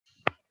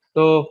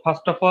তো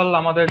first of all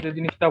আমাদের যে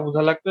জিনিসটা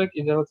বোঝা লাগবে কি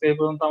যে হচ্ছে এই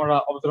পর্যন্ত আমরা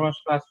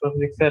অবজারভেশনাল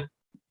অ্যাস্ট্রোফিজিক্স এর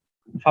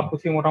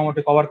সবকিছু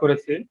মোটামুটি কভার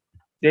করেছি।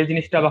 যে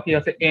জিনিসটা বাকি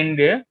আছে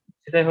এন্ডে,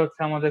 সেটাই হচ্ছে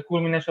আমাদের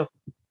কুলমিনেশন।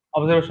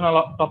 অবজারভেশনাল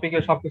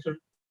টপিকের সবকিছুর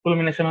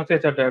কুলমিনেশন হচ্ছে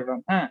এইচআর ডায়াগ্রাম।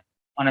 হ্যাঁ,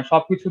 মানে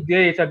সবকিছু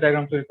দিয়ে এইচআর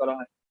ডায়াগ্রাম তৈরি করা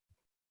হয়।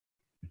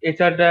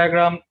 এইচআর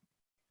ডায়াগ্রাম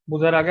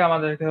বোঝার আগে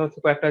আমাদেরকে হচ্ছে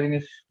কয়েকটা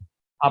জিনিস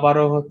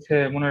আবারও হচ্ছে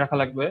মনে রাখা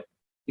লাগবে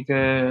যে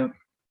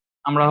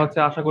আমরা হচ্ছে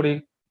আশা করি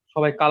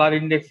সবাই কালার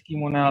ইন্ডেক্স কি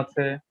মনে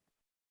আছে,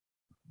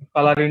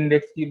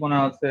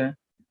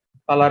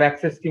 কালার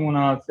অ্যাক্সেস কি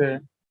মনে আছে।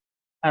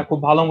 হ্যাঁ, খুব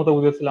ভালো মতো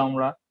বুঝেছিলাম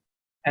আমরা।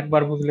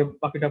 একবার বুঝলে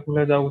বাকিটা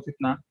ভুলে যাওয়া উচিত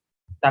না।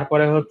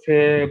 তারপরে হচ্ছে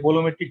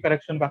বোলোমেট্রিক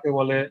কারেকশন কাকে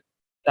বলে,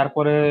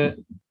 তারপরে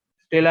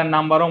স্টেলার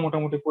নাম্বারও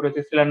মোটামুটি পড়েছে,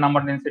 স্টেলার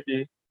নাম্বার ডেন্সিটি,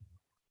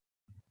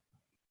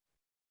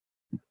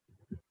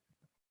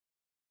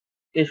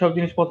 এইসব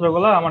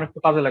জিনিসপত্রগুলো আমার একটু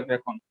কাজে লাগবে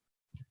এখন।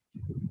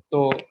 তো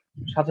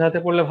সাথে সাথে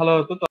পড়লে ভালো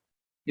হতো। তো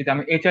যে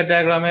আমি এইচআর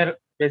ডায়াগ্রামের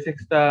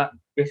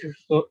বেসিক্স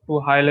টু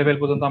হাই লেভেল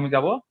পর্যন্ত আমি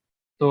যাব।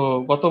 তো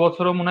গত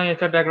বছরও মনে হয়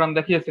এইচআর ডায়াগ্রাম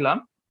দেখিয়েছিলাম।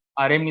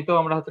 আর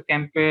এমনিতেও আমরা হচ্ছে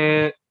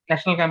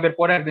ন্যাশনাল ক্যাম্পের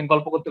পরে একদিন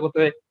গল্প করতে করতে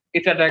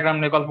এইচআর ডায়াগ্রাম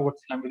নিয়ে গল্প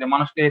করছিলাম যে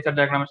মানুষকে এইচআর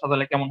ডায়াগ্রামে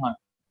সাজালে কেমন হয়।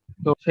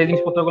 তো সেই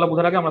জিনিসপত্রগুলো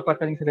বোঝার আগে আমরা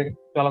কয়েকটা জিনিস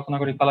একটু আলোচনা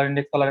করি। Colour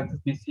index, colour access,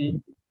 BC,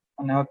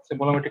 মানে হচ্ছে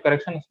volumetric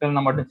correction, scale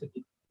number density.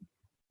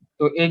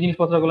 তো এই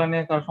জিনিসপত্রগুলো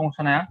নিয়ে কারো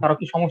সমস্যা নেই? কারো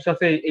কি সমস্যা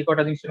আছে এই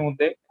কয়টা জিনিসের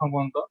মধ্যে এখন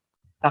পর্যন্ত?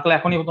 থাকলে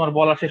এখনই তোমার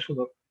বলার শেষ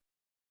সুযোগ।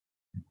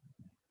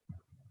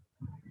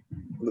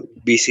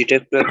 বিসিটা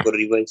একটু একবার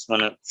রিভাইজ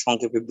মানে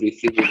সংক্ষেপে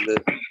ব্রিফলি বললে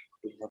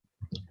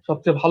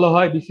সবচেয়ে ভালো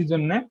হয় বিসির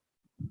জন্য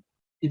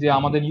কি যে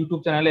আমাদের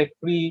ইউটিউব চ্যানেলে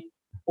ফ্রি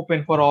ওপেন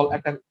ফর অল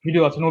একটা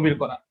ভিডিও আছে নবীর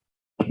করা,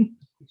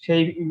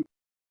 সেই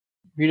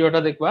ভিডিওটা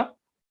দেখবা,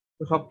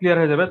 তো সব ক্লিয়ার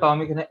হয়ে যাবে। তাও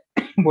আমি এখানে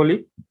বলি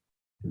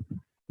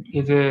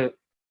এই যে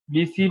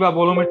বিসি বা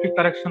ভলিউমেট্রিক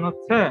কারেকশন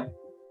হচ্ছে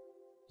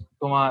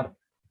তোমার,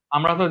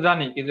 আমরা তো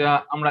জানি কি যে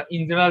আমরা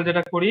ইন জেনারেল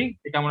যেটা করি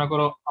এটা মনে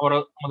করো আবার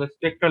আমাদের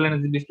স্পেকট্রাল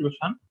এনার্জি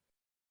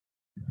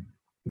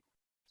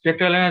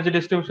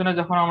ডিস্ট্রিবিউশনে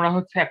যখন আমরা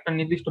হচ্ছে একটা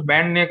নির্দিষ্ট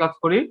ব্যান্ড নিয়ে কাজ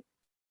করি,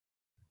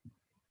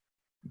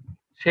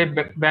 সেই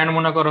ব্যান্ড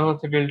মনে করো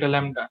হচ্ছে ডেল্টা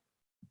ল্যামডা।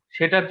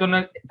 সেটার জন্য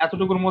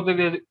এতটুকুর মধ্যে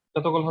দিয়ে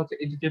যতগুলো হচ্ছে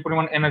এই যে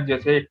পরিমাণ এনার্জি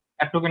আছে,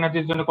 এতটুকু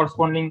এনার্জির জন্য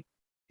করসপন্ডিং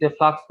যে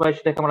ফ্লাক্স পাই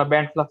সেটাকে আমরা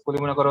ব্যান্ড ফ্লাক্স বলি,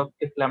 মনে করো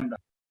এফ ল্যামডা।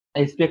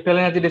 এই স্পেকট্রাল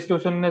এনার্জি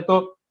ডিস্ট্রিবিউশনে তো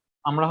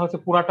আমরা হচ্ছে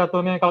পুরাটা তো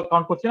নিয়ে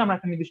কাউন্ট করছি না, আমরা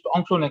একটা নির্দিষ্ট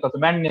অংশ নিয়ে কাজ,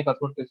 ব্যান্ড নিয়ে কাজ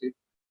করতেছি।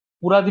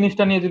 পুরা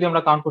জিনিসটা নিয়ে যদি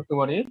আমরা কাউন্ট করতে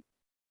পারি,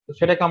 তো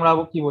সেটাকে আমরা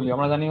কি বলি?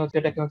 আমরা জানি হচ্ছে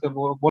এটাকে হচ্ছে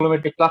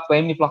বোলোমেট্রিক ফ্লাক্স বা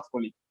এমনি ফ্লাক্স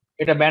বলি।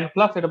 এটা ব্যান্ড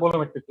ফ্লাক্স, এটা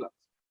বোলোমেট্রিক ফ্লাক্স।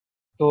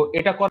 তো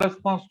এটা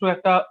করেসপন্স টু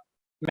একটা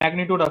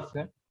ম্যাগনিটিউড আছে,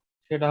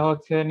 সেটা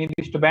হচ্ছে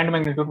নির্দিষ্ট ব্যান্ড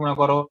ম্যাগনিটিউড। মনে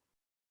করো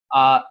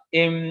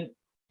এম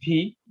ভি,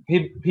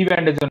 ভি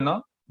ব্যান্ডের জন্য,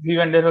 ভি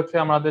ব্যান্ডের হচ্ছে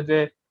আমাদের যে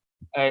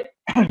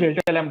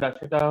ডেল্টা ল্যামডা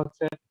সেটা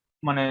হচ্ছে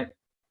মানে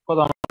কত,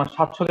 আমরা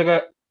 500 থেকে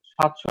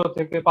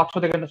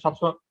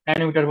 700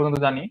 ন্যানোমিটার পর্যন্ত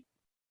জানি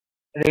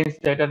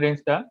রেঞ্জটা, এটা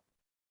রেঞ্জটা।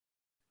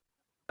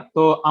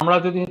 তো আমরা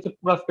যদি হচ্ছে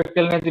পুরো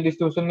স্পেকট্রাল এনার্জি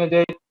ডিস্ট্রিবিউশন নিয়ে যে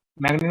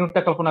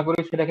ম্যাগনিটিউডটা কল্পনা করি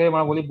সেটাকে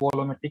আমরা বলি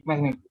বলোমেট্রিক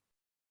ম্যাগনিটিউড।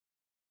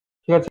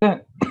 ঠিক আছে?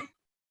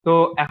 তো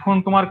এখন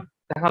তোমার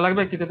দেখা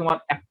লাগবে কি যে তোমার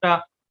একটা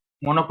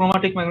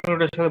মনোক্রোমাটিক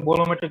ম্যাগনিটিউডের সাথে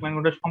বলোমেট্রিক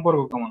ম্যাগনিটিউডের সম্পর্ক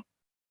কেমন।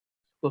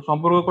 তো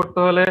সম্পর্ক করতে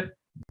হলে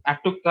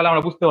একটু তাহলে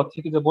আমরা বুঝতে পারছি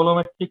কি যে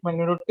বলোমেট্রিক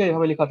ম্যাগনিটিউডকে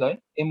এভাবে লেখা যায়,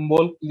 এম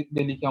বল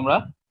দিয়ে লিখি আমরা।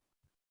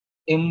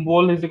 M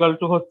ball is equal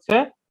to হচ্ছে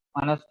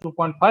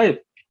 -2.5।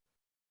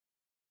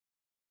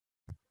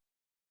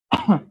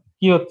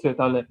 কি হচ্ছে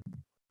তাহলে?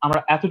 আমরা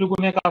এতটুকু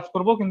নিয়ে কাজ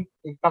করবো, কিন্তু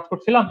কাজ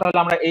করছিলাম, তাহলে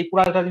আমরা এই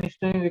পুরাটা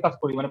জিনিসটা নিয়ে যদি কাজ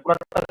করি, মানে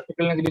পুরাটা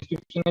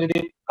ডিস্ট্রিবিউশনে যদি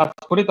কাজ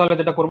করি, তাহলে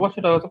যেটা করবো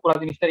সেটা হচ্ছে পুরা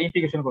জিনিসটা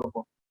ইন্টিগ্রেশন করবো।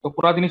 তো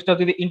পুরা জিনিসটা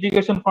যদি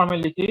ইন্টিগ্রেশন ফর্মে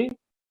লিখি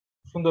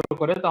সুন্দর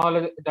করে, তাহলে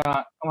এটা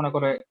মনে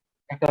করে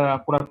একটা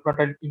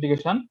পুরাটা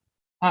ইন্টিগ্রেশন।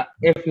 হ্যাঁ,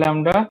 এফ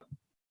ল্যামডা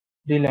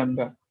ডি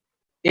ল্যামডা,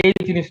 এই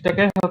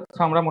জিনিসটাকে হচ্ছে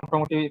আমরা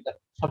মোটামুটি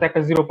সাথে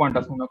একটা 0 পয়েন্ট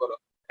আছে মনে করো,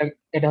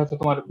 এটা হচ্ছে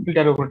তোমার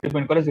ফিল্টারের উপর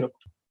ডিপেন্ড করে 0।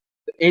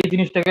 এই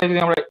জিনিসটাকে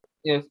যদি আমরা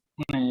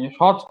মানে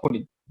সহজ করি,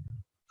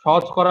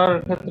 সহজ করার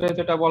ক্ষেত্রে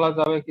যেটা বলা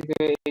যাবে কি যে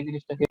এই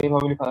জিনিসটাকে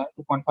এইভাবে লেখা হয়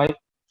 2.5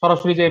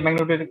 সরাসরি যে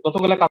ম্যাগনেটের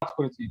যতগুলো কাজ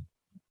করেছি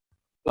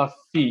প্লাস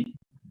সি,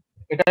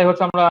 এটাই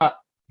হচ্ছে আমরা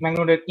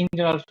ম্যাগনেটের ইন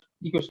জেনারেল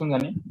ইকুয়েশন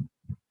জানি।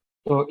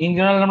 তো ইন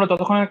জেনারেল আমরা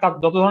যত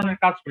ধরনের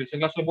কাজ করি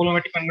সেগুলো আসলে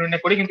বোলোমেট্রিক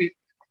ম্যাগনেট করি, কিন্তু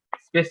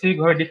স্পেসিফিক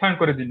ভাবে ডিফাইন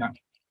করে দিই না।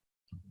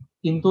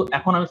 কিন্তু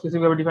এখন আমি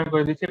স্পেসিফিক ভাবে ডিফাইন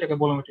করে দিচ্ছি এটাকে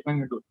বোলোমেট্রিক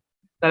ম্যাগনিটিউড।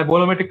 তাহলে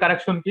বোলোমেট্রিক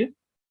কারেকশন কি?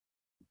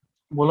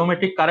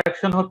 বোলোমেট্রিক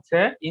কারেকশন হচ্ছে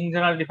ইন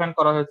জেনারেল ডিফাইন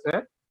করা হয়েছে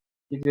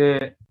যে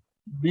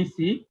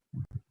বিসি,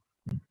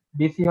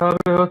 বিসি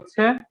হবে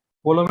হচ্ছে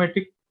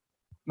বোলোমেট্রিক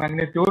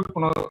ম্যাগনিটিউড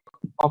কোন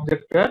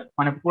অবজেক্টের,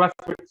 মানে পুরো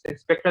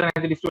স্পেকট্রাল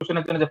এনার্জি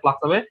ডিস্ট্রিবিউশনের জন্য যে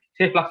ফ্লাক্স হবে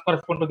সেই flux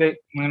correspond to the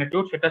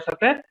magnitude, সেটার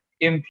সাথে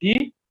এমভি,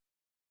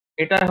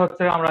 এটা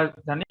হচ্ছে আমরা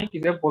জানি কি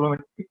যে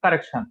বোলোমেট্রিক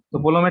কারেকশন। তো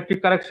বোলোমেট্রিক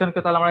কারেকশনকে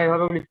তাহলে আমরা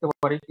এভাবে লিখতে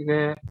পারি কি যে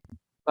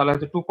তাহলে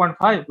হচ্ছে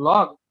 2.5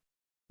 লগ,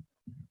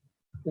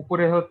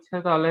 উপরে হচ্ছে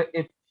তাহলে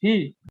এফ ভি,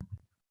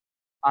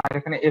 আর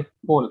এখানে এফ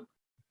পোল।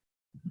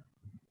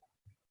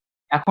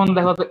 এখন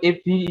দেখো তো F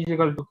V is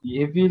equal to কি?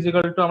 F V is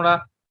equal to আমরা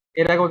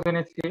এর আগেও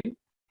জেনেছি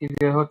কি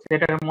যে হচ্ছে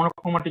এটা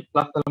মনোক্রোমাটিক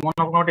ফ্লাক্স। তাহলে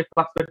মনোক্রোমাটিক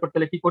ফ্লাক্স বের করতে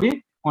হলে কি করি?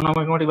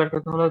 মনোক্রোমাটিক বের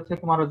করতে হলে হচ্ছে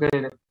তোমার যে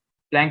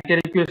প্ল্যাঙ্কের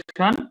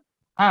ইকুয়েশন,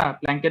 হ্যাঁ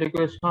প্ল্যাঙ্কের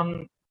ইকুয়েশন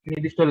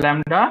নির্দিষ্ট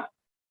ল্যামডা,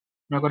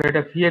 মনে করো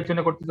এটা ভি এর জন্য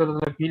করতে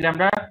হলে ভি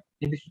ল্যামডা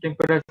নির্দিষ্ট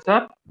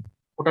টেম্পারেচার,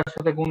 ওটার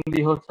সাথে গুণ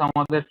দিয়ে হচ্ছে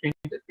আমাদের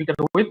ফিল্টার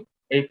উইথ,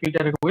 এই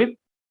ফিল্টারের উইথ,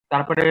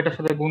 তারপরে এটার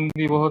সাথে গুণ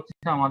দিব হচ্ছে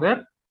আমাদের,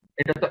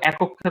 এটা তো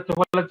একক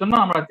ক্ষেত্রফলের জন্য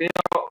আমরা যে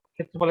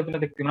ক্ষেত্রফলের জন্য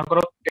দেখছি, মনে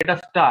করো এটা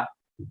স্টার,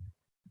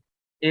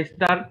 এই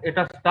স্টার,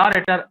 এটা স্টার,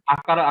 এটার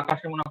আকার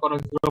আকাশে মনে করো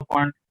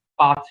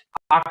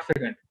 0.58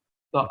 সেকেন্ড।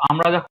 তো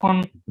আমরা যখন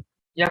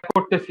ইয়া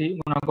করতেছি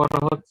মনে করো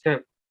হচ্ছে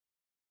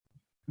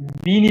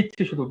বি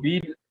নিচ্ছি, শুধু বি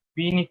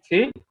বি নিচ্ছি,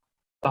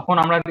 তখন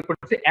আমরা কি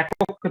করতেছি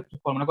একক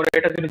ক্ষেত্রফল, মনে করো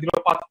এটা যদি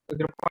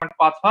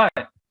 0.5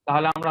 হয়,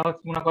 তাহলে আমরা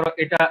হচ্ছে মনে করো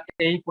এটা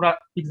এই পুরা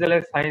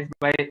পিক্সেলের সাইজ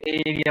বা এই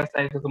এরিয়ার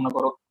সাইজ হচ্ছে মনে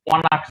করো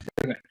 1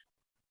 সেকেন্ড।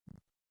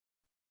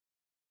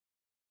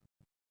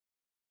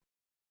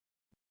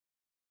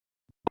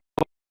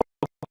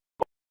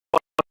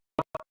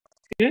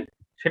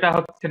 সেটা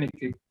হচ্ছে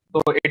নিচ্ছি। তো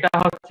এটা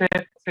হচ্ছে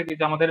কি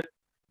যে আমাদের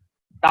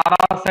তারা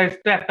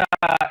সাইজটা একটা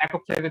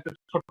একক সাইজ একটু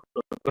ছোট,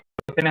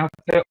 এখানে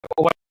হচ্ছে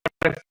ওভার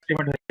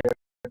এস্টিমেট হয়ে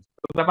গেছে,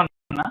 তো ব্যাপার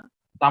না।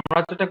 তো আমরা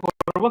যেটা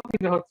করবো কি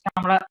যে হচ্ছে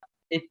আমরা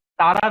এই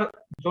তারার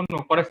জন্য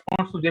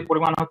করেসপন্ডস যে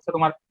পরিমাণ হচ্ছে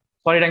তোমার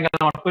সলিড অ্যাঙ্গেল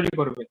আমার তৈরি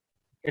করবে,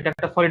 এটা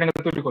একটা সলিড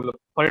অ্যাঙ্গেল তৈরি করলো,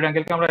 সলিড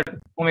অ্যাঙ্গেলকে আমরা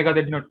ওমেগা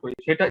দিয়ে ডিনোট করি,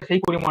 সেটা সেই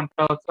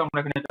পরিমাণটা হচ্ছে আমরা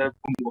এখানে এটা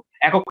গুণ দিব।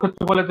 একক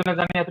ক্ষেত্রফলের জন্য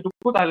জানি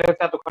এতটুকু, তাহলে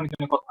হচ্ছে এতখানির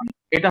জন্য কথা নেই।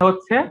 এটা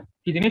হচ্ছে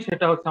কি জিনিস?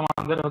 এটা হচ্ছে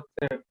আমাদের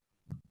হচ্ছে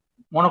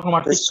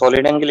মনোক্রোমাটিক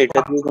সলিড অ্যাঙ্গেল এটা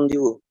দিয়ে গুণ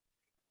দিব,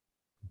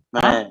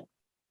 মানে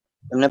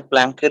এমনি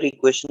প্ল্যাঙ্কের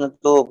ইকুয়েশনে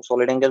তো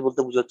সলিড অ্যাঙ্গেল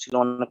বলতে বুঝাচ্ছিল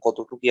মানে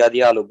কতটুকু ইয়া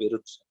দিয়ে আলো বের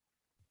হচ্ছে।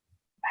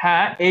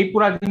 হ্যাঁ এই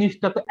পুরা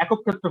জিনিসটা তো একক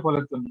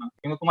ক্ষেত্রফলের জন্য,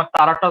 কিন্তু তোমার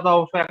তারাটা তো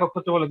অবশ্যই একক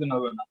ক্ষেত্রফলের জন্য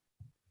হবে না,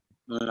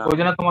 ওই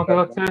জন্য তোমাকে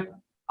হচ্ছে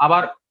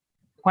আবার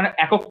ওখানে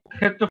একক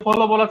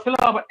ক্ষেত্রফলও বলা ছিল,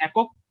 আবার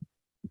একক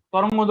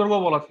তরঙ্গ দৈর্ঘ্য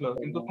বলা ছিল,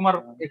 কিন্তু তোমার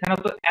এখানে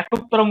তো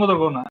একক তরঙ্গ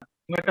দৈর্ঘ্য না,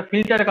 তুমি একটা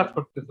ফিল্টারে কাজ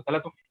করতেছো, তাহলে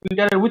তুমি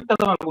ফিল্টারের উইথটা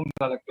তোমার গুণ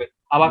করা লাগবে।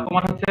 আবার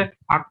তোমার হচ্ছে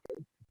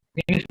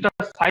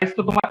জিনিসটার সাইজ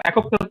তো তোমার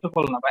একক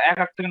ক্ষেত্রফল না, বা এক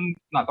সেকেন্ড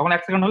না, তখন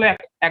 1 সেকেন্ড হলে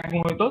এক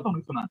গুণ হইতো, তখন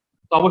কিছু না।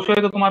 তো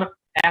অবশ্যই তো তোমার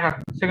এক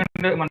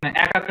সেকেন্ডে মানে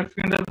এক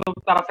সেকেন্ডে তো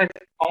তারা সাইজ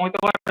কম হইতে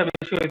পারে,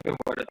 বেশি হইতে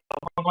পারে,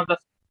 তখন তোমার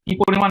জাস্ট কি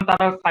পরিমাণ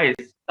তারা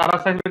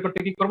সাইজ বের করতে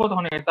কি করবো,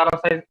 তখন এই তারা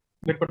সাইজ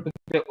বের করতে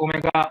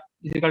ওমেগা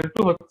ইজিক্যাল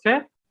টু হচ্ছে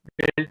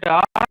ডেল্টা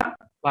আর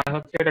বা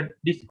হচ্ছে এটা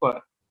ডি স্কয়ার।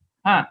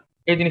 হ্যাঁ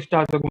এই জিনিসটা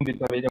হয়তো গুণ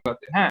দিতে হবে এই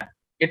জায়গাতে। হ্যাঁ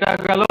এটা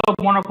গেল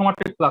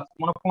monochromatic flux.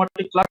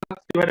 Monochromatic flux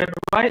divided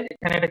by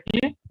এখানে এটা কি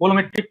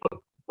ভলিউমেট্রিক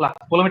ফ্লাক্স।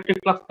 ভলিউমেট্রিক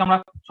ফ্লাক্স আমরা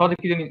সহজে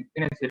কি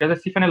জেনেছি, এটা যে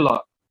সিফেনের ল,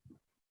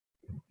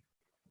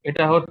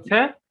 এটা হচ্ছে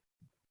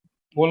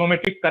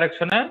ভলিউমেট্রিক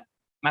কারেকশনের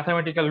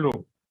ম্যাথমেটিক্যাল রূপ।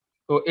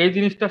 তো এই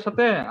জিনিসটার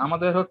সাথে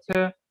আমাদের হচ্ছে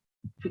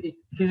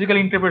ফিজিক্যাল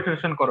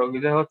ইন্টারপ্রিটেশন করো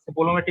যে হচ্ছে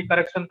ভলিউমেট্রিক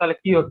কারেকশন, তাহলে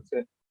কি হচ্ছে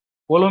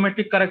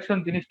ভলিউমেট্রিক কারেকশন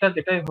জিনিসটা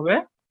যেটাই হবে,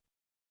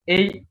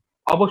 এই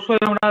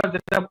অবশ্যই আমরা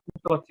যেটা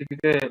বুঝতে পারছি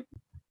যে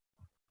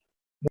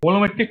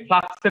ভলিউমেট্রিক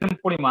ফ্লাক্সের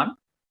পরিমাণ,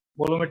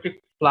 ভলিউমেট্রিক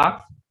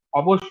ফ্লাক্স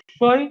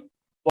অবশ্যই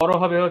বড়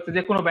হবে হচ্ছে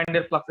যে কোনো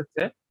ব্যান্ডের ফ্লাক্সের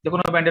চেয়ে, যে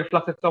কোনো ব্যান্ডের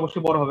ফ্লাক্সের চেয়ে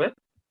অবশ্যই বড় হবে।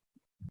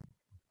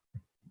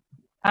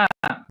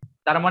 হ্যাঁ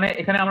তার মানে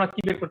এখানে আমরা কি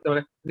বের করতে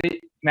পারি, যদি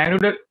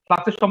ম্যাগনেটের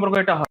ফ্লাক্সের সম্পর্ক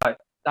এটা হয়,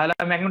 তাহলে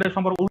ম্যাগনেটের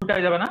সম্পর্ক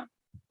উল্টায় যাবে না,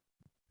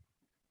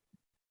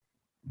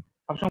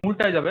 সবসময়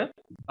উল্টায় যাবে।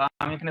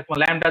 আমি এখানে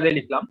তোমার ল্যামডা দিয়ে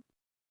লিখলাম,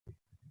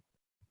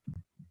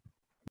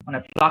 মানে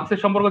ফ্লাক্সের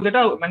সম্পর্ক যেটা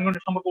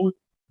ম্যাগনেটের সম্পর্ক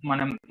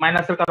মানে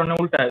মাইনাসের কারণে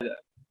উল্টায়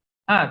যায়।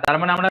 হ্যাঁ তার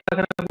মানে আমরা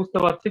এখানে বুঝতে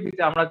পারছি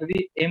যে আমরা যদি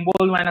এম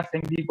বল মাইনাস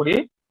এম ভি করি,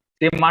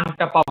 যে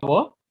মানটা পাবো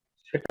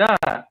সেটা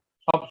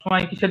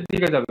সবসময় কিসের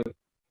দিকে যাবে,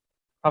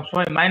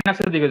 সবসময়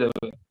মাইনাসের দিকে যাবে।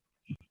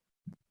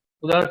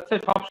 বোঝা যাচ্ছে,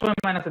 সবসময়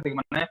মাইনাসের দিকে,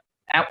 মানে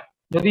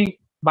যদি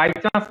বাই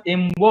চান্স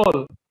এম বল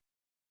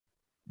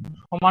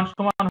সমান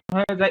সমান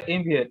হয়ে যায়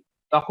এম ভি এর,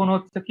 তখন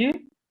হচ্ছে কি,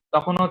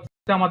 তখন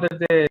হচ্ছে আমাদের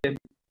যে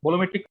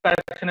ভলিউমেট্রিক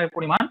কারেকশনের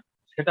পরিমাণ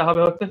সেটা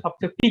হবে হচ্ছে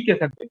সবচেয়ে পিকে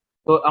থাকবে।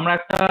 তো আমরা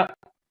একটা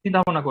চিন্তা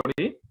ভাবনা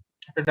করি,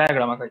 একটা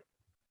ডায়াগ্রাম আঁকাই।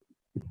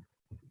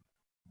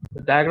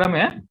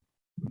 ডায়াগ্রামে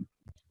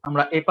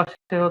আমরা এই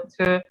পাশে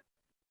হচ্ছে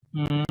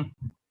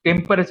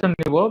টেম্পারেচার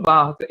নেব, বা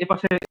হচ্ছে এই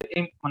পাশে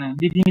মানে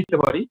ডিভি নিতে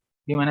পারি,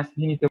 ডি মাইনাস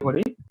ভি নিতে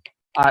পারি,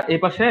 আর এই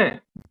পাশে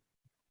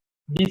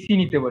ডিসি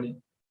নিতে পারি।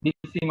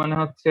 ডিসি মানে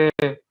হচ্ছে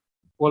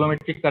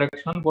ভলিউমেট্রিক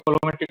কারেকশন।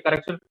 ভলিউমেট্রিক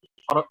কারেকশন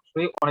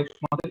সরাসরি অনেক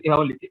সময়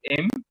এভাবে লিখি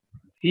এম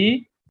ভি,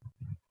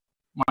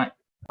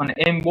 মানে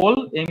এম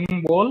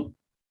বল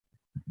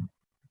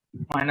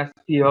মাইনাস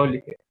ভি এভাবে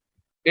লিখে,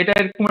 এটা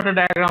এরকম একটা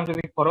ডায়াগ্রাম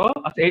যদি করো।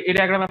 আচ্ছা এই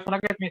ডায়াগ্রাম আসার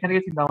আগে তুমি এখানে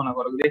চিন্তা ভাবনা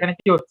করো যে এখানে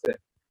কি হচ্ছে,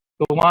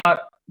 তোমার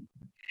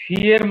ভি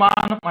এর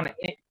মান মানে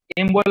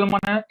এম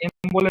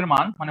বলের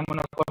মান, মানে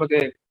মনে করো যে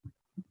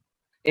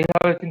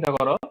এইভাবে চিন্তা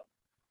করো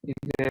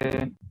যে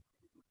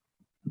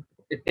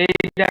এই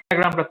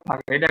ডায়াগ্রামটা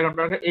থাকে, এই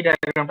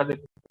ডায়াগ্রামটা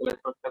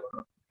চেষ্টা করো।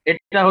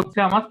 এটা হচ্ছে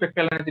আমার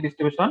স্পেকট্রাল এনার্জি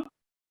ডিস্ট্রিবিউশন,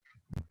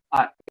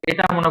 আর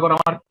এটা মনে করো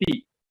আমার পি,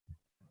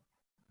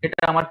 এটা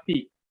আমার পি,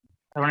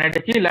 তার মানে এটা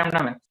কি ল্যামডা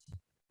ম্যাক্স।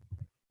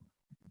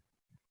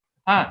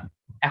 হ্যাঁ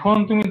এখন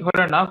তুমি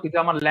ধরে নাও কি যে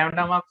আমার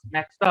ল্যামডা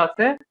ম্যাক্সটা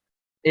আছে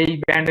এই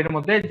ব্যান্ডের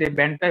মধ্যে, যে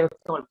ব্যান্ডটাই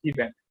হচ্ছে তোমার ভি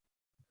ব্যান্ড।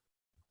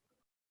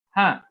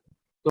 হ্যাঁ,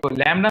 তো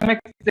ল্যামডা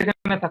ম্যাক্স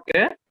যেখানে থাকে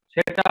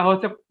সেটা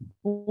হচ্ছে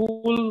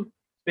ফুল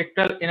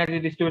স্পেকট্রাল এনার্জি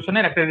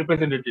ডিস্ট্রিবিউশনের একটা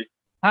রিপ্রেজেন্টেটিভ।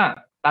 হ্যাঁ,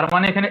 তার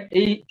মানে এখানে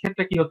এই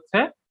ক্ষেত্রে কি হচ্ছে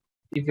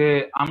কি যে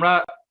আমরা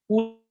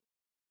ফুল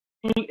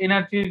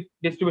এনার্জি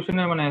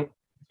ডিস্ট্রিবিউশনের মানে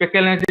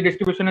স্পেকট্রাল এনার্জি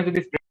ডিস্ট্রিবিউশনের যদি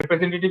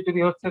রিপ্রেজেন্টেটিভ যদি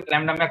হচ্ছে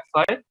ল্যামডা ম্যাক্স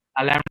হয়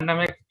আর ল্যামডা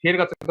ম্যাক্স ভি এর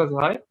কাছাকাছি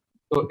হয়,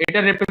 তো এটা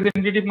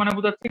রিপ্রেজেন্টেটিভ মানে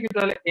বোঝাচ্ছে কি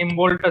তাহলে এম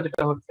বোল্টটা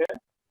যেটা হচ্ছে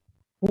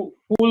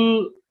ফুল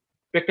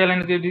স্পেকট্রাল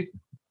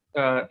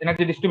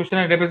এনার্জি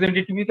ডিস্ট্রিবিউশনের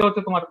রিপ্রেজেন্টেটিভ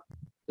হচ্ছে তোমার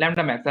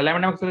ল্যামডা ম্যাক্স। আর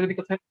ল্যামডা ম্যাক্স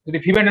যদি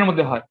ভি ব্যান্ডের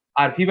মধ্যে হয়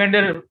আর ভি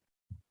ব্যান্ডের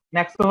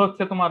ম্যাক্স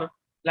হচ্ছে তোমার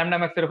ল্যামডা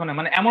ম্যাক্স এর ওখানে,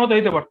 মানে এমনও তো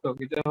হইতে পারতো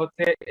যে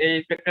হচ্ছে এই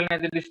স্পেকট্রাল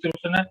এনার্জি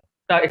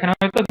ডিস্ট্রিবিউশনটা এখানে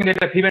হয়তো, কিন্তু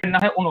এটা ভি ব্যান্ড না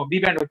হয় অন্য বি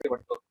ব্যান্ড হতে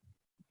পারতো।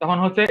 তখন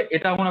হচ্ছে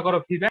এটা মনে করো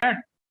ভি ব্যান্ড,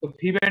 তো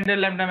ভি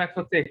ব্যান্ডের ল্যামডা ম্যাক্স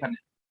হচ্ছে এখানে,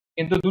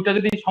 কিন্তু দুটা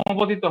যদি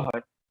সমপতিত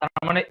হয়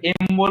তার মানে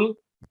এম বল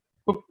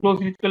খুব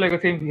ক্লোজলি চলে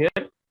গেছে এম ভি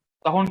এর,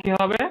 তখন কি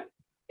হবে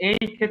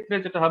এই ক্ষেত্রে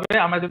যেটা হবে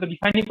আমরা যেটা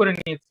ডিফাইন করে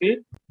নিয়েছি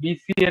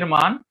বিসি এর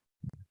মান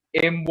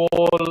এম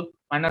বল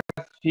মাইনাস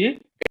ভি,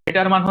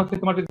 এটার মান হচ্ছে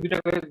তোমার যদি দুইটা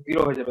করে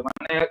জিরো হয়ে যাবে,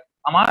 মানে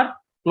আমার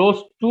ক্লোজ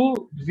টু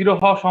জিরো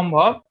হওয়া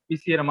সম্ভব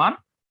বিসি এর মান।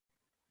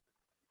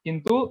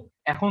 কিন্তু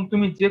এখন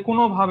তুমি যে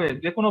কোনো ভাবে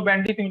যে কোনো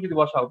ব্যান্ডই তুমি যদি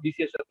বসাও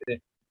বিসি এর সাথে,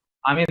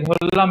 আমি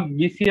ধরলাম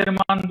বিসি এর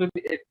মান যদি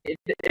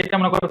এটা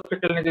মনে করো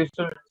স্পেকট্রাল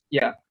এনার্জি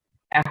ইয়া,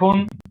 এখন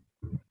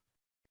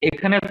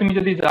এখানে তুমি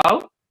যদি যাও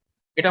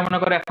এটা মনে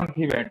করো এখন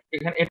ভি ব্যান্ড,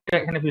 এখানে এটা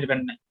এখানে ভি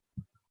ব্যান্ড নাই।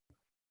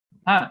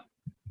 হ্যাঁ,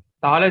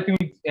 তাহলে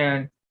তুমি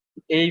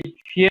এই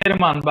ভি এর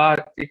মান বা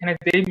এখানে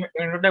যেই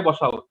ম্যাগনেটটাই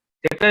বসাও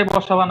যেটাই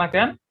বসাবা না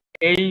কেন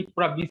এই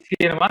পুরো বিসি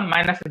এর মান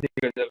মাইনাসের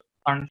দিকে যাবে,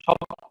 কারণ সব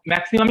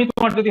ম্যাক্সিমামই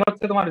তোমার যদি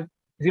হচ্ছে তোমার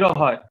জিরো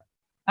হয়,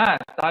 হ্যাঁ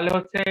তাহলে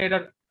হচ্ছে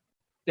এটার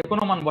যে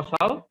কোনো মান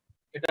বসাও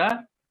এটা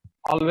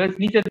অলওয়েজ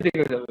নিচের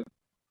দিকে যাবে,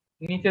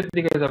 নিচের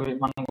দিকে যাবে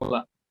মানগুলা।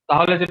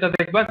 তাহলে যেটা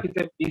দেখবা কি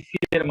যে বিসি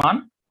এর মান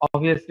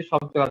অবভিয়াসলি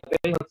সব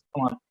জায়গাতেই হচ্ছে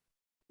তোমার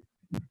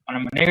মানে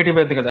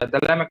নেগেটিভের দিকে যায়।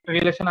 তাহলে আমি একটা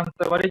রিলেশন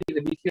আনতে পারি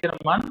যে বিসি এর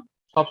মান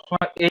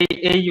সবসময়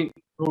এই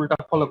রুলটা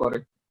ফলো করে।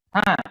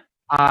 হ্যাঁ,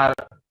 আর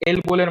এল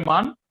বলের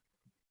মান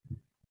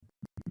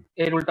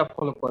এই রুলটা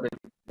ফলো করে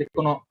যে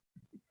কোনো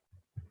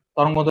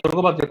তরঙ্গ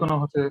দৈর্ঘ্য বা যে কোনো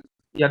হচ্ছে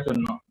ইয়ার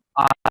জন্য।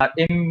 আর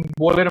এম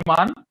বলের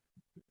মান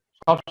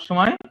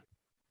সবসময়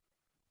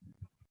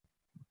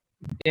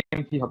এম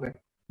কি হবে,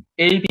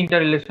 এই তিনটা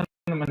রিলেশন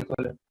মানে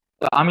চলে।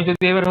 তো আমি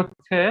যদি এবার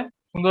হচ্ছে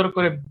সুন্দর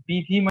করে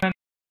বিভি মানে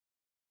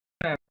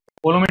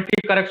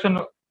ভলিওমেট্রিক কারেকশন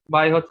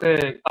বাই হচ্ছে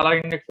কালার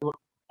ইন্ডেক্স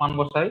মান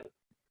বসাই,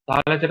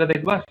 তাহলে যেটা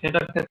দেখবা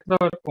সেটার ক্ষেত্রে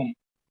এরকম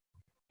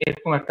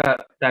এরকম একটা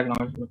ডায়াগ্রাম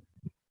আসবে,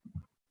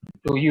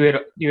 তো ইউ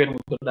এর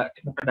মতো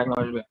একটা ডায়াগ্রাম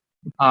আসবে।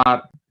 আর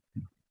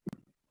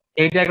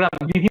এই ডায়াগ্রাম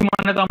বিভি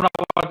মানে তো আমরা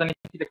জানি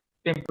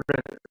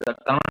টেম্পারেচার,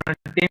 তার মানে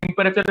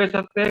টেম্পারেচারের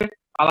সাথে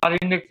কালার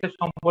ইন্ডেক্সের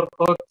সম্পর্ক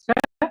হচ্ছে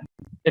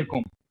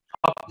এরকম,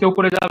 সবচেয়ে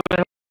উপরে যাবে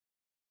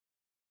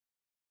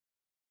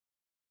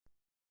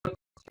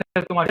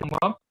তোমার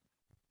সম্ভব,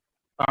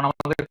 কারণ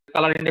আমাদের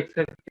কালার ইন্ডেক্স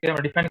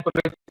আমরা ডিফাইন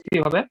করেছি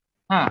হবে।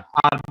 হ্যাঁ,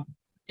 আর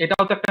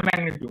এটাও তো একটা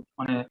ম্যাগনিটিউড,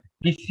 মানে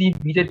বিসি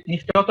নিজের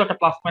জিনিসটাও তো একটা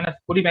প্লাস মাইনাস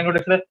করি,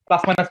 ম্যাগনেটের সাথে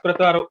প্লাস মাইনাস করে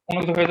তো আর কোনো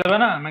কিছু হয়ে যাবে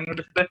না,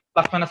 ম্যাগনেটের সাথে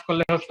প্লাস মাইনাস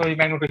করলে হচ্ছে ওই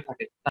ম্যাগনেটিউড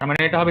থাকে, তার মানে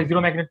এটা হবে জিরো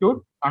ম্যাগনিটিউড,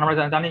 কারণ আমরা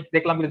জানি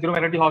দেখলাম যে জিরো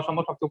ম্যাগনেটিউড হওয়া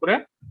সম্ভব সবচেয়ে উপরে।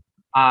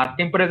 আর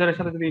টেম্পারেচারের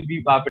সাথে যদি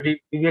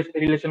বিভির সাথে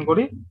রিলেশন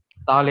করি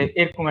তাহলে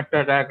এরকম একটা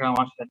ডায়াগ্রাম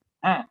আসে।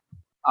 হ্যাঁ,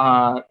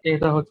 আর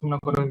এটা হচ্ছে মনে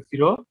করো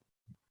জিরো,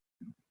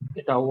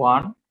 এটা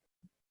ওয়ান,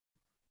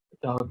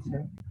 এটা হচ্ছে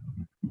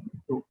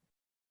টু।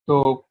 তো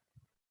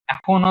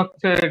এখন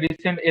হচ্ছে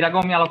রিসেন্ট এর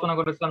আগেও আমি আলোচনা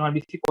করেছিলাম, আমি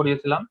বিসি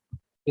পড়িয়েছিলাম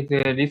যে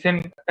রিসেন্ট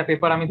একটা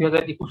পেপার আমি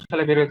 2021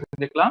 সালে বের হয়েছে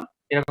দেখলাম,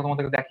 এরকম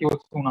তোমাদেরকে দেখি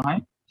হচ্ছে মনে হয়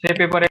সেই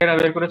পেপারে এরা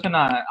বের করেছে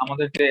না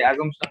আমাদের যে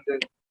অ্যাজাম্পশন যে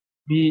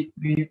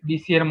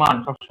বিসি এর মান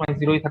সবসময়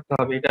জিরোই থাকতে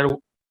হবে, এটার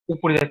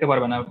উপরে যেতে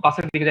পারবে না,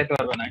 পাশের দিকে যেতে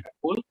পারবে না, এটা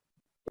ভুল।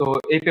 তো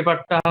এই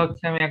পেপারটা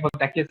হচ্ছে আমি একবার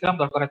দেখিয়েছিলাম,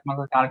 দরকার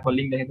তোমাকে আরেকবার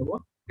লিঙ্ক দেখে দেবো,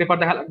 পেপার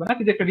দেখা লাগবে না,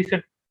 কিন্তু একটা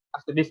রিসেন্ট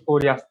আসছে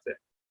ডিসকভারি আসছে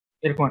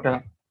এরকম একটা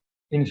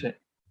জিনিসে।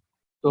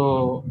 তো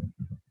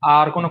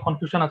আর কোনো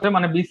কনফিউশন আছে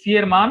মানে বিসি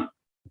এর মান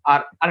আর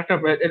আরেকটা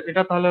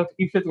এটা তাহলে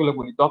ইউসেজ গুলো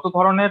বলি, যত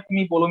ধরনের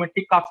তুমি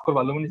বলোমেট্রিক কাজ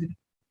করবা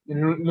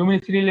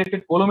লুমিনিসিটি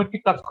রিলেটেড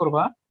বলোমেট্রিক কাজ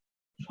করবা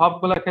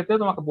সবগুলোর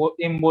ক্ষেত্রে তোমাকে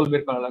এম বল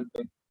বের করা লাগবে।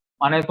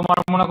 মানে তোমার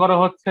মনে করো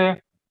হচ্ছে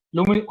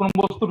কোন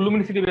বস্তুর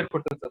লুমিনিসিটি বের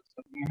করতে চাচ্ছ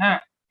তুমি, হ্যাঁ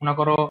মনে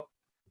করো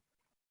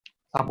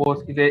সাপোজ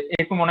কি যে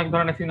এরকম অনেক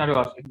ধরনের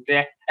সিনারিও আছে যে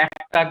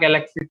একটা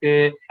গ্যালাক্সিতে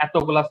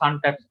এতগুলা সান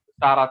টাইপ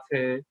স্টার আছে,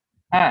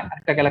 হ্যাঁ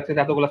একটা গ্যালাক্সিতে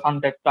এতগুলা সান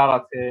টাইপ স্টার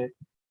আছে,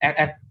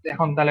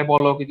 এখন তাহলে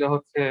বলো কি যে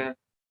হচ্ছে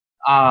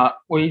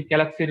ওই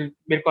গ্যালাক্সির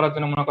বের করার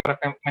জন্য মনে করো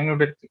একটা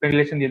ম্যাগনেটিক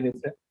রিলেশন দিয়ে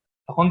দিয়েছে,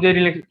 তখন যে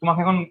রিলেশন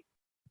তোমাকে এখন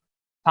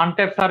সান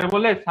টাইপ স্টার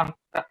বলে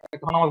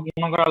এখন আমার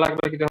মনে করা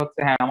লাগবে কি যে হচ্ছে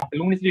হ্যাঁ আমাকে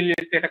লুমিনিসিটি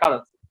রিলেটেড একটা কাজ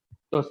আছে।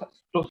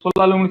 তো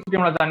সোলার লুমিনিসিটি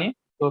আমরা জানি,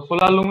 তো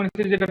সোলার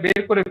লুমিনিসিটি যেটা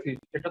বের করেছি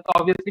সেটা তো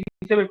অবভিয়াসলি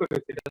কিসে বের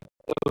করেছি, এটা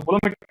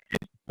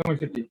ভলিওমেট্রিক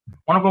লুমিনিসিটি,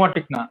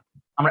 মনোক্রোমাটিক না।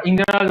 আমরা ইন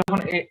জেনারেল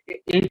যখন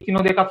এই চিহ্ন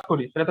দিয়ে কাজ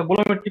করি সেটা তো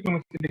বোলোমেট্রিক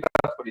লুমিনিসিটি দিয়ে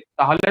কাজ করি,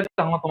 তাহলে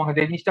তখন তোমাকে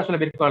যে জিনিসটা আসলে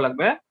বের করা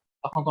লাগবে,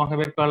 তখন তোমাকে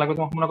বের করা লাগবে,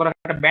 তোমাকে মনে করো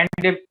একটা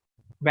ব্যান্ডের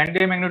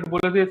ম্যাগনেট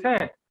বলে দিয়েছে,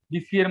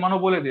 ডিসি এর মানও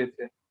বলে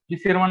দিয়েছে,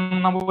 ডিসি এর মান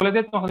না বলে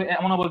দিয়ে তোমাকে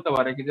এমনও বলতে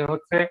পারে কি যে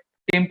হচ্ছে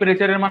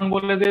টেম্পারেচারের মান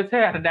বলে দিয়েছে,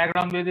 একটা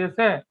ডায়াগ্রাম দিয়ে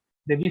দিয়েছে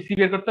যে বিসি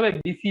বের করতে হবে,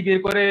 বিসি বের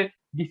করে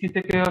ডিসি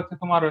থেকে হচ্ছে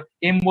তোমার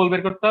এম বল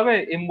বের করতে হবে,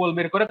 এম বল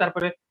বের করে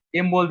তারপরে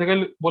এম বল থেকে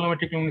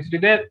বোলোমেট্রিক লুমিনিসিটি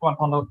দিয়ে তোমার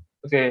তখন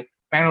হচ্ছে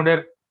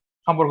ম্যাগনেটের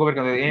সম্পর্ক বের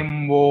করতে হবে। M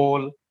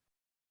ball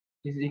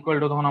is equal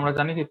to, তখন আমরা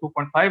জানি যে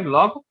 2.5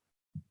 লগ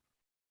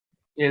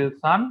এল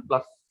সান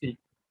প্লাস সি।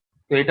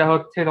 তো এটা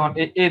হচ্ছে তখন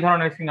এই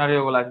ধরনের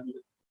সিনারিও গুলো আসবে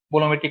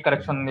বোলোমেট্রিক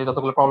কারেকশন নিয়ে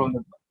যতগুলো প্রবলেম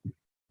দেখবে।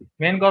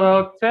 মেন কথা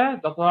হচ্ছে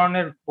যত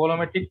ধরনের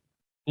বোলোমেট্রিক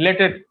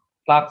রিলেটেড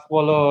ফ্লাক্স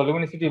বলো,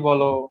 লুমিনিসিটি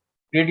বলো,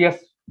 রেডিয়াস,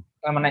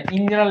 মানে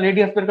ইন জেনারেল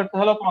রেডিয়াস বের করতে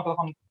হলে তোমাকে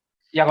তখন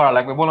ইয়া করা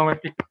লাগবে,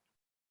 বোলোমেট্রিক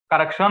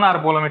কারেকশন আর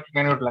বোলোমেট্রিক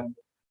ম্যাগনেট লাগবে।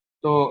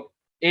 তো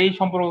এই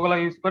সম্পর্কগুলো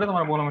ইউজ করে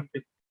তোমার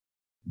বোলোমেট্রিক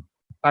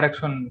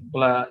কারেকশন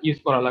গুলা ইউজ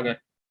করা লাগে।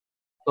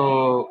 তো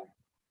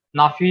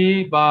নাফি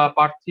বা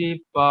পার্থিব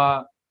বা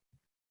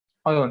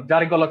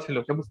যার গলা ছিল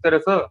সে বুঝতে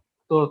পেরেছো?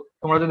 তো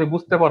তোমরা যদি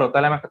বুঝতে পারো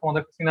তাহলে আমি একটা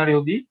তোমাদের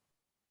সিনারিও দিই,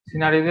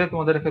 সিনারিও দিয়ে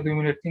তোমাদেরকে 2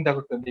 মিনিট চিন্তা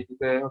করতে দিই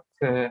যে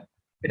হচ্ছে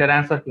এটার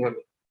অ্যান্সার কি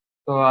হবে।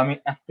 তো আমি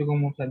একটুকু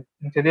মুছে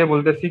মুছে দিয়ে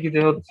বলতেছি কি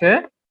যে হচ্ছে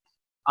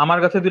আমার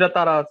কাছে দুইটা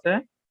তারা আছে,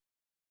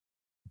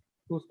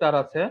 2 স্টার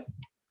আছে,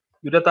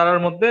 দুইটা তারার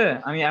মধ্যে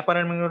আমি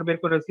অ্যাপারেন্ট ম্যাগনেট বের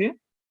করেছি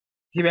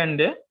ভি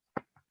ব্যান্ডে।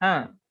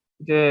 হ্যাঁ,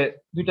 যে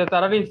দুইটা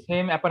তারারই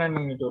সেম অ্যাপারেন্ট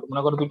ম্যাগনিটিউড,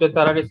 মনে করো দুইটা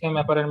তারারই সেম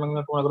অ্যাপারেন্ট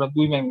ম্যাগনিটিউড, মনে করো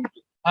 2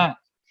 ম্যাগনিটিউড। হ্যাঁ,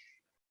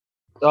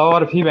 তো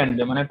আর ভি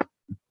ব্যান্ডে মানে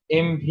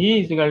M V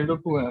is equal to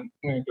 2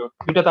 magnitude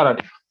দুইটা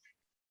তারারই।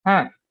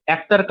 হ্যাঁ,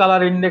 একটার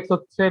কালার ইন্ডেক্স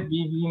হচ্ছে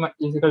বিভি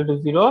ইজ ইকুয়াল টু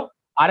 0,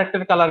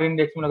 আরেকটার কালার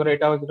ইন্ডেক্স মনে করো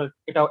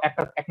এটাও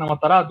একটা 1 নম্বর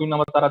তারা, 2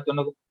 নম্বর তারার জন্য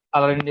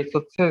কালার ইন্ডেক্স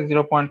হচ্ছে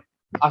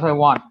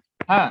 0.1।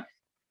 হ্যাঁ,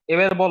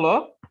 এবার বলো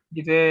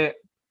যে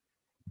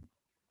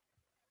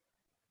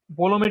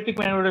বোলোমেট্রিক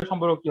ম্যাগনেটের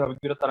সম্পর্ক কি হবে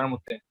দুইটা তারার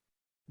মধ্যে?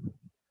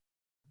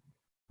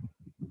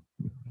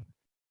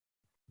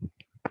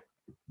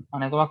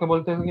 মানে তোমাকে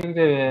বলতে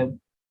যে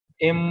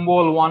এম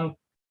বল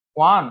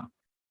 1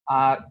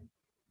 আর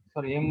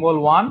সরি এম বল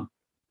 1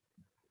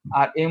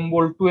 আর এম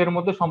বল 2 এর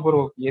মধ্যে সম্পর্ক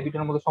কি, এই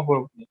দুটোর মধ্যে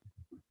সম্পর্ক কি?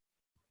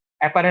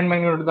 অ্যাপারেন্ট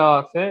ম্যাগনেট দেওয়া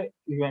আছে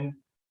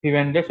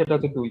ইভেন্টে সেটা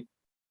হচ্ছে 2,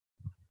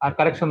 আর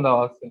কারেকশন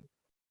দেওয়া আছে,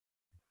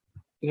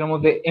 এটার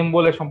মধ্যে এম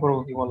বলের সম্পর্ক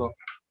কি বলো?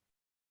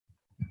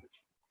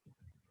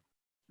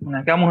 মানে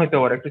কেমন হইতে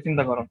পারে একটু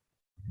চিন্তা করো।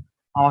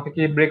 আমাকে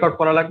কি ব্রেকআউট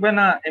করা লাগবে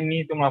না এমনি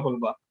তোমরা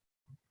বলবা?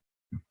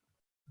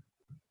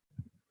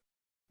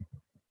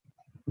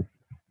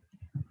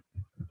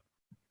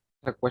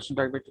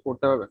 কোয়েশ্চেনটা একটু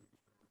করতে হবে,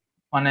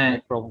 মানে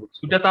প্রবলেম হচ্ছে।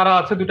 দুটা তারা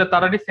আছে, দুটা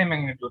তারারই সেম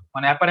ম্যাগনিটিউড,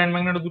 মানে অ্যাপারেন্ট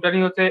ম্যাগনিটিউড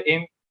দুটারই হচ্ছে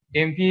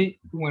এম ভি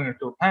 2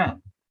 ম্যাগনিটিউড। হ্যাঁ,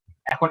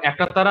 এখন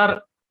একটা তারার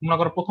মনে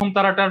করো প্রথম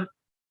তারাটার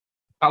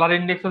কালার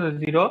ইন্ডেক্স হচ্ছে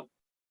 0,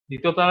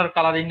 দ্বিতীয় তারার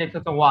কালার ইন্ডেক্স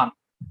হচ্ছে 1,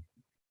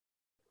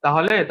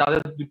 তাহলে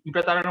তাদের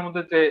দুটা তারার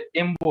মধ্যে যে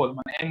এম বল,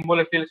 মানে এম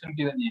বলের রিলেশন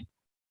কি জানি?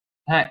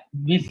 হ্যাঁ,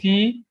 বিসি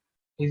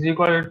ইজ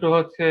ইকুয়াল টু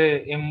হচ্ছে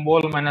এম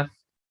বল মাইনাস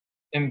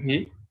এম ভি।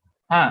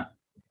 হ্যাঁ,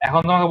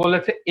 এখন তোমাকে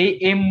বলেছে এই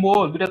এম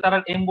বল, দুটা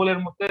তারার এম বলের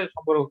মধ্যে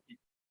সম্পর্ক কি?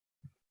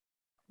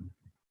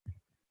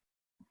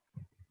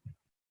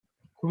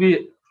 খুবই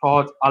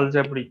সহজ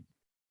আলজেব্রিক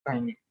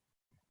কাহিনী,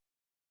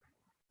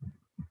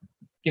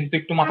 কিন্তু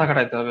একটু মাথা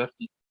খাটাইতে হবে আর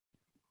কি।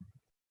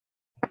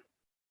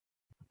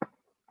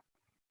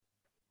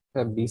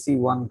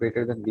 BC1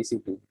 greater than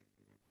BC2.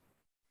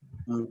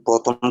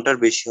 প্রথমটার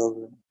বেশি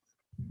হবে।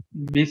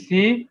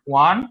 BC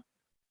 1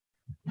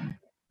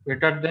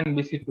 greater than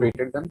BC 2,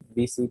 greater than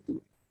BC2.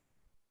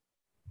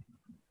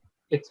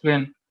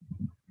 Explain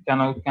কেন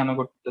কেন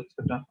করতে চাচ্ছ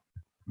এটা?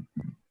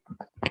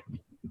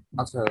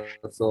 আচ্ছা,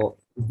 সো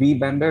V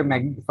ব্যান্ডের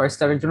ফার্স্ট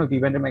স্টারের জন্য V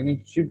ব্যান্ডের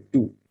ম্যাগনিটিউড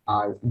 2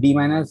 আর B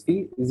minus V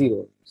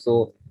 0, so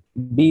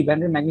B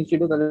ব্যান্ডের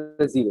ম্যাগনিটিউড তাহলে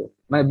 0,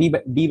 মানে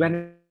B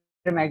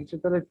ব্যান্ডের ম্যাগনিটিউড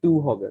তাহলে 2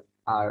 হবে।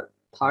 আর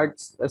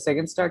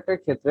সেকেন্ড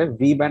স্টারটার ক্ষেত্রে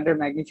V ব্যান্ডের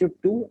ম্যাগনিটিউড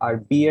 2 আর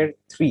B এর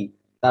 3,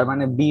 তার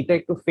মানে B টা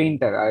একটু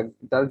ফেইন্টার। আর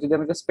তাহলে যদি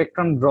আমি একটা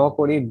স্পেকট্রাম ড্র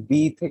করি, B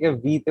থেকে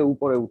V তে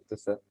উপরে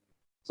উঠতেছে,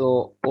 তো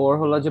ওর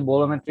হলো যে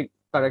বোলোমেট্রিক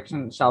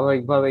কারেকশন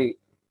স্বাভাবিকভাবেই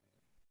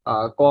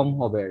কম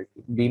হবে আর কি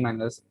B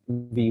মাইনাস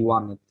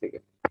V1 এর থেকে।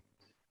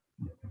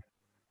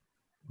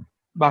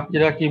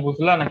 বাকিরা কি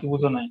বুঝলা নাকি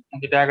বুঝো নাই,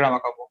 নাকি ডায়াগ্রাম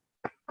আঁকাবো?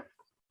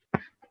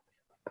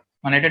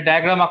 মানে এটা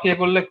ডায়াগ্রাম আঁকিয়ে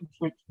করলে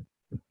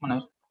মানে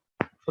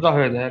সোজা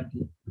হয়ে যায় আর কি।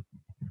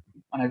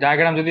 মানে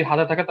ডায়াগ্রাম যদি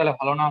হাতে থাকে তাহলে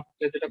ভালো, না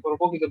থাকলে যেটা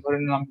করবো কিন্তু ধরে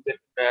নিলাম যে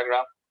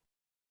ডায়াগ্রাম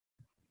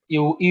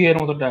ইউ ইউ এর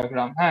মতো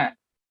ডায়াগ্রাম। হ্যাঁ,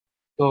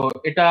 তো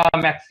এটা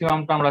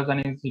ম্যাক্সিমামটা আমরা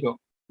জানি 0।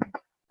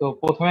 তো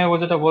প্রথমে ও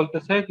যেটা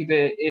বলতেছে কি যে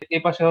এ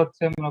পাশে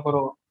হচ্ছে মনে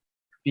করো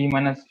বি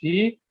মাইনাস ভি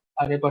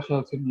আর এ পাশে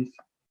হচ্ছে বিসি।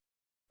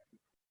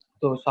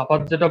 তো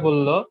সাফাত যেটা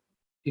বললো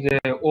কি যে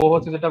ও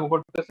হচ্ছে যেটা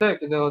করতেছে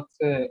কি যে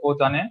হচ্ছে ও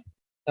জানে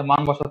তার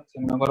মান বসাচ্ছে,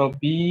 মনে করো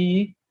B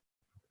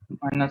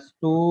minus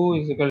 2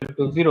 is equal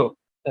to 0,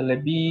 তাহলে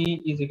বি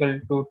ইজ ইকুয়াল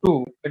টু 2,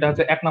 এটা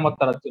হচ্ছে 1 নম্বর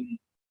তারার জন্য।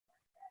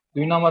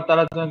 2 নম্বর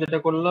তারার জন্য যেটা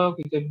করলো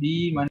কি যে b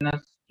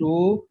minus 2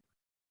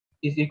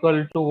 is equal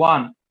to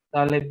 1,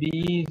 তাহলে b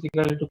ইজ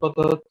ইকুয়াল টু কত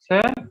হচ্ছে?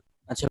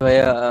 আচ্ছা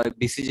ভাইয়া,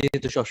 বিসি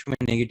যেহেতু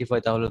সবসময় নেগেটিভ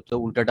হয় তাহলে তো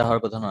উল্টাটা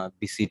হওয়ার কথা না,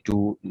 BC two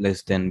less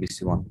than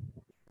BC one.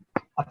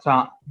 আচ্ছা,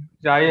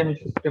 যাই আমি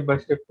স্টেপ বাই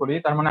স্টেপ করি।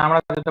 তার মানে আমরা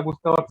যেটা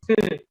বুঝতে পারছি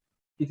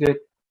কি যে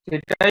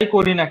যেটাই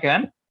করি না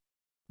কেন,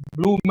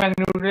 ব্লু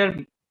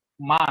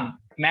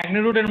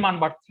ম্যাগনিটিউডের মান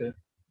বাড়ছে,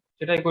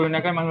 সেটাই করি না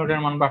কেন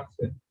ম্যাগনিটিউডের মান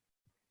বাড়ছে।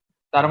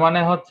 তার মানে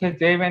হচ্ছে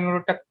যে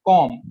ম্যাগনিটিউডটা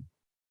কম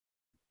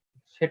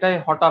সেটাই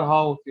হটার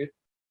হওয়া উচিত।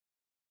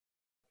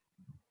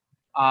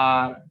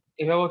 আর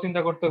এভাবেও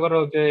চিন্তা করতে পারো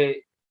যে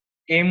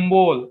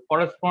এমবোল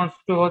করেসপন্ডস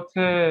টু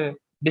হচ্ছে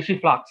বেশি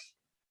ফ্লাক্স।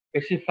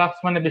 বেশি ফ্লাক্স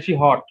মানে বেশি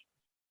হট,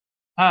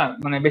 হ্যাঁ,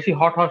 মানে বেশি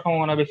হট হওয়ার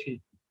সম্ভাবনা বেশি।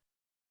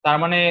 তার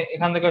মানে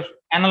এখান থেকে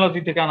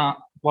অ্যানালজি থেকে আনা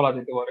বলা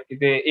যেতে পারে কি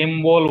যে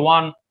এমবোল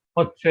 1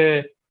 হচ্ছে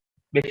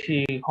বেশি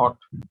হট,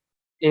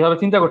 এইভাবে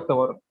চিন্তা করতে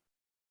পারো।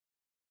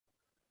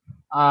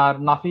 আর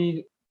নাফি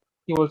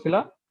কি বলছিলা?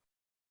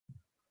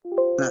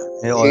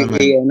 এই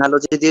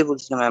অ্যানালজি দিয়ে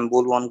বলছিলাম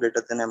এমবোল 1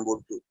 গ্রেটার দেন এমবোল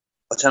 2।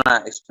 আচ্ছা না,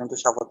 এক্সপ্লেন তো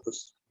সাফাত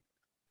করছি।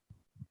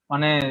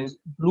 মানে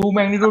ব্লু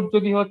ম্যাগনিটিউড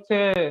যদি হচ্ছে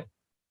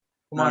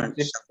তোমার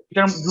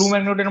এটা ব্লু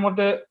ম্যাগনিটিউডের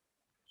মধ্যে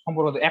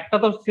সম্পর্ক একটা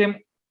তো সেম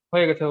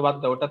হয়ে গেছে, বাদ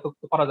দাও, ওটা তো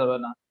করা যাবে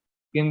না।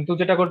 কিন্তু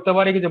যেটা করতে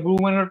পারি কি যে ব্লু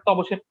ম্যাগনিটিউড তো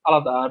অবশ্যই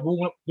আলাদা, আর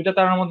দুইটা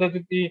তারার মধ্যে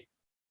যদি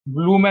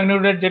ব্লু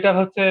ম্যাগনিটিউডের যেটা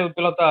হচ্ছে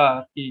উজ্জ্বলতা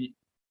কি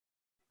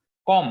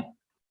কম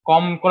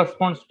কম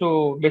করেসপন্ডস টু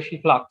বেশি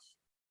ফ্লাক্স,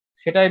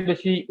 সেটাই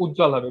বেশি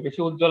উজ্জ্বল হবে। বেশি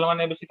উজ্জ্বল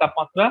মানে বেশি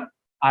তাপমাত্রা,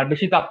 আর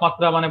বেশি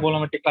তাপমাত্রা মানে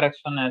বোলোমেট্রিক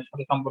কারেকশনের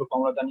সাথে সম্পর্ক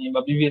আমরা জানি,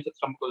 বা বিবিএস এর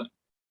সম্পর্ক জানি।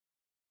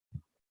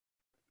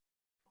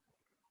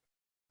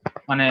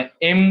 মানে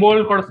এম বোল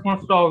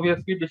করেসপন্ডস টু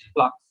অবভিয়াসলি বেশি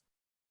ফ্লাক্স,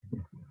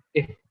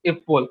 এফ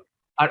বোল।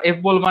 আর এফ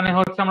বোল মানে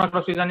হচ্ছে আমরা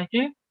সরাসরি জানি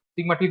কি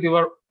সিগমা টি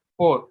দিবার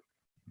 4।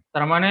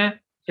 তার মানে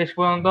শেষ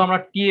পর্যন্ত আমরা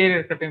টি এর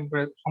একটা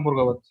টেম্পারেচার সম্পর্ক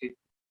পাচ্ছি।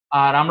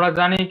 আর আমরা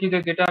জানি কি যে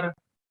যেটার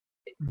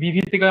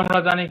বিভি থেকে আমরা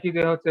জানি কি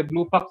যে হচ্ছে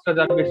ব্লু ফ্লাক্সটা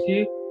যার বেশি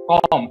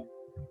কম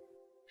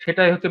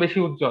সেটাই হচ্ছে বেশি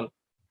উজ্জ্বল।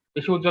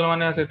 বেশি উজ্জ্বল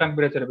মানে হচ্ছে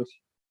টেম্পারেচার বেশি,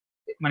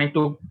 মানে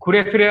একটু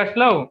ঘুরে ফিরে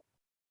আসলেও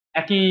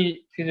একই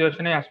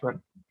সিচুয়েশনে আসবে।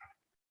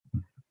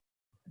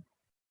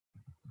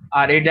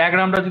 আর এই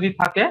ডায়াগ্রামটা যদি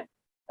থাকে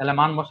তাহলে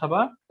মান বসাবা,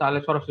 তাহলে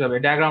সরাসরি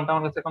যাবে। ডায়াগ্রামটা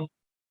আমার কাছে এখন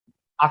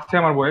আছে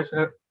আমার বইয়ে,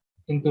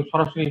 কিন্তু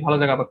সরাসরি ভালো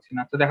জায়গা পাচ্ছি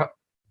না। তো দেখা,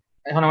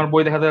 এখন আমার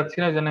বই দেখাতে যাচ্ছি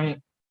না, এই জন্য আমি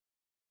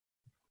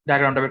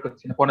ডায়াগ্রামটা বের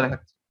করছি না, পরে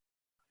দেখাচ্ছি।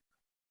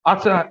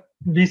 আচ্ছা,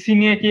 ডিসি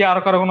নিয়ে কি আর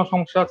কারো কোনো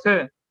সমস্যা আছে?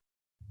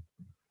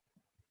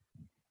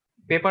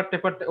 পেপার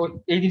টেপার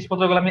এই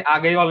জিনিসপত্রগুলো আমি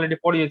আগেই অলরেডি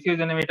পড়িয়েছি, ওই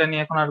জন্য আমি এটা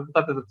নিয়ে এখন আর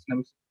গুতাতে যাচ্ছি না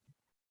বেশি।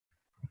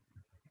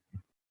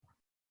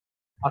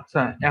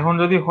 আচ্ছা, এখন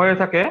যদি হয়ে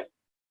থাকে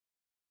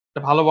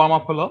ভালো ওয়ার্ম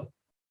আপ হলো,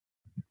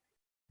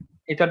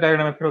 এটা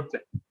ডায়াগ্রামে ফেরত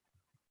যায়।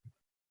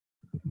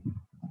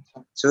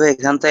 সো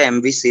এখানটা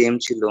এমভি সেম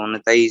ছিল, মানে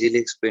তাই ইজিলি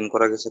এক্সপ্লেন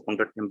করা গেছে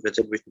কোনটা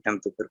টেম্পারেচার বেশি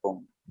টেম্পারেচার কম।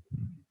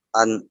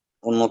 আর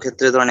অন্য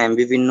ক্ষেত্রে ধরেন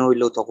এমভি ভিন্ন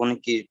হইলো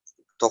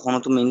তখনও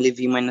তো মেইনলি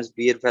ভি মাইনাস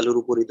বি এর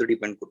ভ্যালুর উপরই তো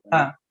ডিপেন্ড করবে,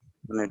 হ্যাঁ,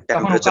 মানে তখন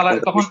টেম্পারেচার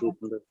কোনটা তখন বেশি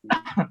কোনটা কম।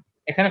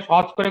 এখানে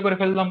সহজ করে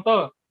ফেললাম তো।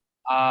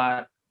 আর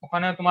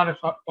ওখানে তোমার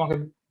তোমাকে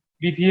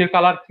বিভি এর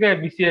কালার থেকে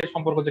বিসি এর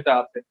সম্পর্ক যেটা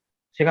আছে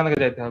সেখান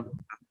থেকে যাইতে হবে।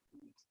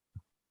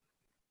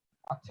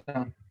 আচ্ছা,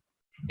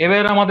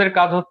 এবার আমাদের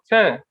কাজ হচ্ছে,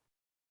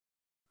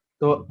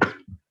 তো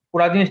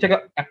পুরো জিনিসটাকে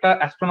একটা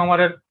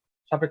অ্যাস্ট্রোনমারের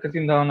সাপেক্ষে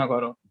চিন্তা ভাবনা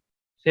করো।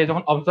 সে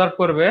যখন অবজার্ভ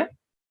করবে,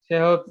 সে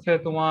হচ্ছে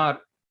তোমার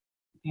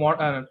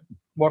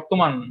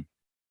বর্তমান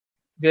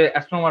যে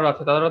অ্যাস্ট্রোনমার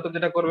আছে তারা তো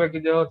যেটা করবে কি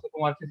যে হচ্ছে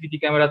তোমার সিসিটি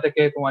ক্যামেরা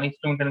থেকে তোমার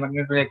ইনস্ট্রুমেন্টাল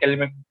ম্যাগনেটিক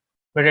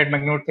ক্যালিব্রেটেড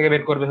ম্যাগনেট থেকে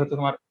বের করবে হচ্ছে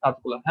তোমার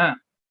কাজগুলো। হ্যাঁ,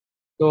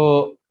 তো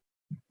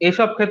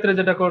এইসব ক্ষেত্রে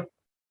যেটা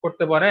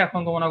করতে পারে, এখন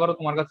তো মনে করো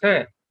তোমার কাছে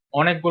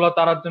অনেকগুলো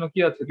তারার জন্য কি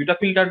আছে, দুইটা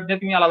ফিল্টার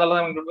দিয়ে তুমি আলাদা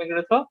আলাদা ম্যাগনেট বের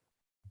করেছো,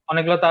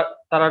 অনেকগুলো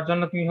তারার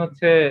জন্য তুমি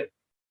হচ্ছে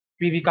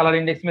পিভি কালার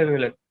ইন্ডেক্স মেরে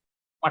ফেলে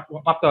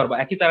মাপতে পারবা।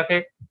 একই তারাকে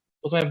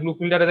প্রথমে ব্লু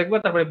ফিল্টারে দেখবা,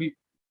 তারপরে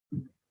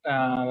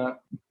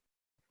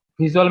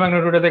ভিজুয়াল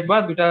ম্যাগনেটিউডে দেখবা,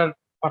 দুইটার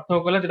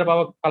পার্থক্য করলে যেটা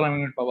পাবা কালার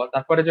ম্যাগনেট পাবা।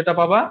 তারপরে যেটা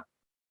পাবা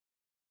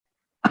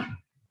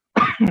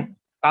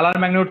কালার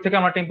ম্যাগনেট থেকে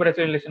আমরা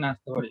টেম্পারেচার রিলেশনে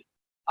আসতে পারি।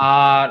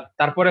 আর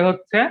তারপরে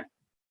হচ্ছে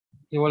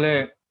কি বলে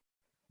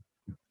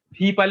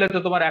ভি পাইলে তো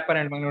তোমার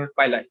অ্যাপারেন্ট ম্যাগনেট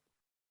পাইলাই।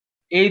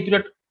 এই দুটো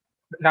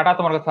ডাটা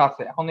তোমার কাছে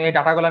আছে। এখন এই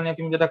ডাটাগুলো নিয়ে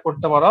তুমি যেটা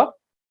করতে পারো,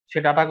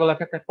 সেই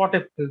ডাটাগুলোকে একটা প্লটে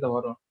ফেলতে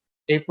পারো।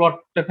 এই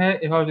প্লটটাকে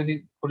এভাবে যদি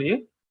করি,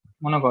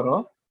 মনে করো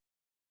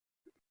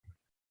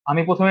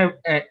আমি প্রথমে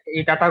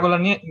এই ডাটাগুলো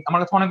নিয়ে, আমার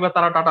কাছে অনেকগুলো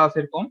তারা ডাটা আছে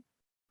এরকম।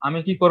 আমি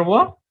কি করব,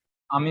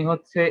 আমি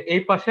হচ্ছে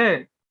এই পাশে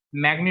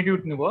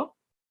ম্যাগনিটিউড নিব,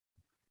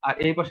 আর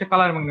এই পাশে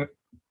কালার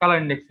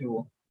ইন্ডেক্স নিব।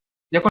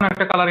 যে কোনো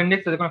একটা কালার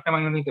ইন্ডেক্স, যে কোনো একটা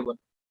ম্যাগনেট নিতে পারে,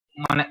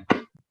 মানে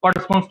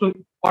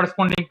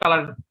করেসপন্ডিং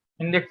কালার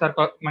ইন্ডেক্স আর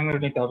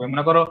ম্যাগনেট নিতে হবে।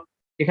 মনে করো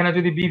এখানে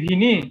যদি বিভি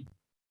নি,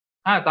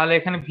 হ্যাঁ, তাহলে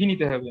এখানে ভি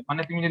নিতে হবে।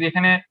 মানে তুমি যদি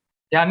এখানে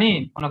জানি,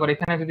 মনে করো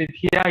এখানে যদি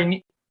ভিআই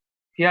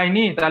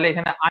নি, তাহলে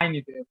এখানে আই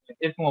নিতে হবে,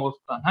 এরকম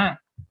অবস্থা। হ্যাঁ,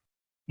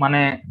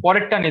 মানে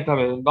পরেরটা নিতে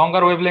হবে,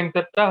 লঙ্গার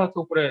ওয়েভলেংথটা হচ্ছে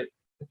উপরে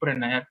উপরে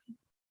নেয় আর কি।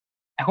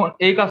 এখন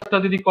এই কাজটা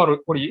যদি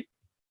করি,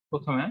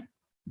 প্রথমে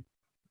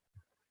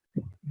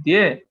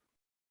দিয়ে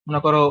মনে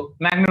করো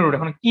ম্যাগনিটিউড,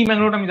 এখন কি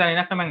ম্যাগনিটিউড আমি জানি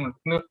না, একটা ম্যাগনিটিউড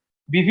কিন্তু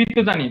বিভি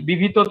তো জানি,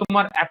 বিভি তো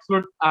তোমার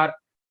অ্যাবসলিউট আর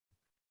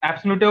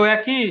অ্যাবসলিউটেও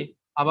একই,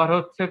 আবার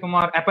হচ্ছে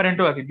তোমার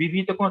অ্যাপারেন্টও একই, বিভি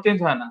তো কোনো চেঞ্জ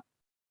হয় না।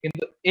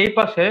 কিন্তু এই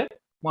পাশে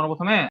মনে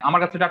প্রথমে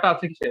আমার কাছে ডাটা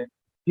আছে কিসে,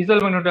 ভিজুয়াল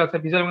ম্যাগনিটিউড আছে।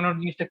 ভিজুয়াল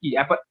ম্যাগনিটিউড জিনিসটা কি,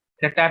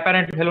 এটা একটা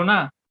অ্যাপারেন্ট ভ্যালু না?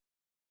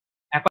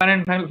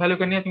 অ্যাপারেন্ট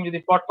ভ্যালুকে নিয়ে তুমি যদি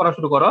প্লট করা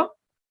শুরু করো,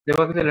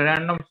 দেখবা কিছু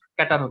র্যান্ডম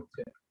স্ক্যাটার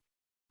হচ্ছে,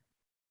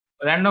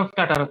 র্যান্ডম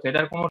স্ক্যাটার হচ্ছে,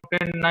 এটার কোনো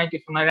ট্রেন্ড নাই,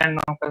 কিছু নাই,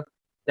 র্যান্ডম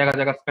জায়গা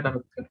জায়গা স্ক্যাটার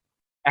হচ্ছে।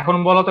 এখন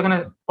বলো তো এখানে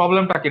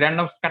প্রবলেমটা কি,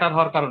 র্যান্ডম স্ক্যাটার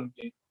হওয়ার কারণ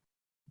কি?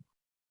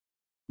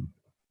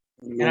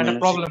 এখানে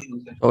একটা প্রবলেম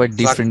হচ্ছে, সবাই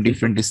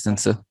ডিফারেন্ট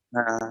ডিস্টেন্সে।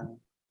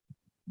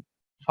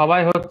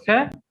 সবাই হচ্ছে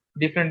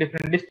ডিফারেন্ট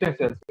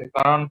ডিস্টেন্সে আছে,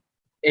 কারণ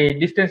এই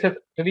ডিস্টেন্সে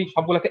যদি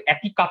সবগুলোকে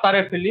একই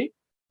কাতারে ফেলি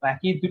বা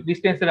একই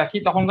ডিস্টেন্সে রাখি,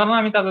 তখন কারণ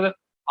আমি তাদের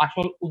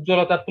আসল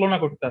উজ্জ্বলতার তুলনা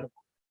করতে পারবো।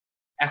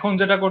 এখন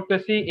যেটা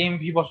করতেছি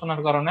এমভি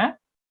বসানোর কারণে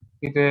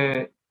যে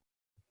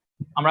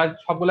আমরা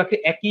সবগুলোকে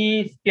একই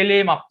স্কেলে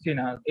মাপছি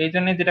না, এই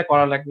জন্য যেটা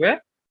করা লাগবে,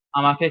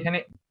 আমাকে এখানে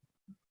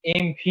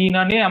এমভি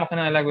না নিয়ে আমাকে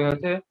নেওয়া লাগবে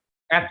হচ্ছে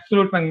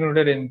অ্যাবসলিউট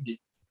ম্যাগনিটিউডের এমভি।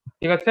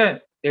 ঠিক আছে,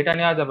 এটা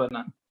নেওয়া যাবে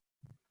না,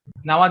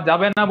 নেওয়া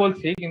যাবে না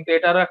বলছি, কিন্তু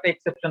এটারও একটা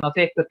এক্সেপশন আছে,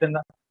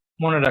 এক্সেপশনটা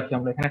মনে রাখি,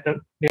 আমরা এখানে একটা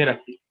দিয়ে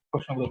রাখি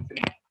প্রশ্ন করছি।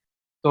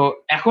 তো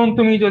এখন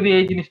তুমি যদি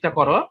এই জিনিসটা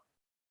করো,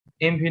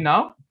 এমভি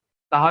নাও,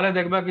 তাহলে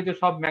দেখবা কিছু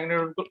সব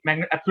ম্যাগনিটিউড,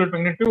 অ্যাবসলিউট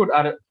ম্যাগনিটিউড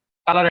আর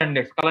কালার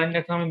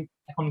ইন্ডেক্স আমি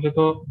এখন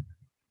যেহেতু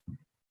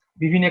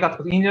বিভিন্ন কাজ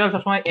করছি, ইন জেনারেল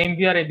সবসময়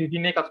এমভি আর এবিভি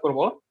নিয়ে কাজ করব।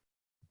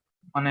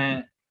 মানে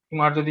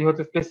তোমার যদি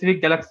হচ্ছে স্পেসিফিক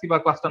গ্যালাক্সি বা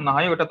ক্লাস্টার না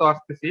হয়, ওটা তো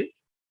আসতেছি।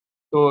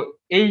 তো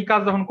এই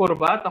কাজ যখন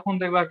করবা তখন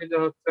দেখবা কি যে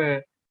হচ্ছে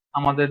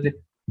আমাদের যে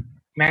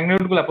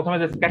ম্যাগনিটিউড গুলা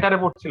প্রথমে যে স্ক্যাটারে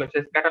পড়ছিল,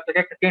 সেই স্ক্যাটার থেকে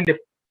একটা ট্রেন্ডে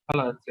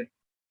ফেলা যাচ্ছে,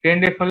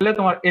 ট্রেন্ডে ফেললে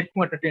তোমার এরকম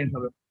একটা ট্রেন্ড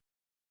হবে।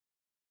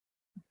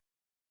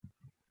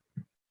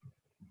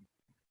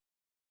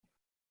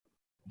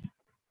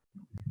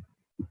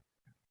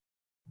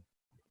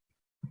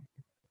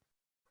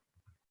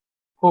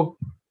 খুব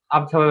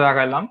আবছাভাবে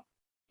আগাইলাম।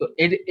 তো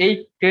এই যে এই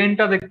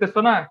ট্রেনটা দেখতেছো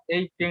না,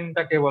 এই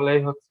ট্রেনটাকে বলে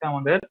হচ্ছে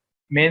আমাদের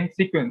মেন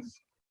সিকোয়েন্স।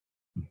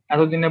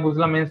 এতদিনে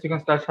বুঝলাম মেন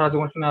সিকোয়েন্সটা, সারা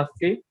জীবন শুনে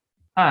আসছি।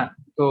 হ্যাঁ,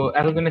 তো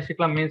এতদিনে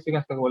শিখলাম মেন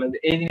সিকোয়েন্সটাকে বলে,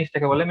 এই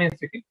জিনিসটাকে বলে মেন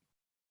সিকোয়েন্স,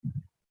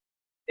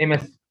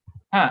 এমএস।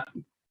 হ্যাঁ,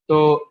 তো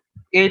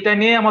এইটা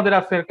নিয়ে আমাদের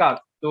আজকের কাজ।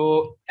 তো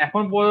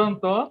এখন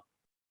পর্যন্ত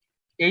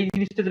এই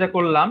জিনিসটা যেটা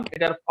করলাম,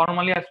 এটার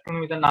ফর্মালি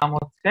অ্যাস্ট্রোনমিতে নাম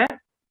হচ্ছে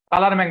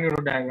colour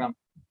magnitude diagram,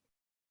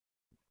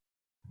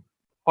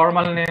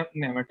 formal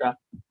name এটা।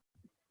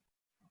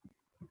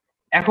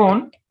 এখন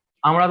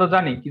আমরা তো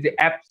জানি কি যে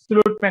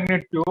অ্যাবসলিউট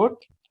ম্যাগনিটিউড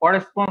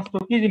করেসপন্ডস টু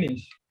কি জিনিস,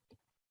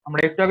 আমরা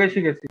একটু আগে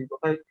শিখেছি,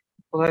 কোথায়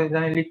কোথায়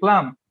জানি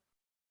লিখলাম,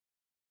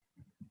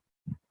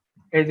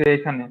 এই যে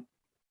এখানে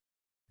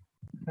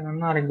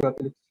না, আরেক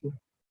জায়গাতে লিখছি,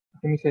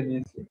 মিশে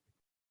দিয়েছি।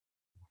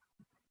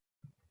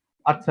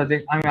 আচ্ছা, যে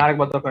আমি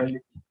আরেকবার দরকার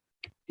লিখি,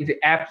 এই যে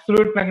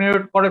অ্যাবসলিউট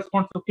ম্যাগনিটিউড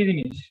করেসপন্ডস টু কি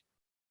জিনিস,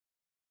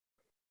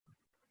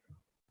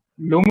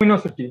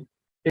 লুমিনোসিটি,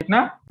 ঠিক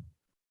না?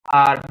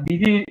 আর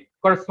বিভি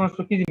করেসপন্ডস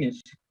টু কি জিনিস,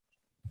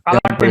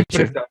 কালার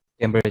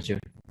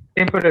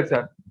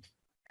টেম্পারেচার।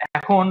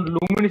 এখন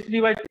লুমিনোসিটি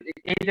বাই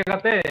এই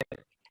জায়গাতে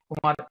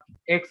তোমার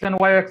এক্স এন্ড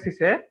ওয়াই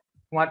অ্যাক্সিসে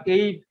তোমার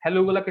এই ভ্যালু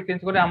গুলাকে চেঞ্জ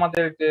করে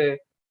আমাদের যে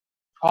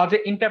সহজে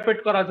ইন্টারপ্রেট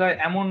করা যায়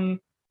এমন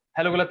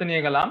ভ্যালু গুলাতে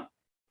নিয়ে গেলাম,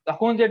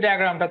 তখন যে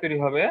ডায়াগ্রামটা তৈরি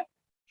হবে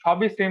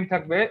সবই সেম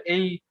থাকবে,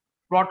 এই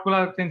প্লট গুলা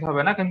চেঞ্জ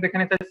হবে না, কিন্তু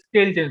এখানে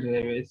স্কেল চেঞ্জ হয়ে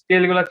যাবে।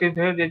 স্কেল গুলা চেঞ্জ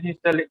হয়ে যে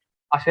জিনিসটা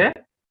আসে,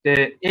 যে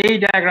এই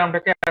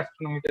ডায়াগ্রামটাকে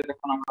অ্যাস্ট্রোনমিতে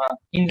যখন আমরা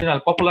ইন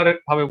জেনারেল পপুলার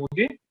ভাবে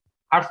বুঝি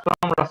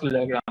হার্টসস্ট্রাং রাসেল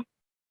ডায়াগ্রাম,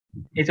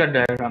 এইচআর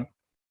ডায়াগ্রাম।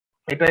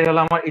 এটাই হলো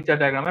আমার এইচআর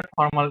ডায়াগ্রামের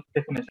ফর্মাল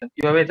ডেফিনেশন,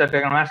 কিভাবে এইচআর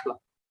ডায়াগ্রামে আসলাম।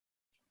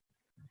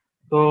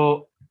 তো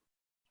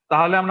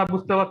তাহলে আমরা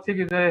বুঝতে পারছি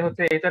কি যে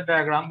হচ্ছে এইচআর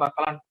ডায়াগ্রাম বা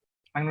কালার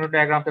ম্যাগনিটিউড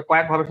ডায়াগ্রামকে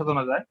কয়েক ভাবে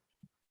সাজানো যায়।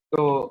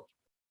 তো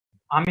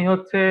আমি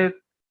হচ্ছে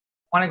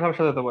অনেক ভাবে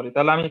সাজাতে পারি,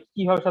 তাহলে আমি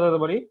কিভাবে সাজাতে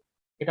পারি,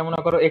 এটা মনে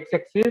করো এক্স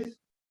অ্যাক্সিস,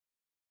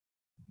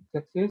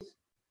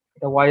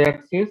 এটা ওয়াই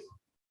অ্যাক্সিস,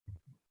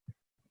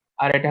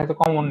 আর এটা হচ্ছে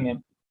কমন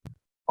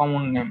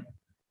নেম।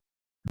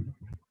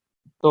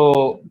 তো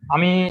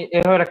আমি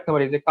এভাবে রাখতে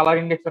পারি যে কালার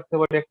ইন্ডেক্স রাখতে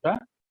পারি একটা,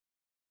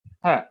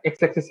 হ্যাঁ,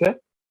 এক্স অ্যাক্সিসে,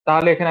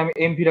 তাহলে এখানে আমি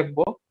এমভি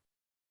রাখবো,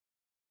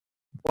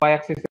 ওয়াই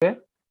অ্যাক্সিসে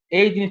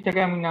এই জিনিসটাকে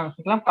আমি নাম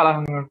শিখলাম কালার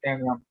ম্যাগনিটিউড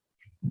ডায়াগ্রাম।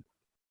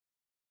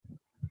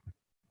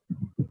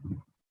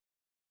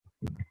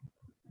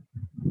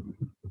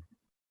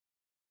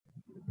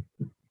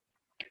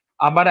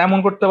 আবার এমন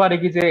করতে পারি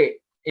কি যে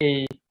এই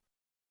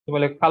কি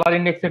বলে কালার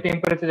ইন্ডেক্সে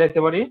টেম্পারেচার যাইতে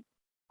পারি,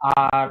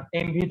 আর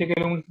এমভি থেকে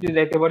লুমিনোসিটি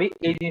যাইতে পারি,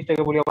 এই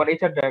জিনিসটাকে বলি আবার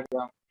এইচআর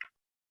ডায়াগ্রাম।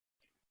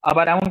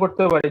 আবার এমন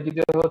করতে পারি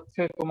যে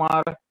হচ্ছে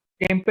তোমার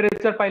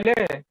টেম্পারেচার পাইলে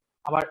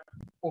আবার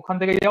ওখান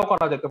থেকে ইয়েও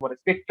করা যেতে পারে,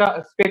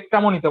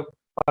 স্পেকট্রামও নিতে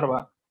পারবা,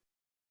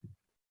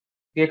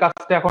 যে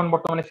কাজটা এখন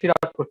বর্তমানে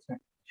সিরাত করছে।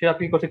 সিরাত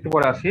কি করছে একটু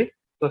পরে আসি।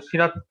 তো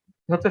সিরাত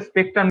হচ্ছে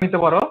স্পেকট্রাম নিতে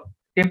পারো,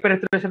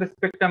 টেম্পারেচারের সাথে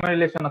স্পেকট্রামের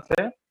রিলেশন আছে।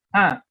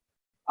 হ্যাঁ,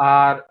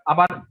 আর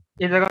আবার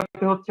এই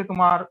জায়গাতে হচ্ছে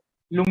তোমার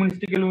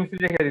লুমিনোসিটি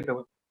রেখে দিতে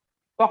হবে,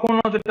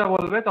 তখনও যেটা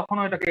বলবে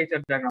তখনও এটাকে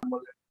এইচআর ডায়াগ্রাম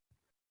বলবে।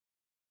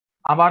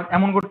 আবার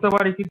এমন করতে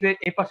পারি কি যে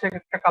এই পাশে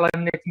একটা কালার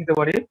ইন্ডেক্স নিতে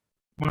পারি,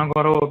 মনে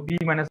করো বি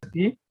মাইনাস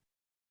বি,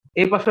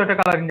 এই পাশে একটা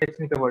কালার ইন্ডেক্স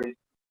নিতে পারি,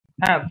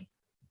 হ্যাঁ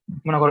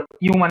মনে করো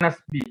ইউ মাইনাস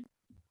বি,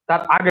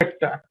 তার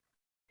আগেরটা।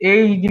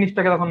 এই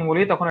জিনিসটাকে যখন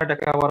বলি তখন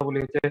এটাকে আবার বলি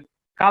হচ্ছে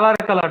কালার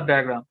কালার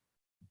ডায়াগ্রাম।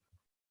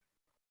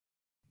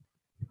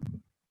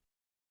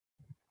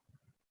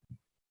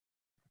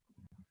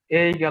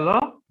 এই গেল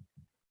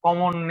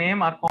কমন নেম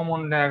আর কমন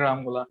ডায়াগ্রাম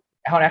গুলা।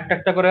 এখন একটা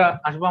একটা করে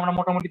আসবো, আমরা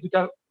মোটামুটি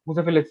দুটা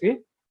বুঝে ফেলেছি,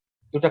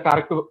 দুটাকে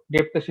আরেকটু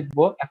ডেপথে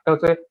শিখবো। একটা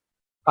হচ্ছে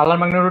কালার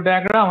ম্যাগনেটিক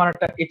ডায়াগ্রাম আর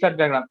একটা এইচআর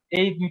ডায়াগ্রাম।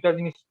 এই দুইটা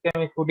জিনিসকে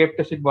আমি একটু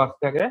ডেপথে শিখবো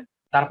আজকে আগে,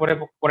 তারপরে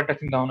পরেরটা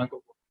চিন্তা ভাবনা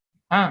করবো।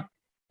 হ্যাঁ,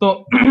 তো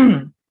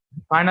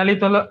ফাইনালি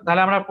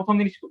তাহলে আমরা প্রথম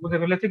জিনিস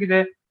বুঝে ফেলেছি কি যে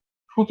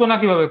সূচনা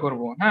কিভাবে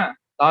করব। হ্যাঁ,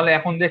 তাহলে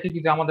এখন দেখি কি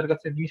যে আমাদের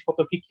কাছে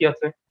জিনিসপত্র কি কি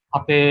আছে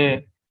হাতে,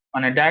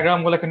 মানে ডায়াগ্রাম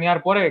গুলোকে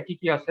নেওয়ার পরে কি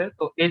কি আছে।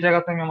 তো এই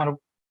জায়গাতে আমি আমার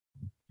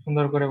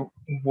সুন্দর করে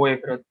বইয়ে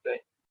ফেরত যাই।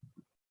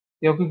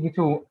 কেউ কি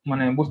কিছু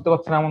মানে বুঝতে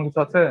পারছে না এমন কিছু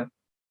আছে?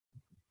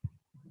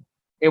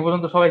 এ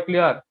পর্যন্ত সবাই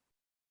ক্লিয়ার?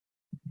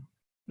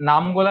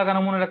 নামগুলা কেন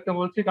মনে রাখতে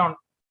বলছি, কারণ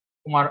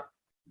তোমার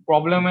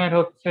প্রবলেমের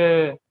হচ্ছে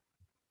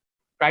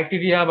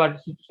ক্রাইটেরিয়া বা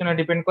সিচুয়েশনে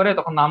ডিপেন্ড করে,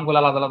 তখন নামগুলো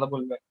আলাদা আলাদা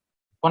বলবে,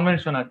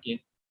 কনভেনশন আর কি।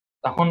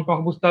 তখন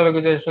তোমাকে বুঝতে হবে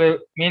যে আসলে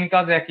মেইন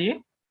কাজ একই,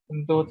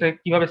 কিন্তু হচ্ছে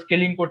কিভাবে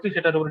স্কেলিং করছি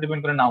সেটার উপর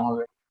ডিপেন্ড করে নাম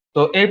হবে।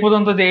 তো এই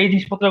পর্যন্ত যে এই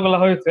জিনিসপত্রগুলো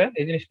হয়েছে,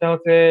 এই জিনিসটা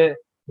হচ্ছে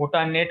গোটা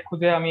নেট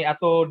খুঁজে আমি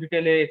এত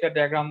ডিটেলে এটা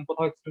ডায়াগ্রাম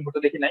কোথাও এক্সপ্লেন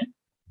করতে দেখি নাই।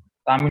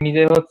 তা আমি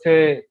নিজে হচ্ছে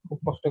খুব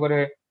কষ্ট করে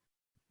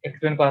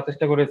এক্সপ্লেন করার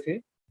চেষ্টা করেছি।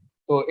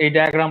 তো এই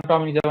ডায়াগ্রামটা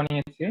আমি নিজে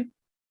বানিয়েছি।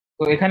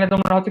 তো এখানে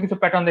তোমরা হচ্ছে কিছু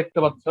প্যাটার্ন দেখতে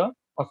পাচ্ছ।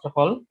 ফার্স্ট অফ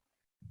অল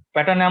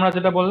প্যাটার্নে আমরা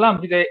যেটা বললাম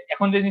যে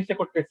এখন যে জিনিসটা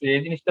করতেছি,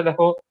 এই জিনিসটা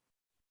দেখো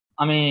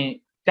আমি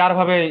চার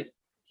ভাবে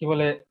কি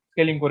বলে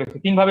স্কেলিং করেছি,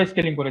 তিন ভাবে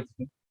স্কেলিং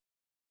করেছি।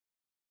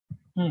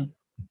 হুম,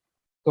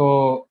 তো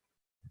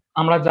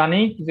আমরা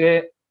জানি যে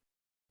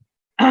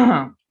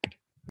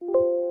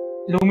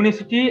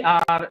লুমিনিসিটি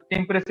আর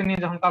টেম্পারেচার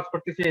নিয়ে যখন কাজ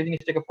করতেছি এই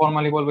জিনিসটাকে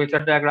ফর্মালি বলবো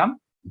এইচআর ডায়াগ্রাম।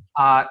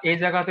 আর এই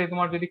জায়গাতে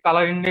তোমার যদি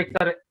কালার ইন্ডেক্স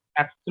আর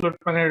অ্যাবসলিউট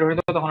ম্যাগনেটিক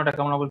হইতো তখন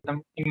ওটাকে আমরা বলতাম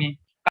এমনি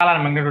কালার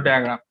ম্যাগনেটিক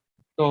ডায়াগ্রাম।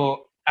 তো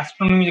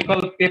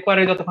অ্যাস্ট্রোনমিক্যাল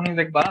পেপারে যতক্ষণ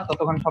দেখবা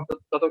ততক্ষণ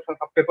যত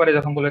সব পেপারে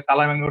যখন বলে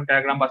কালার ম্যাগনেটিক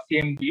ডায়াগ্রাম বা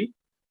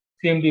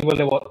সিএমডি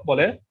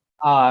বলে।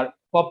 আর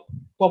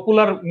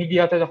পপুলার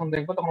মিডিয়াতে যখন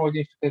দেখবো তখন ওই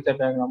জিনিসটাকে এইচআর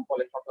ডায়াগ্রাম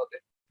বলে শব্দতে।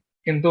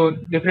 কিন্তু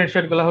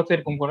ডিফারেন্সিয়েট গুলা হচ্ছে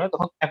এরকম করে।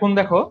 তখন এখন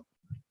দেখো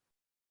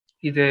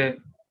কি যে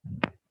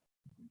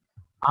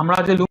আমরা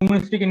যে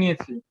লুমিনিসিটিকে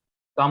নিয়েছি,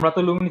 তো আমরা তো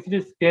লুমিনিসিটি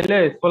স্কেলে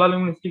সোলার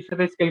লুমিনিসিটির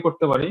সাথে স্কেল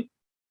করতে পারি।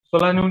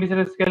 সোলার লুমিনিসিটির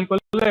সাথে স্কেল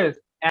করলে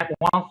এক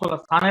ওয়ান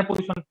সোলার সানের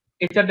পজিশন,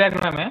 এইচআর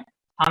ডায়াগ্রামে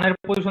সানের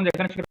পজিশন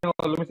যেখানে সেখানে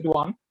লুমিনিসিটি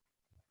 1,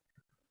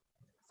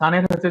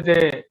 সানের হচ্ছে যে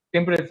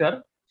টেম্পারেচার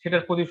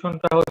সেটার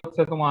পজিশনটা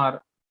হচ্ছে তোমার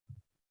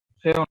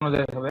সে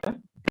অনুযায়ী হবে।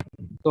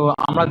 তো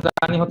আমরা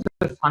জানি হচ্ছে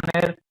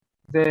সানের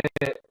যে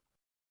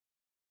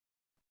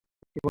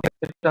কি বলে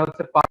সেটা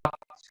হচ্ছে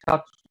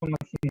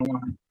 5700 মনে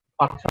হয়,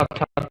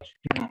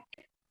 5770।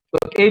 তো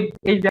এই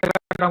এই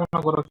জায়গাটা মনে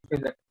করো সেই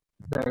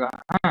জায়গা।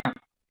 হ্যাঁ,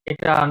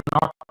 এটা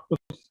নট টু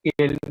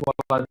স্কেল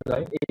বলা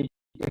যায় এই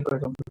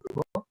টেম্পারেচার।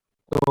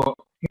 তো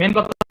মেন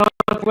কথা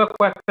হচ্ছে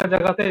কয়েকটা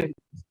জায়গাতে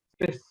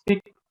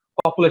স্পেসিফিক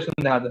পপুলেশন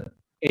দেখা যায়।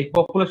 এই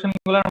পপুলেশন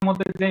গুলোর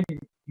মধ্যে যে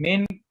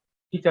মেন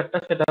ফিচারটা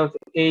সেটা হচ্ছে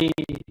এই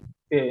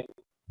যে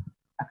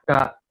একটা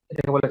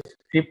এটাকে বলে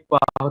স্ক্রিপ্ট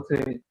বা হচ্ছে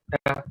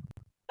একটা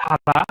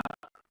ধারা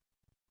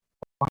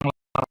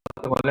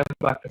বাংলাতে বলে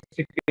বা একটা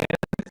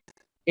সিকোয়েন্স।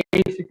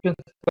 এই সিকোয়েন্স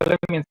বলে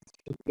মেন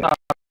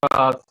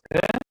আছে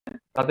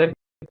তাদের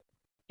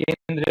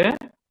কেন্দ্রে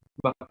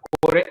বা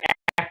কোরে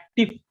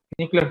অ্যাক্টিভ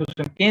নিউক্লিয়ার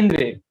ফিউশন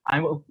কেন্দ্রে।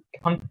 আমি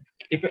এখন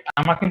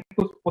আমার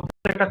কিন্তু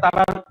প্রত্যেকটা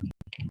তারার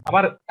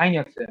আবার কাহিনী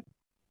আছে,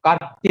 কার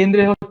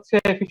কেন্দ্রে হচ্ছে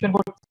ফিউশন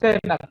ঘটছে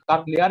না কার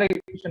লেয়ারে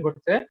ফিউশন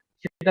ঘটছে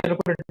সেটার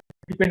উপরে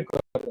ডিপেন্ড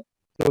করে।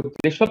 তো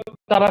যেসব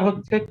তারা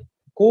হচ্ছে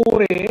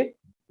কোরে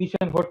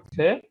ফিউশন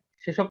ঘটছে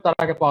সেসব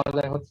তারাকে পাওয়া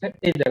যায় হচ্ছে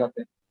এই জায়গাতে।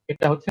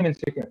 এটা হচ্ছে মেন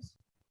সিকোয়েন্স।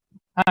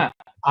 হ্যাঁ,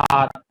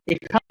 আর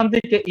এখান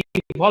থেকে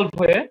ইভলভ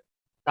হয়ে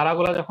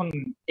তারাগুলা যখন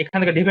এখান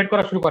থেকে ডিভাইড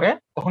করা শুরু করে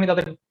তখনই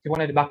তাদের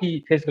জীবনের বাকি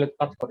ফেজ গুলো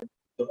কাজ করে।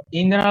 তো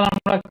ইন জেনারেল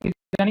আমরা কি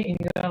জানি, ইন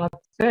জেনারেল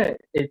হচ্ছে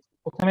এই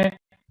প্রথমে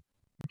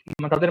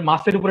তাদের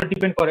মাসের উপরে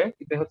ডিপেন্ড করে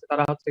যে হচ্ছে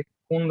তারা হচ্ছে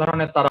কোন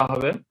ধরনের তারা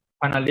হবে।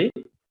 ফাইনালি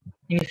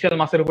ইনিশিয়াল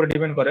মাসের উপরে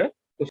ডিপেন্ড করে।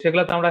 তো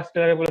সেগুলোতে আমরা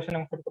স্টেলার রেভলিউশন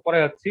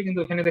পরে যাচ্ছি, কিন্তু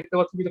এখানে দেখতে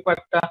পাচ্ছি যে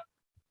কয়েকটা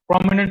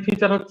প্রমিনেন্ট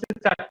ফিচার হচ্ছে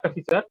চারটা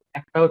ফিচার।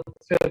 একটা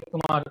হচ্ছে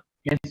তোমার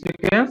মেন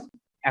সিকোয়েন্স,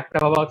 একটা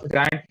বাবা হচ্ছে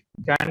জায়ান্ট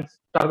জায়ান্ট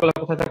স্টার গুলো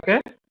কোথায় থাকে,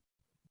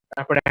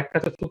 তারপরে একটা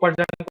হচ্ছে সুপার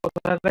জায়ান্ট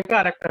কোথায় থাকে,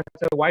 আর একটা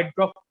হচ্ছে হোয়াইট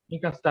ড্রপ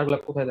নিউট্রন স্টার গুলো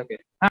কোথায় থাকে।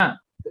 হ্যাঁ,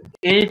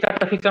 এই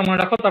চারটা ফিচার মনে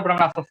রাখো, তারপরে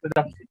আমরা আস্তে আস্তে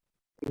যাচ্ছি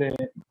যে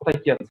কোথায়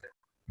কি আছে।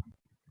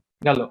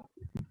 গেল।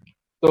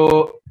 তো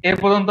এর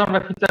পর্যন্ত আমরা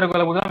ফিচার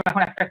গুলো বুঝলাম।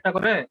 এখন একটা একটা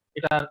করে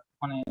এটা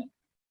মানে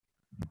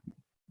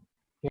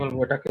কি বলবো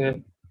এটাকে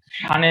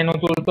সানে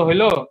নতুন তো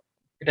হইলো,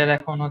 এটার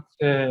এখন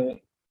হচ্ছে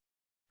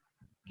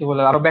কি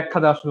বলে আরো ব্যাখ্যা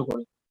দেওয়া শুরু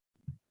করি।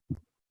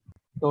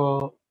 তো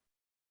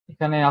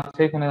এখানে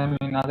আছে, এখানে আমি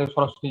না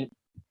সরাসরি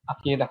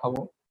আঁকিয়ে দেখাবো।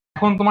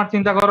 এখন তোমার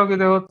চিন্তা করো কি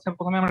যে হচ্ছে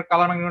প্রথমে আমরা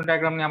কালার ম্যাগনেট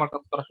ডায়াগ্রাম নিয়ে আবার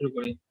কাজ করা শুরু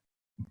করি,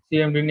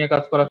 সিএমডি নিয়ে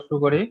কাজ করা শুরু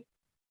করি।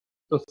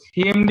 তো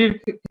সিএমডির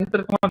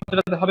ক্ষেত্রে তোমার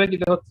যেটা হবে কি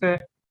যে হচ্ছে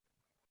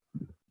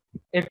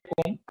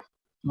এরকম,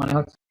 মানে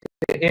হচ্ছে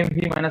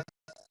MV minus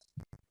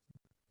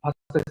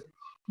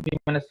B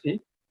minus C,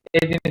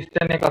 এই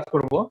জিনিসটা নিয়ে কাজ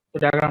করবো। তো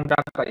ডায়াগ্রামটা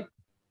আঁকাই।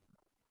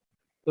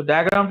 তো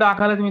ডায়াগ্রামটা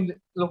আঁকালে তুমি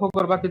লক্ষ্য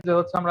করবা কি যে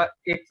হচ্ছে আমরা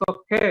এক্স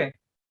অক্ষে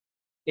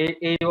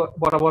এই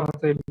বরাবর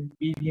হচ্ছে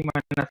বি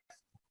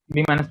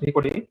মাইনাস ভি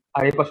করি,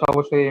 আর এই পাশে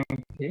অবশ্যই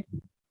এমভি।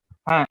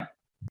 হ্যাঁ,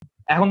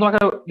 এখন তোমাকে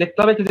দেখতে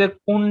হবে কি যে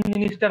কোন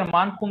জিনিসটার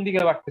মান কোন দিকে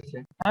বাড়তেছে।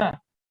 হ্যাঁ,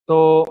 তো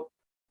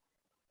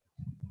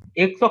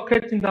এক্স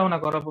অক্ষের চিন্তা ভাবনা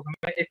করো। প্রথমে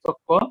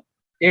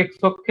এক্স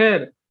অক্ষের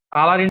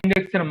কালার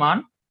ইন্ডেক্স এর মান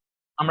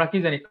আমরা কি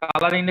জানি,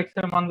 কালার ইন্ডেক্স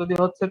এর মান যদি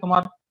হচ্ছে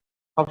তোমার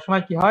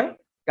সবসময় কি হয়,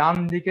 ডান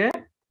দিকে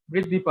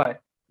বৃদ্ধি পায়।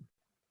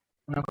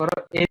 মনে করো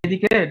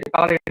এইদিকে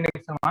কালার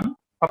ইন্ডেক্স এর মান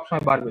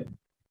সবসময় বাড়বে,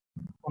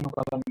 কোনো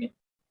কালার নেই,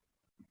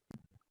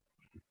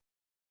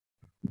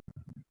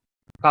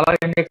 কালার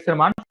ইন্ডেক্স এর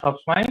মান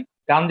সবসময়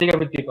ডান দিকে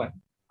বৃদ্ধি পায়।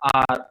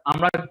 আর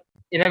আমরা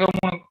এর আগে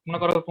মনে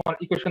করো তোমার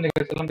ইকুয়েশন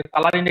দেখেছিলাম যে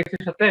কালার ইন্ডেক্স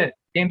এর সাথে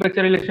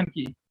টেম্পারেচার রিলেশন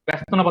কি,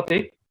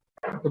 ব্যস্তানুপাতিক।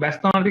 তো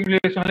ব্যস্তানুপাতিক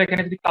রিলেশন হলে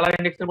এখানে যদি কালার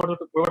ইন্ডেক্স এর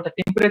পরিবর্তে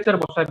টেম্পারেচার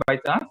বসায় বাই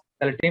চান্স,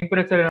 তাহলে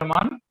টেম্পারেচারের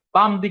মান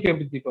বাম দিকে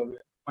বৃদ্ধি পাবে।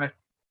 মানে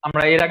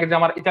আমরা এর আগে যে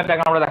আমার ইটার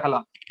ডায়াগ্রাম আমরা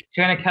দেখালাম,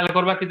 সেখানে খেয়াল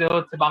করবা কি যে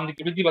হচ্ছে বাম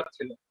দিকে বৃদ্ধি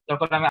পাচ্ছিল।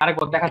 যখন আমি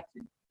আরেকবার দেখাচ্ছি,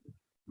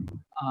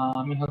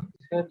 আমি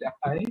হচ্ছে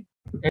দেখাই,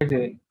 এই যে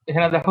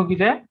এখানে দেখো কি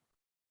যে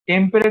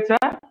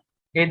টেম্পারেচার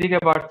এদিকে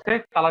বাড়ছে,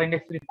 কালার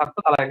ইন্ডেক্স যদি থাকতো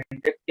কালার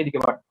ইন্ডেক্স এদিকে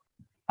বাড়তো।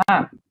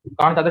 হ্যাঁ,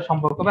 কারণ তাদের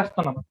সম্পর্ক ব্যস্ত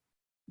না।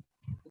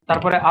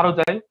 তারপরে আরো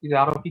যাই যে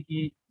আরো কি কি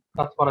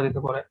কাজ করা যেতে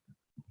পারে,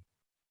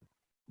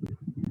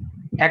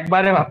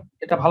 একবারে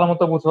এটা ভালো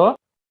মতো বুঝো,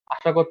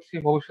 আশা করছি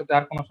ভবিষ্যতে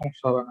আর কোনো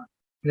সমস্যা হবে না,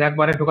 যে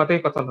একবারে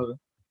ঢোকাতেই কথা হবে।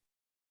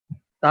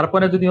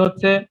 তারপরে যদি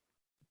হচ্ছে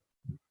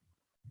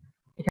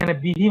এখানে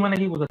বিভি মানে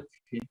কি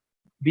বোঝাচ্ছি,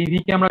 বিভি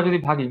কে আমরা যদি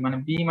ভাগি, মানে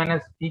বি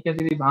মাইনাস ভি কে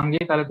যদি ভাঙি,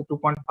 তাহলে তো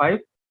 2.5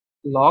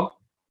 লগ,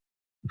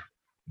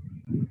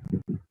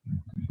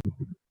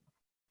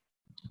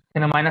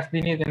 এখানে মাইনাস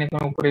দিয়ে নিয়ে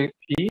এখানে উপরে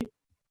ভি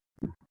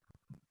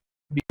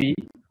বি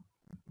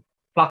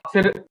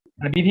ফ্লাক্সের,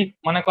 মানে বিভি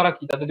মানে করা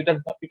কি, তাদের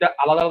দুইটা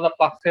আলাদা আলাদা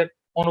ফ্লাক্সের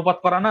অনুপাত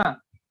করা না।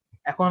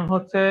 এখন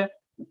হচ্ছে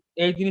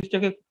এই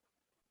জিনিসটাকে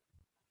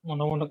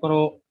মনে করো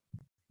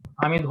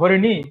আমি ধরে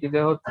নিই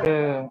যে হচ্ছে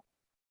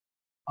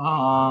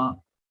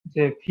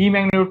যে ভি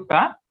ম্যাগনিটিউডটা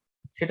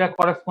সেটা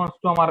করেসপন্ডস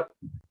টু আমার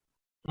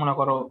মনে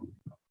করো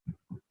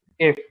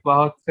এফ, বা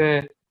হচ্ছে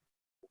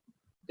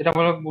যেটা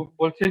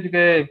বলছে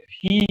যে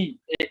ভি,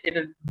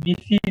 এটা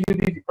বিসি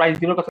যদি প্রাইস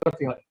 0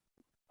 কাছাকাছি হয়,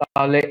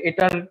 তাহলে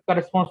এটার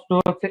করেসপন্ডস টু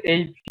হচ্ছে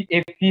এই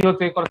এফ ভি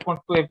হচ্ছে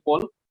করেসপন্ডস টু এফ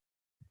বল।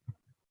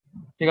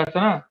 ঠিক আছে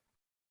না?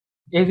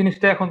 এই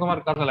জিনিসটা এখন তোমার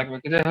কাজে লাগবে,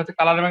 যে হচ্ছে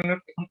কালার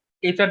ম্যাগনেট এখন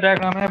এইচআর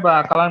ডায়াগ্রামে বা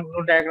কালার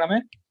ম্যাগনেট ডায়াগ্রামে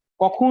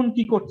কখন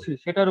কি করছি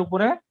সেটার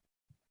উপরে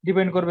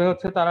ডিপেন্ড করবে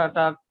হচ্ছে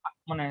তারাটা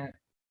মানে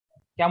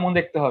কেমন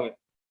দেখতে হবে।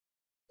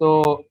 তো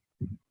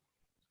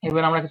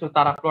এবার আমরা কিছু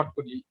তারা প্লট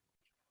করি।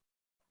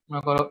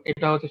 মনে করো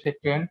এটা হচ্ছে সেই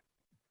ট্রেন্ড,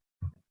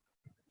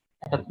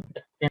 একটা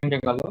ট্রেন্ডে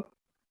গেল,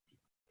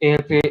 এই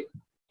হচ্ছে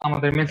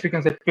আমাদের মেন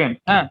সিকোয়েন্সের ট্রেন্ড।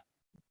 হ্যাঁ,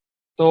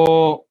 তো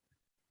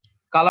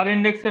কালার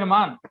ইন্ডেক্স এর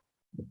মান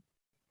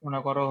মনে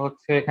করো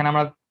হচ্ছে এখানে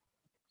আমরা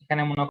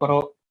এখানে মনে করো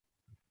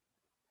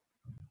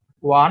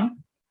 1,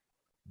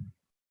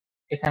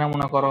 এখানে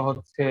মনে করো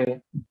হচ্ছে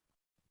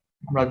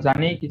আমরা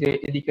জানি কি যে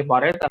এদিকে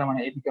বাড়ে, তার মানে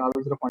এদিকে হবে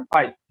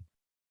 0.5।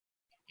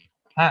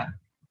 হ্যাঁ,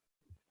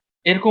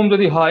 এরকম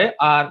যদি হয়,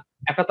 আর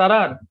একটা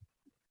তারার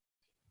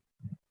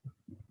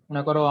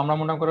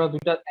মনে করো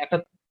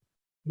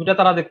দুইটা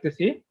তারা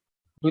দেখতেছি,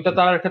 দুইটা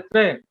তারার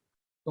ক্ষেত্রে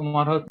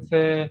তোমার হচ্ছে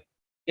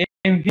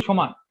এমভি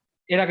সমান,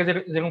 এর আগে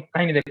যেরকম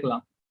কাহিনী দেখলাম।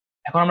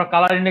 এখন আমরা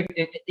কালার ইন্ডেক্স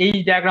এই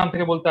ডায়াগ্রাম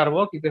থেকে বলতে পারবো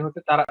কি যে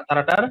হচ্ছে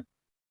তারাটার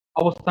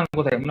অবস্থান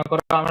কোথায়। মনে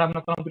করো আমরা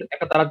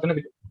একটা তারার জন্য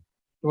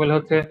বলে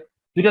হচ্ছে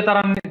দুইটা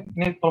তারা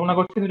কল্পনা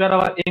করছি, দুইটার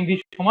আবার এমভি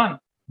সমান,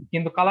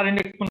 কিন্তু কালার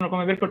ইন্ডেক্স কোন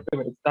রকমে বের করতে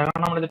পারি। তার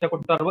কারণে আমরা যেটা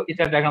করতে পারবো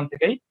এইচআর ডায়াগ্রাম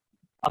থেকেই,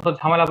 অত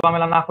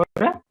ঝামেলা না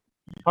করে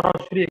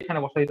সরাসরি এখানে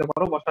বসাই দিতে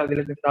পারো। বসাই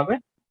দিলে যেতে হবে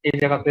এই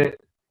জায়গাতে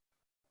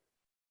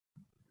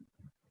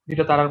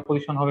দুইটা তারার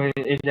পজিশন হবে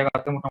এই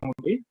জায়গাতে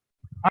মোটামুটি।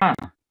 হ্যাঁ,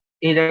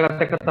 এই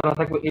জায়গাতে একটা তারা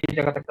থাকবে, এই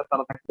জায়গাতে একটা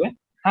তারা থাকবে।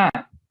 হ্যাঁ,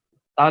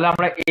 তাহলে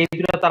আমরা এই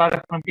দুটো তারার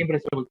এখন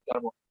টেম্পারেচার বলতে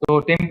পারবো। তো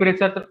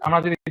টেম্পারেচার আমরা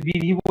যদি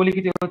বিধি বলি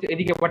কি যে হচ্ছে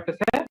এদিকে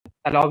বাড়তেছে,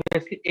 তাহলে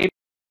অবভিয়াসলি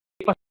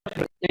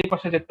এই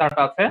পাশে যে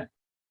তারটা আছে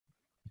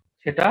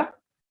সেটা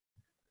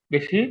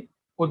বেশি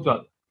উজ্জ্বল।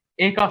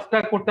 এই কাজটা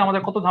করতে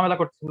আমাদের কত ঝামেলা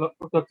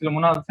করতে হচ্ছিল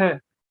মনে আছে?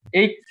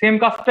 এই সেম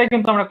কাজটাই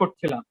কিন্তু আমরা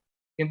করছিলাম,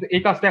 কিন্তু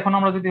এই কাজটা এখন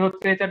আমরা যদি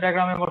হচ্ছে এইচআর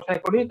ডায়াগ্রামে বসাই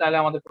করি, তাহলে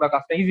আমাদের পুরো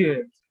কাজটা ইজি হয়ে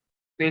যাচ্ছে।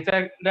 তো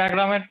এইচআর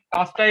ডায়াগ্রামের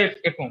কাজটাই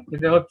এরকম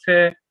যে হচ্ছে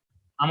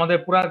আমাদের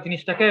পুরো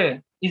জিনিসটাকে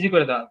ইজি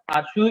করে দেওয়া।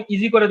 আর শুধু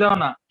ইজি করে দেওয়া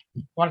না,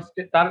 তোমার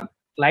তার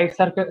লাইফ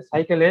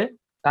সাইকেলে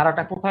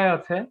তারাটা কোথায়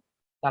আছে,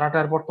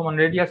 তারাটার বর্তমান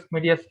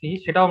মিডিয়াস কি,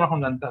 সেটাও আমরা এখন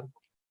জানতে পারবো।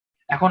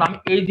 এখন আমি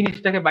এই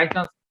জিনিসটাকে বাই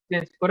চান্স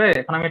চেঞ্জ করে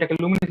এখন আমি এটাকে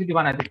লুমিনিসিটি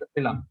বানাই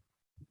দিলাম,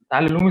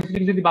 তাহলে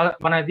লুমিনিসিটি যদি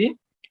বানাই দিই,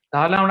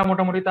 তাহলে আমরা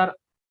মোটামুটি তার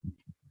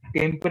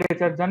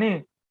টেম্পারেচার জানি,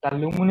 তার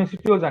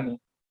লুমিনোসিটিও জানি,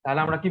 তাহলে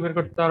আমরা কি বের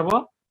করতে পারবো,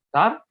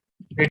 তার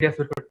রেডিয়াস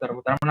বের করতে পারবো।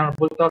 তার মানে আমরা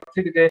বলতে পারছি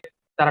যে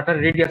তারাটার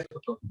রেডিয়াস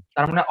কত।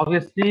 তার মানে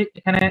অবভিয়াসলি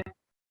এখানে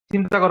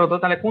চিন্তা করো তো,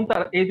 তাহলে কোন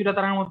তারা, এই দুটা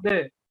তারার মধ্যে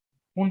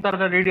কোন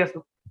তারাটার রেডিয়াস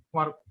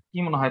তোমার কি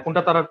মনে হয়,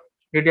 কোনটা তারার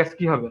রেডিয়াস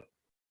কি হবে,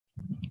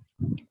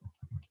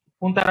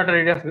 কোন তারাটার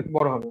রেডিয়াস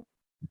বড় হবে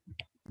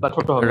বা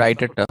ছোট হবে?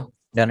 রাইটেরটা,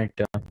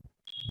 ডানেরটা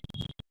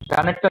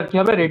ডানেরটার কি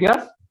হবে,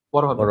 রেডিয়াস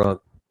বড় হবে। বড়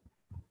হবে।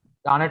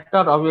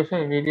 ডানেরটার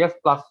অবভিয়াসলি রেডিয়াস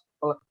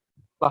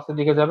প্লাসের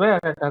দিকে যাবে,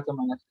 আর এটা হচ্ছে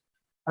মাইনাস,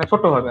 মানে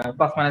ছোট হবে,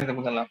 প্লাস মাইনাস দিয়ে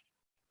বুঝালাম।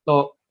 তো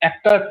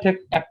একটা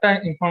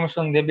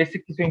ইনফরমেশন দিয়ে,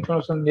 বেসিক কিছু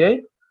ইনফরমেশন দিয়ে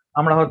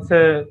আমরা হচ্ছে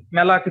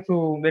মেলা কিছু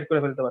বের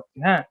করে ফেলতে পারছি।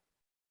 হ্যাঁ,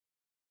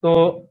 তো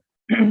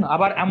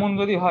আবার এমন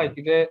যদি হয়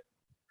কি যে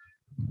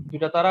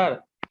দুটা তারার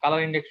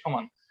কালার ইন্ডেক্স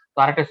সমান, তো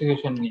আরেকটা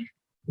সিচুয়েশন নিই,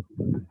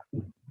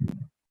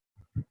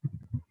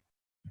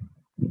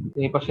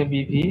 এই পাশে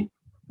বিভি,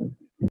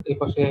 এই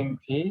পাশে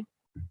এমভি।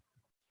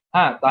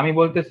 হ্যাঁ, তো আমি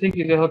বলতেছি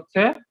কি যে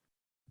হচ্ছে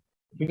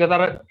দুইটা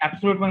তার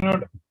অ্যাবসলিউট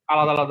ম্যাগনিটিউড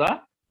আলাদা আলাদা।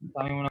 তো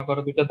আমি মনে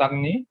করো দুইটা তার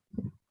নিই,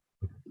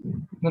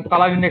 কিন্তু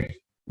কালার ইন্ডেক্স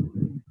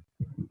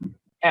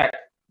এক।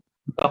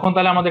 তখন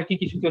তাহলে আমাদের কি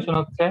কি সিচুয়েশন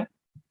হচ্ছে,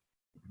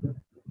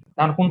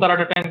 তখন কোন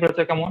তারাটার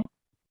টেম্পারেচার কেমন,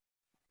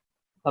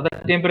 তাদের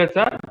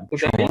টেম্পারেচার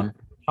দুটাই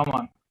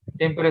সমান,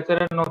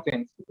 টেম্পারেচারের নো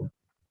চেঞ্জ,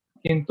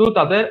 কিন্তু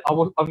তাদের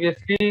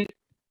অবভিয়াসলি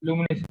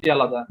লুমিনোসিটি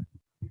আলাদা।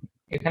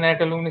 এখানে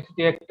একটা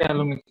লুমিনোসিটি, একটা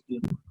লুমিনোসিটি।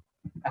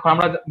 এখন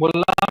আমরা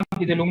বললাম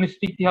কি যে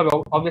লুমিনোসিটি কি হবে,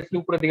 অবভিয়াসলি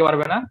উপরের দিকে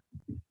বাড়বে না,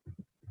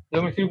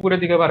 লুমিনোসিটি উপরের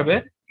দিকে বাড়বে।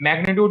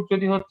 ম্যাগনিটিউড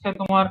যদি হচ্ছে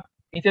তোমার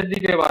নিচের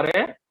দিকে বাড়ে,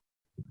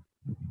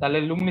 তাহলে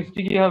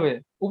লুমিনোসিটি কি হবে,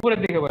 উপরের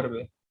দিকে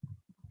বাড়বে।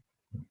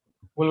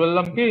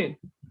 বললাম কি,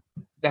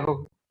 দেখো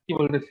কি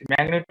বলতেছি,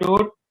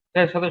 ম্যাগনিটিউড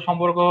এর সাথে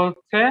সম্পর্ক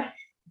হচ্ছে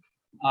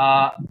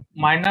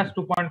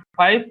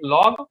 -2.5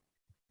 লগ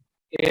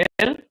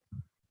এল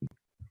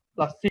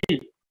প্লাস সি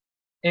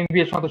এমভি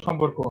এর সাথে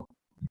সম্পর্ক।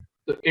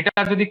 তো এটা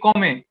যদি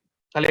কমে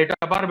তাহলে এটা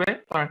বাড়বে,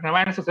 কারণ এখানে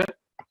মাইনাস আছে।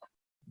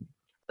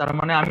 তার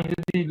মানে আমি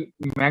যদি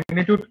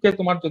ম্যাগনিটিউডকে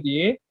তোমার যদি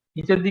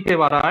নিচের দিকে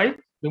বাড়াই,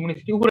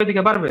 লুমিনোসিটি উপরের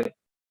দিকে বাড়বে।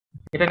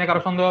 এটা নিয়ে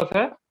কারো সন্দেহ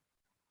আছে?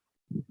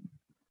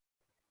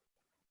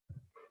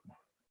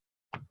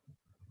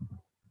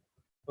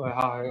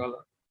 হ্যাঁ, হয়ে গেল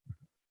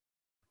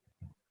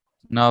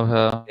না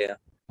ভাইয়া।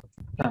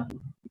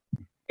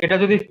 এটা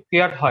যদি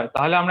ক্লিয়ার হয়,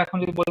 তাহলে আমরা এখন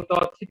যদি বলতে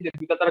পারছি যে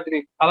দুইটা তারা যদি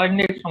কালার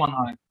ইন্ডেক্স সমান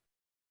হয়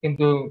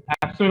কিন্তু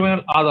অ্যাবসলিউট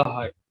ম্যাগনিটিউড আলাদা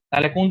হয়,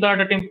 তাহলে কোন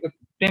তারাটা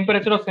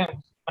টেম্পারেচারও সেম,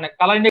 মানে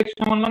কালার ইন্ডেক্স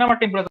সমান মানে আমার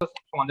টেম্পারেচার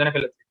সমান জেনে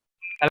ফেলেছি।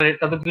 তাহলে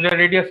তাদের দুইটা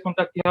রেডিয়াস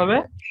কোনটা কি হবে,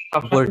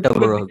 উপরেরটা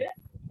বড় হবে।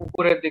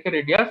 উপরের দিকে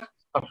রেডিয়াস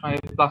সবসময়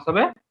প্লাস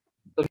হবে,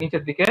 তো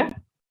নিচের দিকে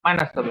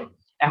মাইনাস হবে।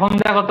 এখন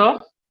দেখো তো,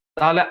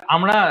 তাহলে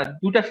আমরা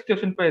দুটা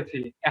সিচুয়েশন পেয়েছি,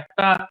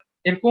 একটা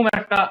এরকম,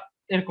 একটা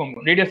এরকম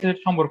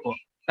রেডিয়াসের সম্পর্ক।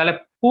 তাহলে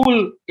ফুল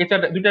এচার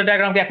দুইটা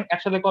ডায়াগ্রামকে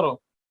একসাথে করো,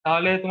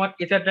 তাহলে তোমার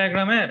এচার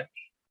ডায়াগ্রামের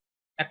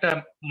একটা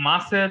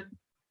মাসের,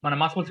 মানে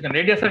মাস বলছি কেন,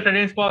 রেডিয়াসের একটা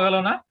রেঞ্জ পাওয়া গেল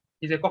না,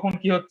 এই যে কখন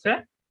কি হচ্ছে।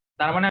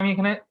 তার মানে আমি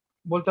এখানে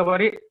বলতে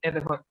পারি,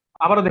 দেখো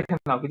আবারও দেখে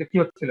নাও কি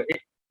হচ্ছিল।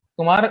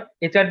 তোমার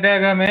এচার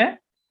ডায়াগ্রামে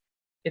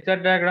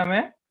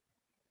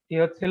কি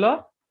হচ্ছিল,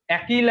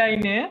 একই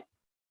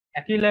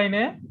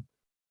লাইনে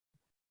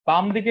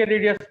বাম দিকে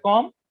রেডিয়াস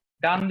কম,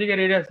 ডান দিকে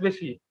রেডিয়াস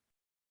বেশি,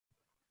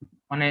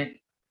 মানে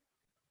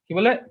কি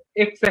বলে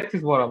এক্স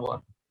অ্যাক্সিস বরাবর,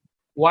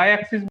 ওয়াই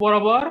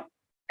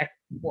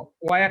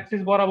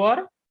অ্যাক্সিস বরাবর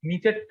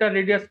নিচেরটা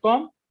রেডিয়াস কম,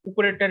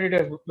 উপরেরটা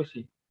রেডিয়াস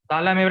বেশি।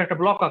 তাহলে আমি এবার একটা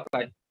ব্লক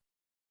আঁকাই,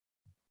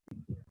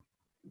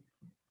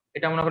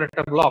 এটা মনে করো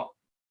একটা ব্লক।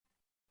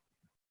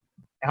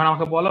 এখন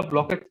আমাকে বলো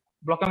ব্লকে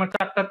আমার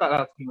চারটা তারা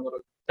আছে,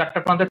 চারটা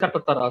প্রান্তে চারটা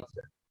তারা আছে।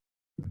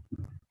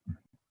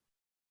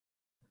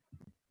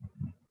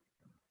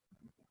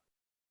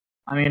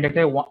 আমি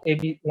এটাকে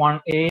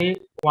A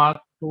 1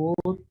 2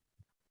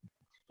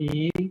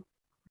 3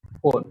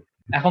 4।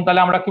 এখন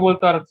তাহলে আমরা কি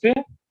বলতে পারছি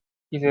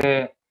কি যে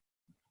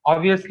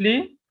অবভিয়াসলি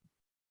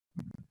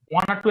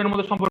 1 আর 2 এর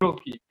মধ্যে সম্পর্ক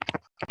কি,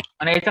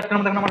 মানে এই চারটার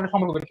মধ্যে এখন আমরা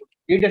সম্পর্ক বের করছি,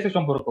 রেডিয়াসের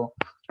সম্পর্ক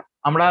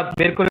আমরা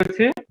বের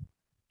করেছি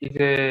কি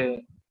যে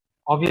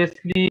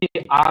অবভিয়াসলি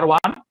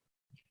R1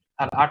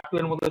 আর R2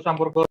 এর মধ্যে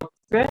সম্পর্ক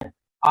হচ্ছে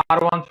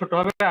R1 ছোট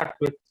হবে R2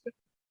 এর চেয়ে।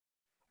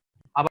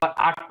 আবার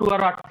R2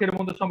 আর R3 এর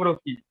মধ্যে সম্পর্ক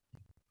কি,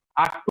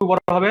 R2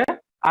 বড় হবে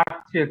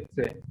R3 এর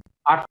চেয়ে।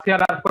 R3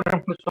 আর R4 এর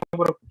মধ্যে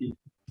সম্পর্ক কি,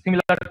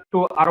 similar to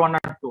R1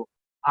 R2,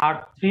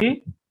 R3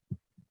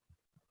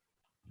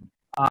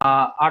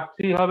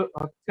 হবে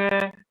হচ্ছে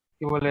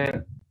কি বলে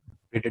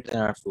গ্রেটার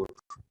দ্যান R4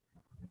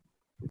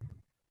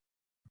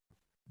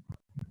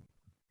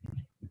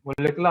 বলে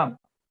লিখলাম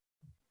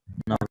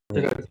না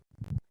ঠিক আছে।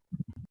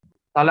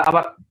 তাহলে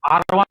আবার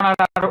R1 আর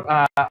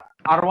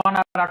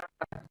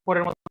R4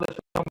 এর মধ্যে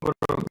সম্পর্ক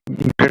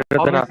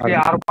অবভিয়াসলি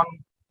R1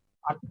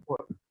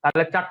 R4।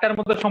 তাহলে চারটার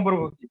মধ্যে সম্পর্ক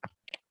কি,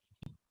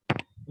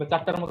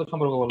 চারটার মধ্যে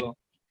সম্পর্ক বলো,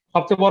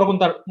 সবচেয়ে বড়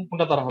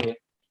কোনটা তারা হবে,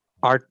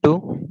 R2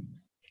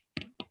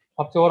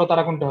 সবচেয়ে বড়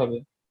তারা কোনটা হবে,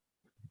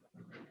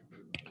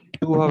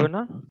 2 হবে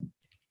না,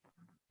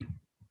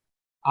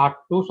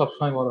 R2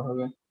 সবসময় বড়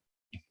হবে।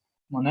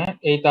 মানে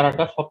এই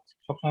তারাটা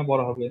সবসময়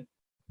বড় হবে।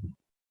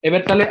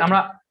 এবার তাহলে আমরা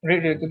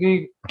যদি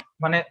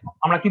মানে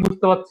আমরা কি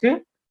বুঝতে পারছি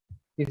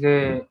যে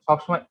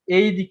সবসময়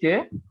এই দিকে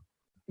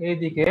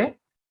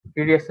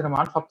রেডিয়াসের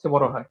মান সবচেয়ে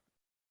বড় হয়,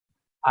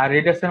 আর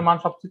রেডিয়াসের মান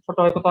সবচেয়ে ছোট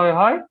হয় কোথায়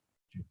হয়?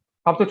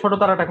 সবচেয়ে ছোট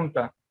তারাটা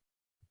কোনটা?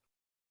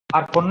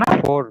 আর 4 না?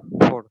 4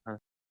 হ্যাঁ।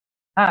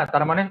 হ্যাঁ,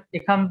 তার মানে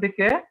এখান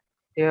থেকে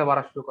এভাবে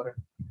বাড়া শুরু করে।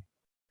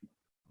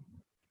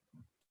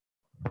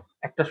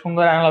 একটা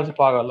সুন্দর অ্যানালজি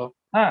পাওয়া গেল।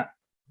 হ্যাঁ,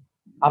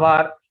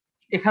 আবার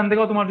এখান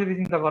থেকেও তোমার যদি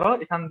চিন্তা করো,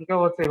 এখান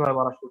থেকেও হচ্ছে এভাবে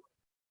বাড়া শুরু করে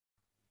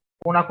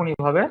কোনাকুনি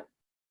ভাবে।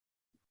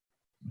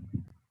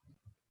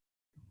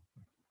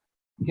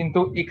 কিন্তু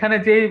এখানে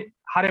যে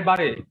হারে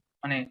বাড়ে,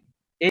 মানে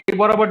এই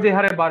বরাবর যে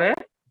হারে বাড়ে,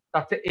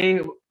 তার চেয়ে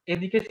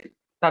এদিকে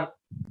তার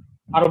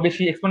আরো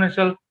বেশি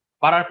এক্সপোনেনশিয়াল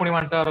বাড়ার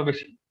পরিমাণটা আরো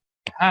বেশি।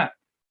 হ্যাঁ,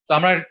 তো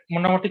আমরা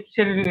মোটামুটি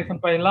কিসের রিলেশন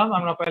পাইলাম?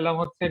 আমরা পাইলাম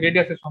হচ্ছে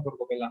রেডিয়াসের সম্পর্ক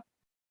পেলাম।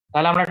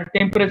 তাহলে আমরা একটা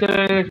টেম্পারেচারের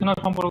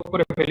রিলেশনের সম্পর্ক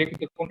করে ফেলি,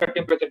 কিন্তু কোনটা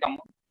টেম্পারেচার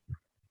কেমন?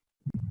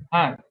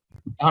 হ্যাঁ,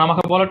 এখন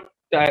আমাকে বলো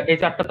এই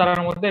চারটা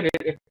তারার মধ্যে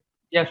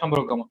ইয়ার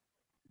সম্পর্ক কেমন,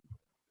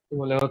 কি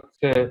বলে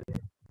হচ্ছে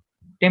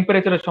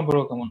টেম্পারেচারের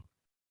সম্পর্ক কেমন?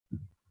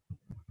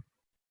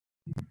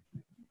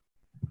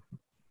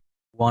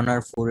 1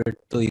 আর 4 এর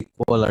তো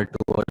ইকুয়াল, আর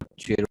 2 আর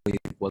 3 এর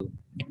ইকুয়াল।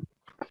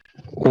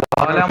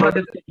 তাহলে আমরা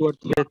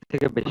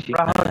থেকে বেশি।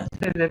 আমরা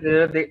হচ্ছে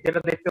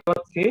যেটা দেখতে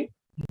পাচ্ছি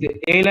যে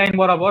এই লাইন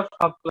বরাবর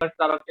সব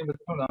তারার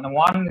টেম্পারেচার মানে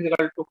 1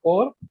 =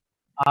 4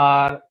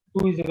 আর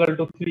 2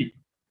 = 3।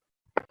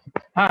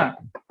 হ্যাঁ,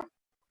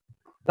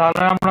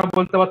 তাহলে আমরা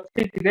বলতে পারছি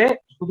যে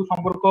শুধু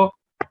সম্পর্ক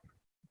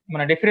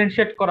মানে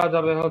ডিফারেন্সিয়েট করা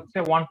যাবে হচ্ছে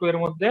 1 2 এর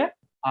মধ্যে,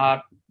 আর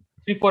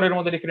 3 4 এর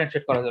মধ্যে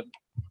ডিফারেন্সিয়েট করা যাবে।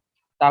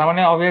 তার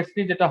মানে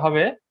অবভিয়াসলি যেটা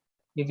হবে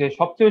যে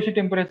সবচেয়ে বেশি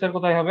টেম্পারেচার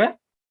কোথায় হবে?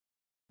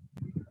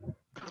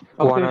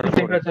 সবচেয়ে বেশি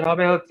টেম্পারেচার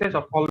হবে হচ্ছে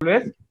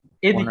অলওয়েজ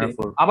এদিকে।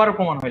 আবার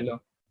প্রমাণ হইলো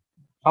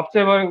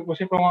সবচেয়ে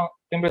বেশি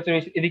টেম্পারেচার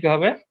এদিকে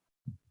হবে,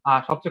 আর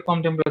সবচেয়ে কম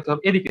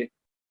টেম্পারেচার এদিকে,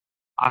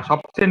 আর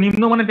সবচেয়ে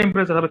নিম্ন মানে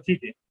টেম্পারেচার হবে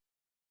চিতে।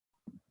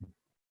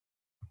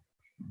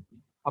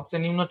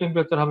 সবচেয়ে নিম্ন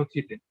টেম্পারেচার হবে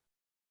চিতে,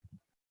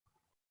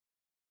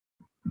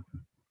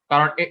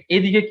 কারণ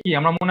এদিকে কি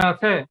আমরা মনে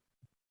আছে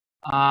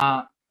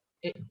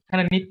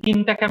এখানে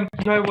তিনটাকে আমি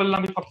কিভাবে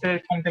বললাম সবচেয়ে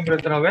কম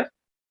টেম্পারেচার হবে?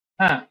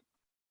 হ্যাঁ,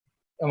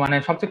 মানে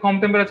সবচেয়ে কম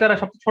টেম্পারেচার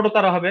আর সবচেয়ে ছোট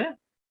তারা হবে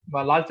বা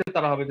লালচে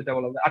তারা হবে যেটা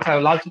বলা যায়। আচ্ছা,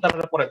 লালচে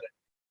তারাটা পরে যায়।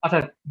 আচ্ছা,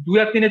 2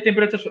 আর 3 এর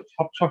টেম্পারেচার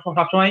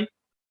সবসময়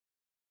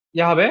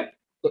ইয়া হবে।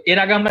 তো এর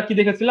আগে আমরা কি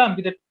দেখেছিলাম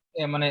কি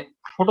মানে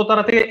ছোট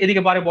তারা থেকে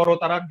এদিকে বাড়ে বড়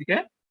তারার দিকে,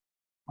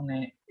 মানে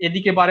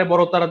এদিকে বাড়ে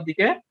বড় তারার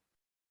দিকে,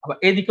 আবার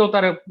এদিকেও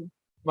তারা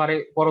বাড়ে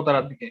বড়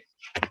তারার দিকে।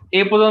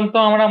 এই পর্যন্ত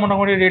আমরা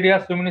মোটামুটি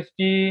রেডিয়াস,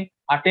 লুমিনিসিটি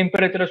আর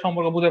টেম্পারেচারের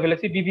সম্পর্ক বুঝে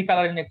ফেলেছি, বিভি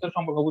কালারিং এর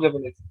সম্পর্ক বুঝে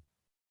ফেলেছি।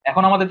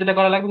 এখন আমাদের যেটা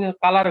করা লাগবে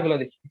কালার গুলো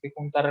দেখি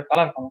কোন তারার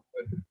কালার কেমন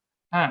হবে।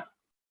 হ্যাঁ,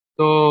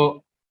 তো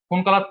কোন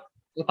কালার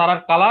তারার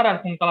কালার আর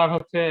কোন কালার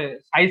হচ্ছে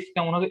সাইজ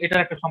কেমন হবে,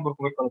 এটার একটা সম্পর্ক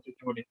বের করার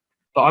চেষ্টা করি।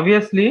 তো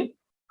অবভিয়াসলি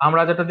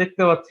আমরা যেটা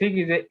দেখতে পাচ্ছি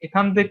কি যে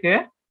এখান থেকে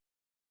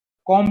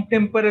কম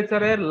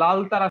টেম্পারেচারের লাল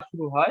তারা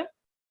শুরু হয়।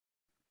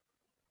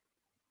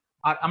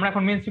 আর আমরা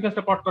এখন মেইন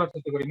সিকোয়েন্সটা প্লট করার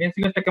চেষ্টা করি। মেইন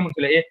সিকোয়েন্সটা কেমন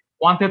ছিল?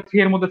 1 থেকে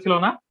 3 এর মধ্যে ছিল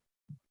না,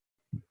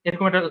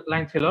 এরকম একটা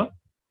লাইন ছিল।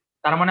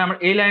 তার মানে আমরা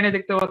এই লাইনে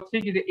দেখতে পাচ্ছি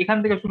কি যে এখান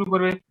থেকে শুরু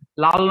করবে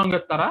লাল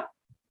রঙের তারা।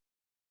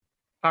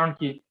 কারণ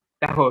কি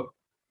দেখো,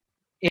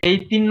 এই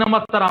 3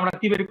 নম্বর তারা আমরা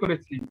কি বের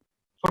করেছি?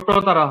 ছোট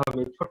তারা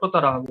হবে, ছোট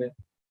তারা হবে।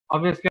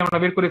 অবভিয়াসলি আমরা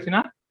বের করেছি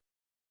না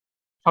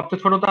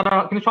সবচেয়ে ছোট তারা,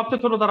 কিন্তু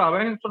সবচেয়ে ছোট তারা হবে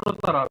না, ছোট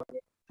তারা হবে।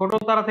 ছোট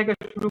তারা থেকে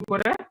শুরু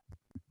করে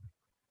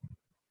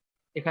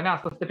এখানে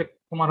আস্তে আস্তে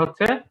তোমার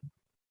হচ্ছে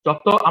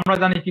যত আমরা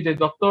জানি কি যে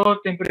যত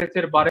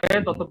টেম্পারেচার বাড়ে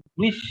তত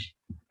 20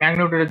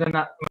 ম্যাগনিটিউডের জন্য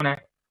মানে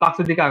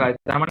ফ্লাক্সের দিকে আগায়।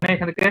 তার মানে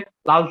এখান থেকে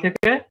লাল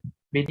থেকে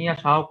বেনিয়া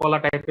শাহ কলা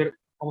টাইপের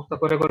অবস্থা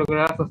করে করে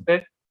করে আস্তে আস্তে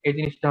এই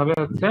জিনিসটা হবে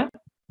হচ্ছে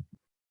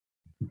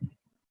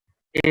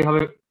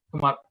এইভাবে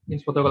তোমার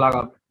জিনিসপত্রগুলো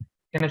লাগাবে।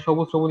 এখানে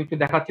সবুজ সবুজ একটু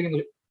দেখাচ্ছে, কিন্তু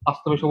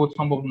বাস্তবে সবুজ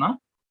সম্ভব না।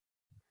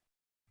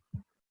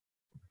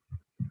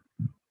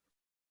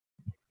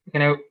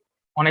 এখানে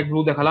অনেক ব্লু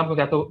দেখালাম,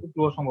 কিন্তু এত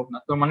ব্লু সম্ভব না।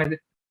 তো মানে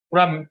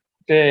পুরা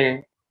যে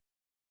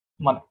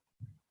মানে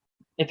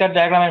এটার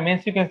ডায়াগ্রামের মেইন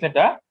সিকোয়েন্স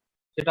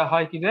যেটা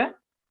হয় কি যে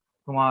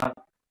তোমার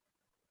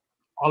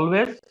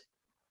অলওয়েজ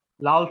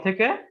লাল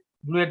থেকে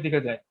ব্লু এর দিকে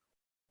যায়,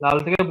 লাল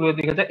থেকে ব্লু এর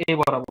দিকে যায় এই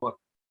বরাবর।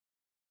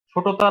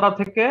 ছোট তারা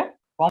থেকে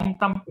কম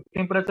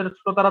টেম্পারেচারের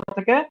ছোট তারা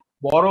থেকে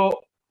বড়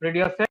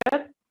রেডিয়াসের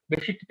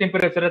বেশি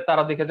টেম্পারেচারের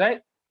তারা দিকে যায়,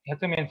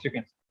 হচ্ছে মেইন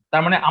সিকোয়েন্স।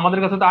 তার মানে আমাদের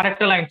কাছে তো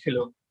আরেকটা লাইন ছিল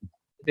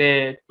যে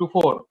 2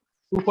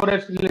 4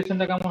 এর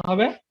রিলেশনটা কেমন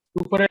হবে?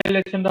 2 4 এর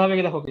রিলেশনটা হবে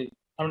কি দেখো কি,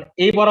 কারণ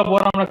এই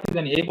বরাবর আমরা কি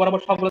জানি এই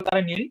বরাবর সবগুলো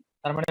তারা নীল।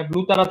 তার মানে ব্লু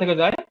তারা থেকে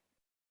যায়,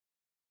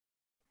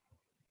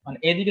 মানে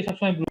এদিকে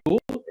সবসময় ব্লু।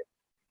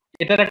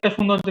 এটার একটা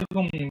সুন্দর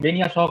যেরকম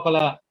বেনিয়া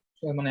সহকলা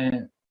মানে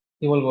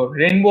কি বলবো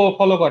রেইনবো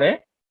ফলো করে,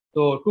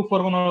 তো 2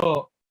 4 কোনো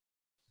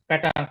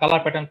প্যাটার্ন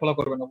কালার প্যাটার্ন ফলো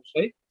করবেন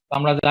অবশ্যই। তো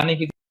আমরা জানি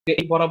কি যে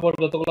এই বরাবর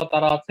যতগুলো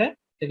তারা আছে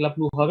সেগুলো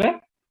ব্লু হবে।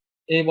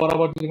 এই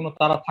বরাবর যদি কোনো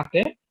তারা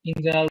থাকে, ইন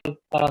জেনারেল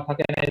তারা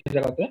থাকে না এই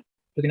জায়গাতে,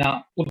 তো যদি না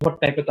উদ্ভট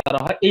টাইপের তারা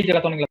হয়, এই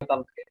জায়গাতে অনেকগুলো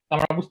তারা থাকে।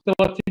 আমরা বুঝতে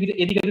পারছি যে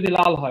এদিকে যদি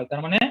লাল হয়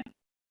তার মানে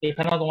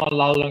এখানেও তোমার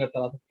লাল রঙের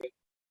তারা থাকবে,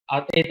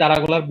 আর এই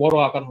তারাগুলার বড়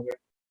আকার হবে।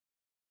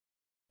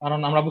 কারণ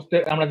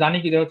আমরা জানি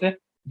কি যে হচ্ছে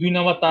 2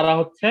 নম্বর তারা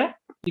হচ্ছে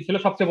কি ছিল,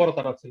 সবচেয়ে বড়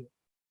তারা ছিল,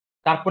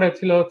 তারপরে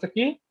ছিল হচ্ছে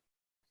কি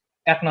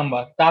 1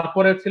 নাম্বার,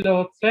 তারপরে ছিল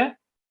হচ্ছে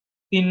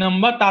 3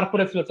 নাম্বার,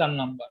 তারপরে ছিল 4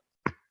 নাম্বার।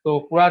 তো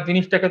পুরো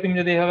জিনিসটাকে তুমি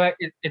যদি এইভাবে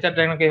এটা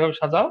ডায়াগ্রামকে এইভাবে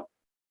সাজাও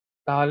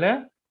তাহলে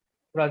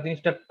পুরো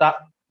জিনিসটা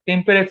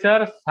temperature,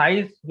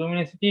 size,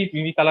 লুমিনিসিটি,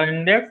 VV colour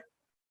index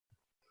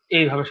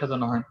এইভাবে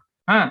সাজানো হয়।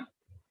 হ্যাঁ,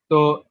 তো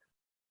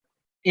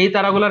এই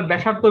তারাগুলোর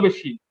ব্যাসার্ধ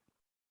বেশি,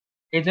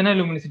 এই জন্য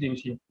লুমিনিসিটি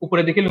বেশি,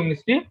 উপরে দিকে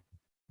লুমিনিসিটি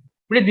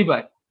বৃদ্ধি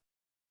পায়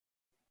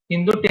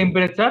কিন্তু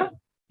টেম্পারেচার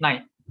নাই।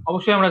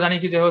 অবশ্যই আমরা জানি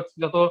কি যে হচ্ছে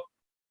যত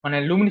মানে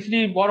লুমিনিসিটি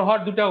বড়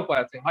হওয়ার দুটা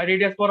উপায় আছে, হয়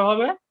রেডিয়াস বড়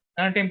হবে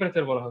না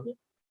টেম্পারেচার বড় হবে।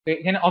 তো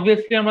এখানে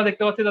অবভিয়াসলি আমরা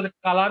দেখতে পাচ্ছি তাদের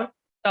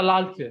কালারটা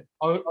লালচে,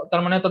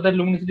 তার মানে তাদের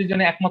লুমিনিসিটির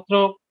জন্য একমাত্র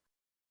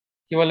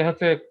কি বলে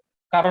হচ্ছে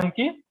কারণ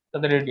কি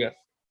তাদের রেডিয়াস।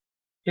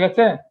 ঠিক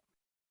আছে,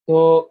 তো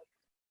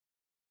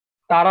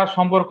তারার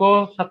সম্পর্ক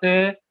সাথে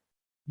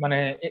মানে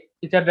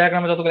টিচার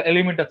ডায়াগ্রামে যতগুলো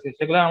এলিমেন্ট আছে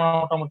সেগুলো আমরা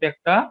মোটামুটি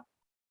একটা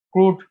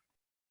ক্রুড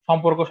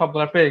সম্পর্ক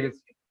সবগুলো পেয়ে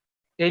গেছি।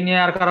 এই নিয়ে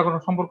আর কারো কোনো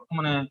সম্পর্ক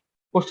মানে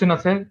কোশ্চেন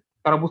আছে,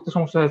 কারো বুঝতে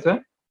সমস্যা হয়েছে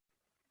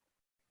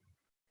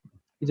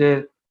যে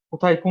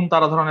কোথায় কোন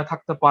তারা ধরনের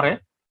থাকতে পারে?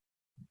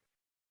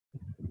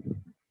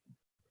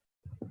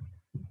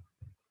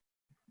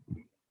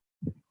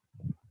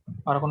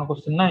 আর কোনো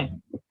কোশ্চেন নাই?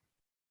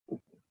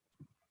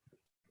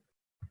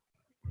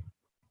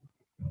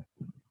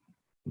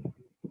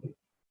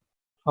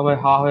 সবাই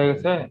হা হয়ে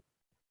গেছে?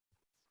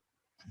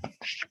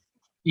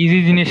 ইজি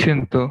জিনিস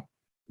কিন্তু।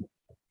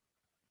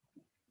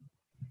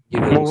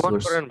 মুভ অন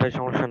করেন ভাই,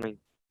 সমস্যা নেই।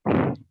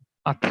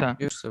 আচ্ছা,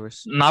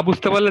 না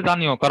বুঝতে পারলে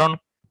জানিও, কারণ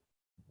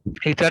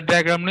এই চার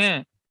ডায়াগ্রাম নিয়ে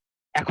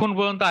এখন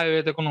পর্যন্ত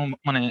আইওএতে কোনো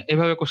মানে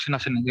এভাবে কোশ্চেন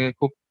আসেনি, যে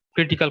খুব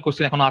ক্রিটিক্যাল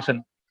কোশ্চেন এখনো আসে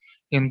না,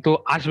 কিন্তু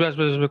আসবে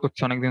আসবে আসবে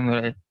করছে অনেকদিন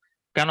ধরে।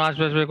 কেন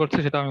আসবে আসবে করছে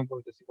সেটা আমি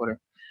বলতেছি পরে।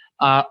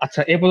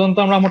 আচ্ছা, এ পর্যন্ত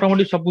আমরা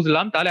মোটামুটি সব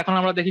বুঝলাম। তাহলে এখন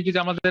আমরা দেখি কি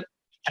যে আমাদের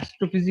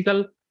অ্যাস্ট্রোফিজিক্যাল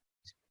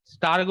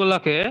স্টার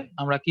গুলাকে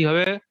আমরা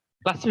কিভাবে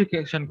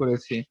ক্লাসিফিকেশন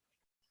করেছি।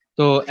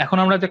 তো এখন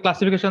আমরা যে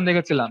ক্লাসিফিকেশন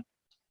দেখেছিলাম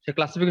সেই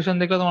ক্লাসিফিকেশন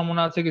দেখলে তোমার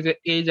মনে আছে কি যে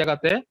এই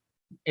জায়গাতে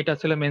এটা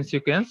ছিল মেন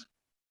সিকোয়েন্স,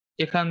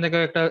 এখান থেকে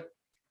একটা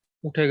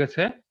উঠে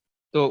গেছে।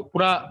 তো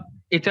পুরা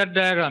এইচআর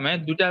ডায়াগ্রামে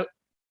দুটা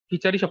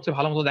ফিচারই সবচেয়ে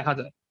ভালো মতো দেখা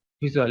যায়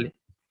ভিজুয়ালি।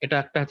 এটা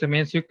একটা হচ্ছে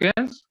মেন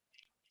সিকোয়েন্স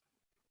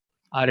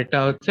আর এটা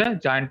হচ্ছে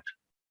জায়ান্ট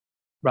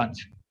ব্রাঞ্চ।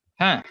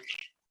 হ্যাঁ,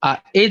 আর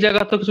এই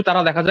জায়গাতে কিছু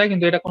তারা দেখা যায়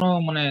কিন্তু এটা কোনো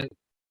মানে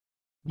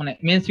মানে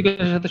মেন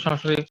সিকোয়েন্সের সাথে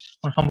সরাসরি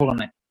কোনো সম্পর্ক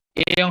নেই।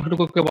 এই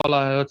অংশটুকুকে বলা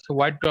হয় হচ্ছে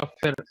হোয়াইট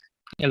ড্রাফটের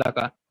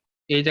এলাকা।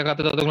 এই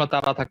জায়গাতে যতগুলো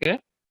তারা থাকে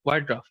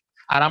হোয়াইট ড্রাফট।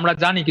 আর আমরা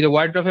জানি কি যে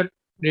হোয়াইট ড্রাফটের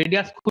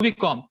রেডিয়াস খুবই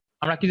কম।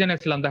 আমরা কি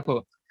জেনেছিলাম দেখো,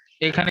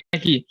 এখানে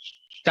কি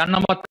 4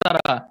 নম্বর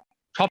তারা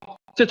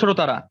সবচেয়ে ছোট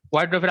তারা।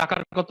 হোয়াইট ড্রাফের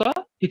আকার কত?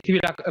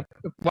 পৃথিবীর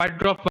হোয়াইট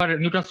ড্রাফ আর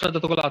নিউট্রন স্টার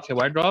যতগুলো আছে,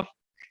 হোয়াইট ড্রাফ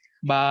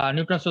বা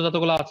নিউট্রন স্টার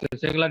যতগুলো আছে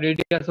সেগুলো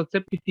রেডিয়াস হচ্ছে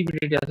পৃথিবীর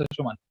রেডিয়াসের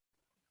সমান।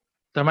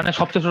 তার মানে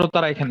সবচেয়ে ছোট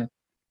তারা এখানে।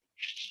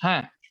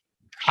 হ্যাঁ,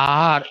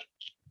 আর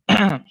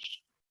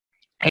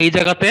এই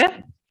জায়গাতে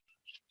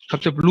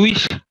সবচেয়ে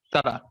ব্লুইশ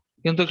তারা,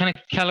 কিন্তু এখানে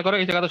খেয়াল করো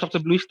এই জায়গাতে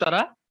সবচেয়ে ব্লুইশ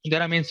তারা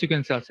যারা মেন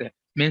সিকোয়েন্সে আছে।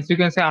 মেন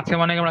সিকোয়েন্সে আছে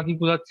মানে আমরা কি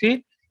বোঝাচ্ছি?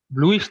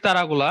 ব্লুইশ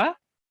তারাগুলা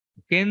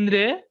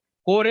কেন্দ্রে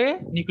করে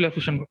নিউক্লিয়ার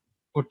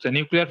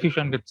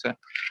ফিউশন করছে।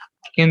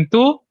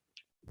 কিন্তু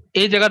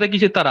এই জায়গাতে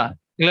কিসের তারা?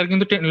 এগুলার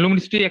কিন্তু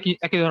লুমিনিসিটি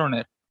একই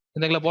ধরনের,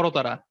 কিন্তু এগুলা বড়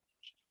তারা।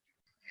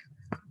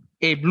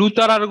 এই ব্লু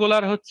তারার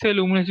গুলার হচ্ছে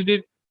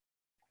লুমিনিসিটির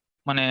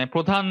মানে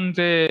প্রধান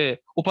যে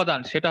উপাদান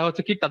সেটা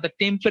হচ্ছে কি তাদের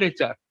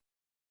টেম্পারেচার।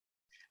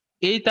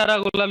 এই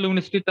তারাগুলার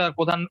লুমিনিসিটির তার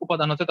প্রধান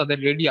উপাদান হচ্ছে তাদের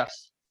রেডিয়াস।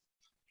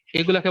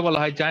 এগুলাকে বলা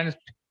হয়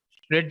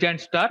রেড জায়ান্ট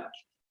স্টার,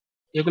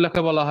 এগুলাকে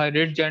বলা হয়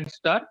রেড জায়ান্ট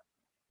স্টার,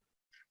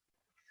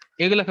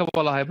 এগুলাকে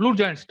বলা হয় ব্লু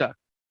জায়ান্ট স্টার।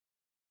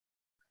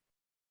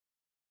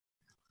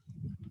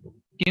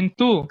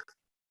 কিন্তু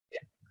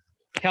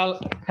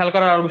খেয়াল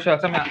করার আর বিষয়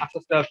আছে, আমি আস্তে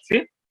আস্তে আসছি।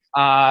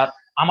 আর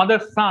আমাদের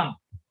সান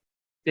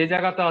যে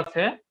জায়গাতে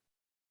আছে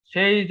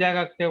সেই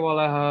জায়গাকে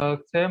বলা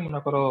হচ্ছে মনে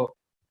করো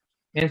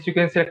মেন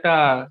সিকোয়েন্সের একটা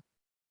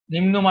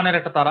নিম্নমানের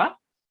একটা তারা।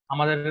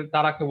 আমাদের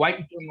তারাকে হোয়াইট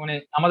মানে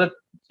আমাদের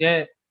যে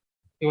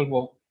কি বলবো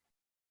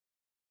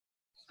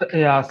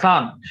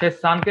সান, সেই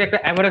সানকে একটা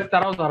অ্যাভারেজ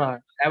তারাও ধরা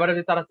হয়, অ্যাভারেজ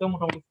তারাকেও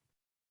মোটামুটি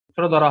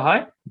ছোট ধরা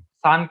হয়।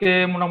 সানকে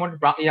মোটামুটি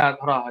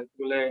ধরা হয়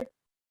বলে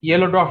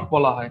ইয়েলো ডর্ফ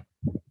বলা হয়।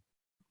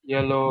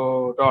 ইয়েলো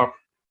ডর্ফ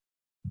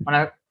মানে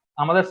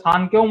আমাদের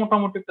সানকেও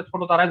মোটামুটি একটা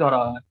ছোট তারাই ধরা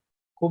হয়,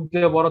 খুব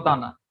যে বড় তা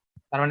না।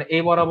 তার মানে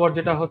এই বরাবর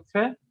যেটা হচ্ছে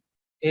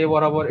এই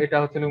বরাবর এটা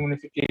হচ্ছে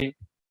লুমিনিসিটি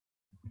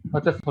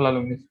হচ্ছে সোলার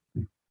লুমিনিসিটি।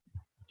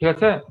 ঠিক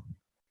আছে,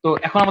 তো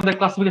এখন আমাদের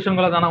ক্লাসিফিকেশন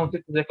গুলো জানা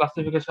উচিত, যে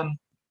ক্লাসিফিকেশন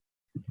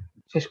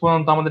শেষ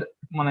পর্যন্ত আমাদের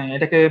মানে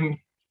এটাকে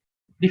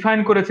ডিফাইন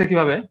করেছে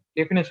কিভাবে,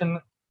 ডেফিনেশন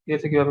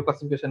দিয়েছে কিভাবে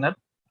ক্লাসিফিকেশনের।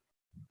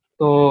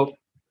 তো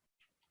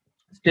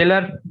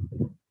স্টেলার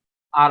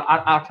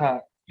আচ্ছা,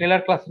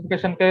 স্টেলার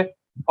ক্লাসিফিকেশনকে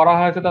করা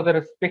হয়েছে তাদের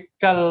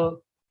স্পেকট্রাল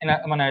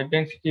মানে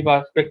ডেনসিটি বা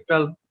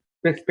স্পেকট্রাল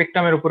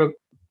স্পেকট্রামের উপরে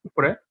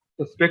উপরে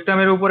তো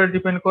স্পেকট্রামের উপরে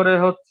ডিপেন্ড করে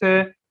হচ্ছে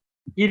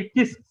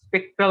ইরকিস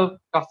spectral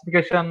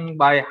classification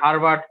by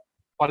Harvard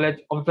college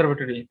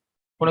observatory.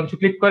 কোনো কিছু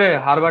ক্লিক করে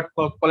হার্ভার্ড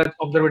কলেজ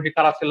অবজারভেটরি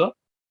কারা ছিল,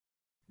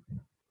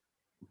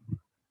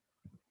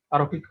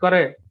 আরো ক্লিক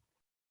করে?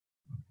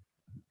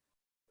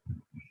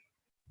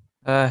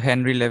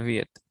 হেনরি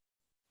লেভিয়েট।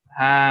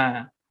 হ্যাঁ,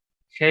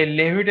 সেই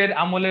লেভিটের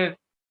আমলে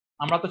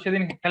আমরা তো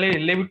সেদিন খালি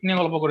লেভিট নিয়ে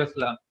গল্প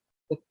করেছিলাম।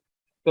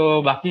 তো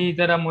বাকি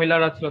যারা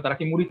মহিলারা ছিল তারা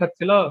কি মুড়ি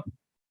খাচ্ছিল?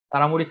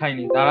 তারা মুড়ি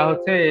খায়নি, তারা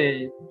হচ্ছে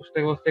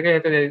বসে থেকে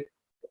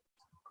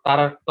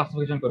তারা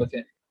ক্লাসিফিকেশন করেছে।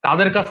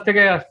 তাদের কাছ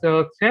থেকে আসছে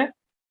হচ্ছে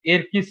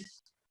এরকিস,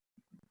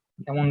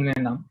 কেমন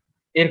নাম,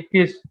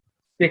 এরকিস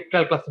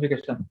স্পেকট্রাল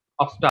ক্লাসিফিকেশন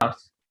অফ স্টারস।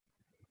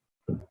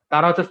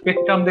 তারা হচ্ছে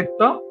স্পেকট্রাম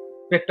দেখতো,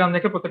 স্পেকট্রাম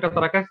দেখে প্রত্যেকটা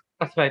তারাকে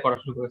ক্লাসিফাই করা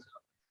শুরু করেছিল।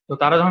 তো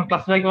তারা যখন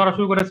ক্লাসিফাই করা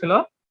শুরু করেছিল,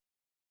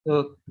 তো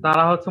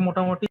তারা হচ্ছে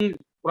মোটামুটি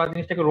পুরো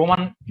জিনিসটাকে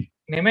রোমান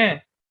নেমে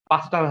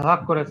 5টা ভাগ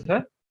করেছে।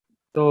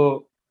 তো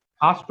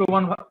ফার্স্ট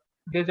রোমান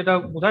দিয়ে যেটা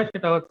বোঝায়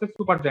সেটা হচ্ছে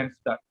super giant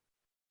star,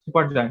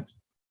 super giant.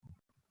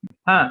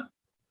 হ্যাঁ,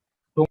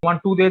 রোমান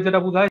 2 দিয়ে যেটা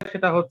বোঝায়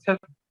সেটা হচ্ছে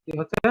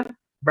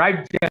ব্রাইট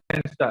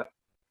জায়ান্ট স্টার।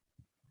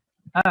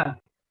 হ্যাঁ,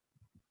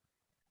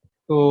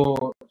 তো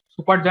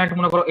সুপার জায়ান্ট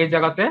মনে করো এই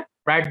জায়গাতে,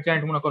 ব্রাইট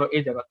জায়ান্ট মনে করো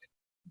এই জায়গাতে।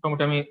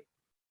 মোটামুটি আমি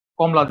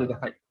কমলা দিয়ে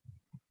দেখাই,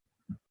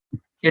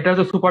 এটা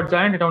হচ্ছে সুপার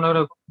জায়ান্ট, এটা মনে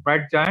করো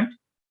ব্রাইট জায়ান্ট।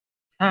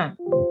 হ্যাঁ,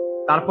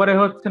 তারপরে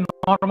হচ্ছে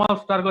নর্মাল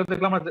স্টার গুলো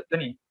যেগুলো আমরা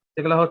জানি,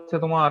 যেগুলো হচ্ছে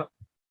তোমার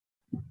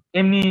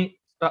এমনি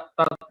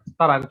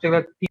তারা,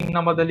 যেগুলো 3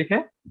 নাম্বার দিয়ে লিখে,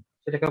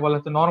 সেটাকে বলা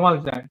হচ্ছে নর্মাল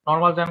জায়ান্ট।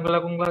 নর্মাল জায়ান্ট গুলো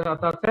কোনগুলো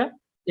আছে,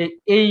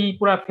 এই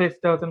পুরো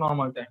ফেজটা হচ্ছে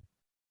নর্মাল জায়ান্ট।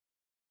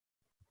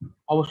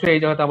 অবশ্যই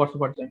এই জায়গাটা আবার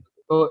সুপার জায়ান্ট।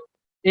 তো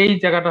এই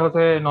জায়গাটা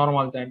হচ্ছে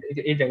নর্মাল জায়ান্ট, এই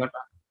যে এই জায়গাটা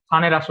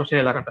সানের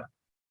আশপাশের এলাকাটা।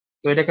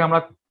 তো এটাকে আমরা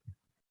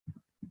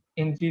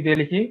ইঞ্চি দিয়ে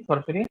লিখি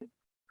সরাসরি।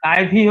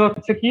 আইভি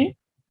হচ্ছে কি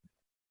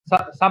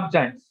সাব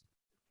জায়ান্টস,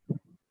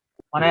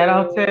 মানে এরা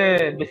হচ্ছে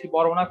বেশি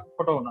বড় না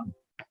ছোটও না।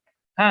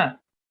 হ্যাঁ,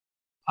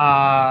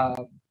 আর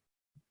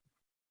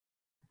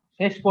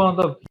শেষ পর্যন্ত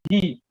ভি,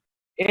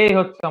 এই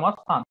হচ্ছে আমার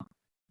স্থান।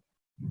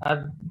 আর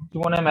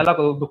জীবনে মেলা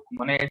দুঃখ,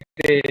 মানে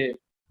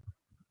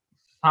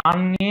স্থান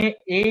নিয়ে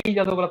এই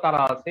যতগুলো তারা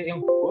আছে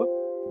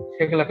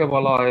সেগুলাকে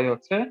বলা হয়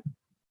হচ্ছে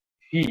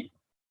ভি।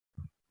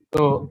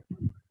 তো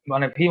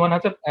মানে ভি মানে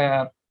হচ্ছে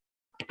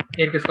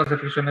এরকেস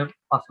ক্লাসিফিকেশনের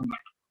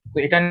পার্সোনাল। তো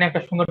এটা নিয়ে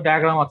একটা সুন্দর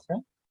ডায়াগ্রাম আছে,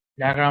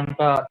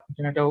 ডায়াগ্রামটা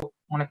ইন্টারনেটেও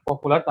অনেক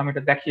পপুলার, আমি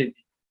এটা দেখিয়ে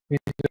দিই,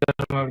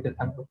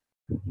 থাকবে।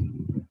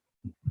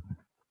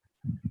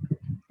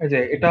 এই যে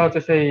এটা হচ্ছে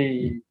সেই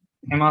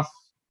ফেমাস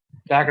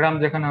ডায়াগ্রাম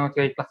যেখানে হচ্ছে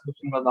এই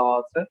ক্লাসিফিকেশন গুলো দেওয়া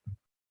আছে।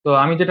 তো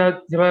আমি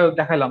যেভাবে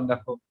দেখাইলাম,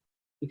 দেখো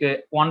যে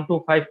 1 to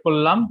 5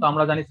 করলাম, তো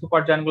আমরা জানি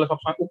সুপার জায়ান্ট গুলো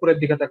সবসময় উপরের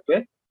দিকে থাকবে,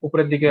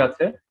 উপরের দিকে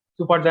আছে।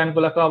 সুপার জায়ান্ট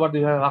গুলোকে আবার 2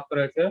 ভাগে ভাগ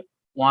করা হয়েছে,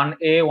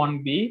 1A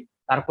 1B।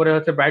 তারপরে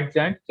হচ্ছে ব্রাইট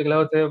জায়ান্ট, যেগুলো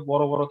হচ্ছে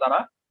বড় বড় তারা।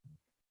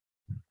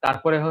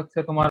 তারপরে হচ্ছে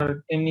তোমার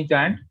এমনি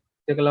জায়ান্ট,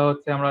 যেগুলো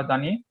হচ্ছে আমরা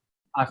জানি।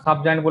 আর সাব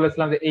জায়ান্ট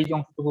বলেছিলাম যে এই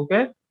অংশটুকুকে।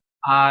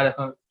 আর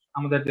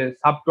আমাদের যে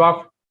সাব ডোয়ার্ফ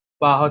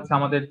বা হচ্ছে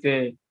আমাদের যে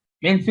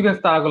মেইন সিকোয়েন্স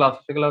তারাগুলো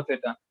আছে, সেগুলো হচ্ছে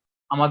এটা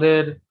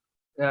আমাদের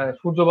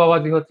সূর্য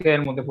বাবাজি হচ্ছে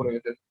এর মধ্যে পড়ে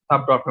গেছে,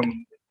 সাব ডোয়ার্ফের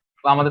মধ্যে।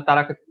 তো আমাদের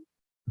তারাকে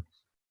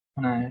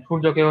মানে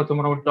সূর্যকে হচ্ছে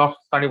মোটামুটি ড্রপ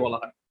স্টাডি বলা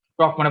হয়।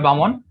 ড্রপ মানে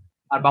বামন,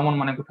 আর বামন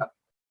মানে কোঠা।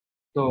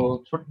 তো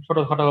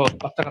ছোটখাটো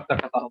বাচ্চা কাচ্চা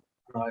একটা তারা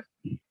হয়।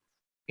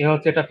 এ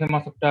হচ্ছে এটা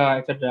ফেমাস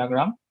একটা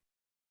ডায়াগ্রাম।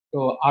 তো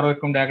আরো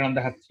একটু ডায়াগ্রাম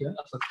দেখাচ্ছি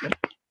আস্তে আস্তে।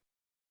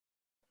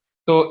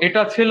 তো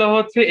এটা ছিল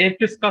হচ্ছে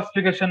এফটিস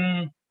ক্লাসিফিকেশন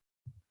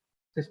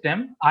সিস্টেম।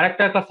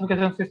 আরেকটা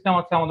ক্লাসিফিকেশন সিস্টেম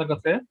আছে আমাদের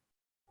কাছে,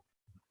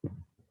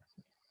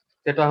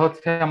 যেটা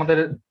হচ্ছে আমাদের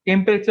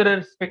টেম্পারেচারের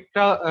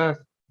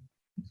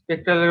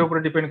স্পেকট্রালের উপরে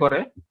ডিপেন্ড করে।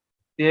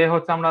 যে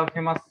হচ্ছে আমরা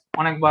ফেমাস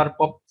অনেকবার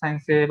পপ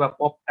সায়েন্সে বা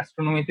পপ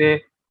অ্যাস্ট্রোনমিতে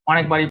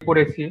অনেকবারই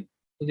পড়েছি।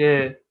 যে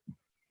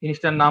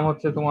জিনিসটার নাম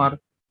হচ্ছে তোমার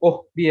ওহ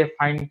B A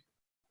fine,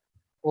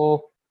 O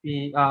P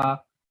a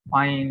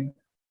fine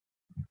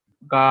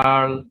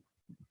girl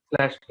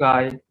slash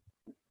guy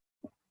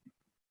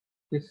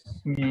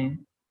me,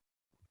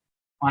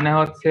 মানে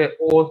হচ্ছে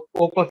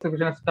ও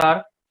classification star,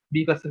 B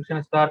classification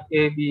star,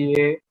 A B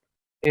A,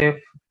 F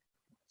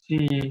C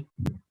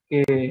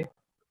K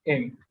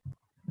M.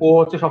 ও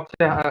হচ্ছে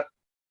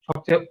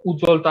সবচেয়ে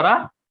উজ্জ্বল তারা,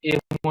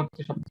 এম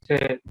হচ্ছে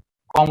সবচেয়ে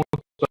কম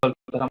উজ্জ্বল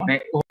তারা। মানে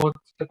ও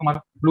হচ্ছে তোমার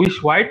লুইস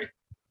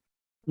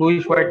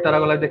হোয়াইট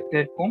তারাগুলা দেখতে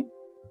এরকম।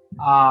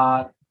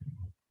 আর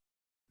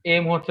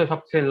এম হচ্ছে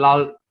সবচেয়ে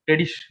লাল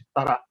রেডিশ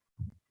তারা।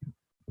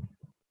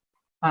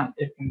 হ্যাঁ,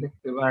 এরকম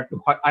দেখতে,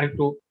 আর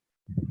একটু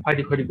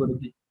খয়েরি খয়েরি করে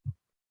দিই।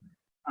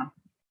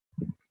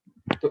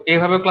 তো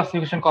এইভাবে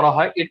ক্লাসিফিকেশন করা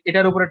হয়।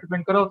 এটার উপরে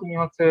ডিপেন্ড করেও তুমি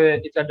হচ্ছে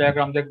এটা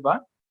ডায়াগ্রাম দেখবা।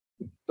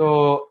 তো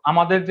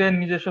আমাদের যে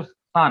নিজস্ব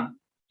স্থান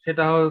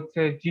সেটা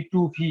হচ্ছে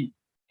G2V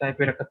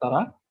টাইপের একটা তারা,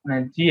 মানে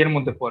জি এর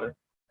মধ্যে পড়ে।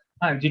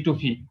 হ্যাঁ,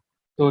 G2V।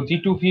 তো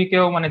G2V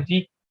কেও মানে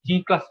জি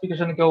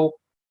ক্লাসিফিকেশন কেও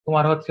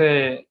তোমার হচ্ছে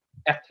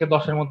 1 থেকে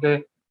 10-এর মধ্যে,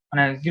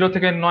 মানে 0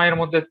 থেকে 9-এর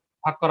মধ্যে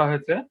ভাগ করা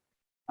হয়েছে।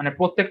 মানে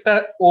প্রত্যেকটা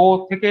ও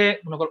থেকে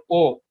মনে করো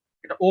ও,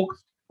 এটা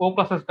ও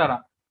ক্লাসের তারা,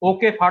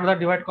 ওকে ফার্দার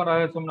ডিভাইড করা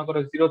হয়েছে মনে করো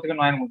 0 থেকে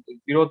 9 এর মধ্যে,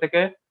 0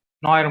 থেকে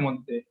 9 এর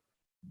মধ্যে।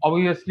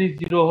 অবভিয়াসলি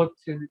 0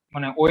 হচ্ছে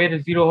মানে ও এর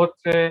 0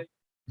 হচ্ছে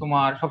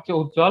তোমার সবচেয়ে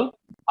উজ্জ্বল,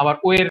 আবার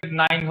ও এর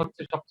 9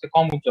 হচ্ছে সবচেয়ে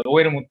কম উজ্জ্বল ও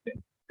এর মধ্যে,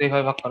 তো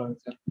এইভাবে ভাগ করা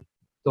হয়েছে।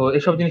 তো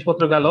এসব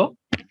জিনিসপত্র গেল,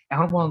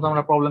 এখন পর্যন্ত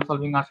আমরা প্রবলেম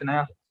সলভিং আসে নাই,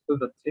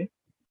 যাচ্ছি।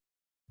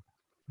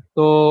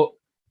 তো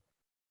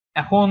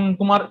এখন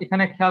তোমার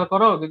এখানে খেয়াল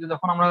করো যে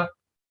যখন আমরা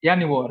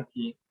নিব আর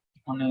কি,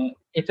 মানে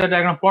এইচআর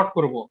ডায়াগ্রাম প্লট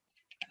করবো,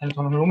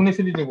 যখন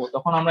লুমিনিসিটি নিব,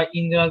 তখন আমরা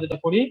ইন জেনারেল যেটা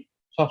করি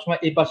সবসময়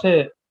এই পাশে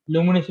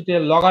লুমিনিসিটি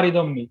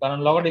লগারিদম নিই, কারণ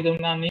লগারিদম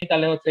না নিই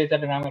তাহলে হচ্ছে এইচআর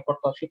ডায়াগ্রামের প্লট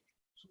করা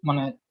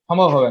মানে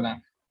সম্ভব হবে না,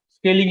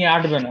 স্কেলিং এ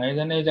আটবে না। এই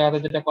জন্য এই জায়গাতে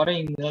যেটা করে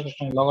ইন জেনারেল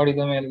সবসময়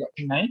লগারিদমে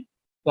নাই।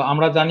 তো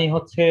আমরা জানি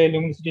হচ্ছে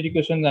লুমিনিসিটি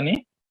ইকুয়েশন জানি।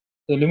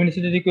 তো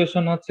লুমিনিসিটি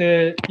ইকুয়েশন হচ্ছে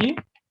কি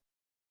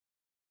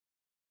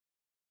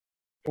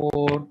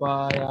 4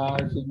 পাই আর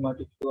সিগমা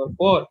টি টু আর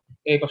 4,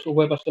 এই পাশে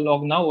উভয় পাশে লগ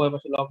নাও, উভয়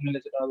পাশে লগ নিলে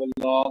যেটা হবে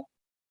লগ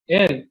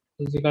এল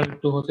ইকুয়াল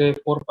টু হচ্ছে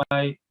 4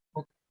 পাই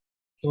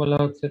কি বলা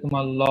হচ্ছে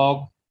তোমার লগ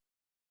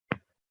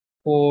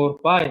 4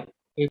 পাই,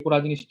 এই পুরো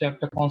জিনিসটা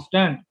একটা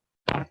কনস্ট্যান্ট,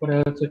 তারপরে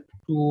হচ্ছে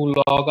 2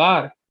 লগ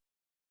আর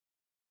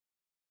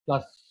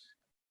প্লাস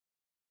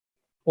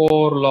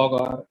 4 লগ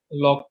আর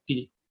লগ টি।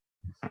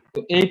 তো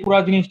এই পুরো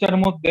জিনিসটার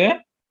মধ্যে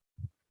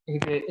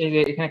এই যে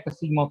এখানে একটা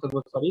সিগমা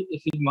থাকবে, সরি এই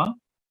সিগমা,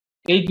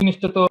 এই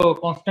জিনিসটা তো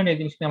কনস্ট্যান্ট, এই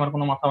জিনিসটা আমার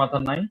কোনো মাথা ব্যথা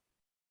নাই।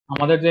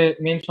 আমাদের যে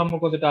মেইন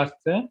সম্পর্ক যেটা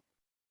আসছে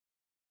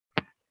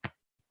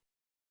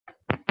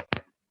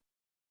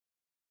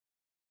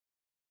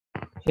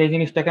সেই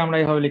জিনিসটাকে আমরা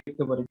এইভাবে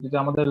লিখতে পারি যে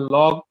আমাদের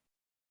লগ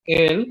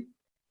এল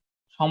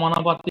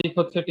সমানুপাতিক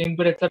হচ্ছে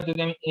টেম্পারেচার, যদি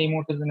আমি এই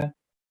মুহূর্তে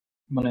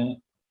মানে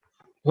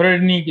ধরে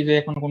নিই কি যে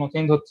এখন কোনো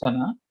চেঞ্জ হচ্ছে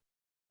না,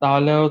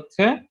 তাহলে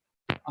হচ্ছে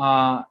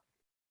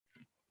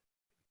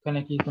এখানে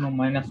কি কোনো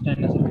মাইনাস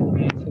টাইনাস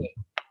নিয়েছে?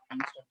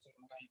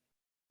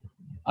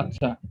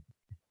 আচ্ছা,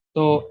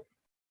 তো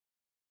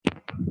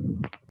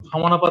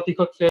সমানুপাতিক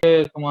হচ্ছে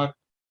তোমার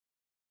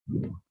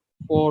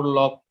 4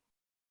 লগ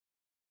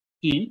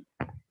টি,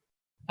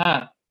 হ্যাঁ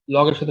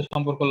লগের সাথে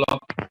সম্পর্ক লগ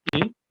টি,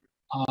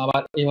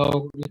 আবার এইভাবে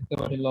লিখতে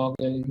পারি লগ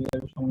এল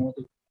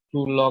সমানুপাতিক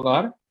 2 লগ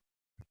আর,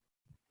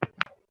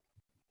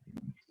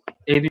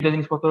 এই দুইটা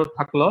জিনিসপত্র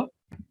থাকলো।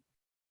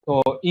 তো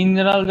ইন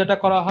জেনারেল যেটা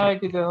করা হয়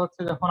কি যে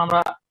হচ্ছে যখন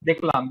আমরা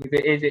দেখলাম যে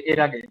এই যে এর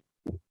আগে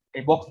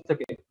এই বক্স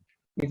থেকে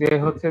যে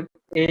হচ্ছে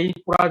এই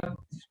পুরা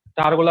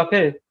স্টার গুলাকে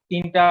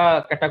 3টা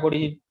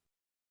ক্যাটাগরি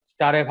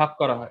স্টারে ভাগ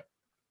করা হয়।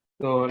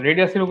 তো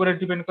রেডিয়াসের উপরে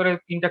ডিপেন্ড করে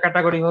 3টা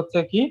ক্যাটাগরি হচ্ছে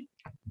কি,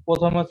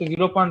 প্রথম হচ্ছে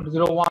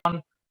 0.01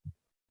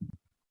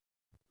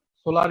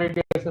 সোলার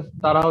রেডিয়াসের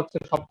তারা হচ্ছে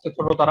সবচেয়ে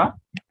ছোট তারা,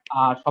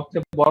 আর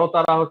সবচেয়ে বড়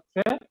তারা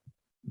হচ্ছে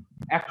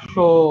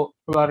 100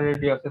 সোলার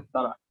রেডিয়াসের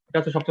তারা, এটা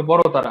হচ্ছে সবচেয়ে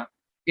বড় তারা।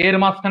 এর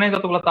মাঝখানে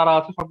যতগুলো তারা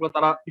আছে সবগুলো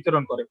তারা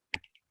বিচরণ করে,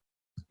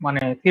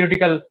 মানে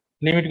থিওরিটিক্যাল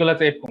লিমিট গুলো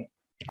আছে এরকম।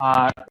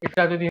 আর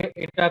এটা যদি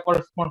এটা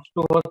করেসপন্ডস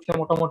টু হচ্ছে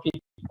মোটামুটি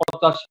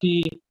 85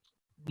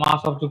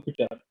 মাস অফ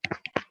জুপিটার,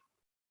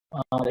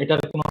 আর এটার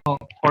কোনো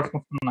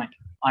করেসপন্ডস নাই,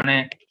 মানে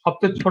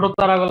সবচেয়ে ছোট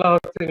তারাগুলো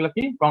হচ্ছে এগুলো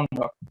কি ব্রাউন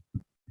ডট।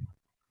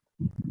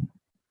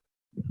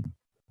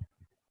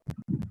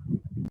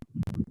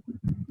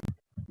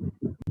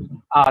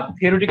 আর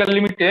থিওরিটিক্যাল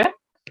লিমিটে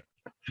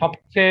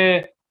সবচেয়ে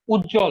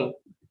উজ্জ্বল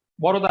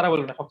বড় তারা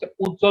বলবো না, সবচেয়ে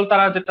উজ্জ্বল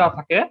তারা যেটা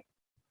থাকে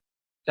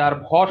যার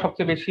ভর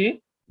সবচেয়ে বেশি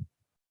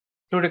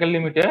থিওরিটিক্যাল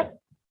লিমিটে,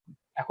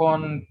 এখন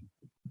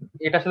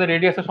এটার সাথে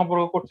রেডিয়াসের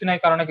সম্পর্ক করছি না,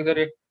 এই কারণে কি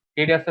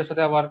রেডিয়াসের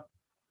সাথে আবার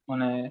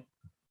মানে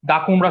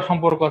দাকুমরা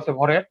সম্পর্ক আছে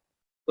ভরের।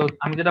 তো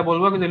আমি যেটা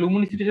বলবো যে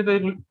লুমিনিসিটির সাথে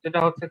যেটা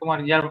হচ্ছে তোমার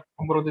ইয়ার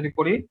সম্পর্ক যদি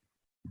করি,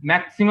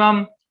 ম্যাক্সিমাম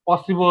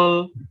পসিবল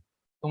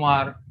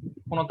তোমার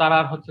কোন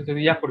তারার হচ্ছে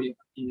যদি ইয়া করি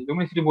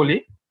লুমিনিসিটি বলি,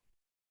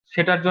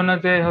 সেটার জন্য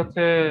যে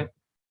হচ্ছে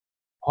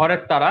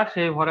ভরের তারা,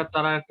 সেই ভরের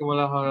তারাকে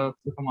বলা হয়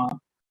হচ্ছে তোমার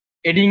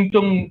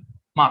এডিংটন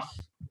মাস।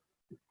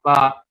 বা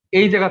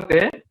এই জায়গাতে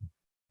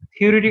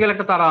থিওরিটিক্যাল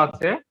একটা তারা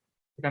আছে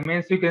এটা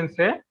মেইন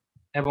সিকোয়েন্সে,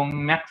 এবং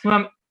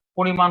ম্যাক্সিমাম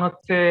পরিমাণ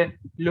হচ্ছে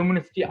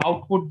লুমিনিসিটি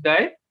আউটপুট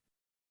দেয়,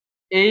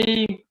 এই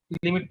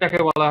লিমিটটাকে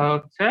বলা হয়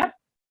হচ্ছে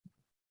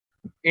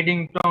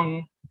এডিংটন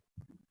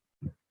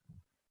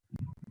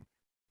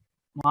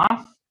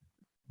মাস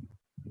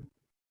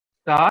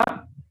স্টার।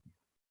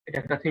 এটা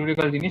একটা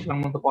থিওরিটিক্যাল জিনিস,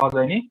 এর মধ্যে পাওয়া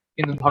যায়নি,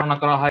 কিন্তু ধারণা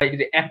করা হয়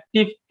যে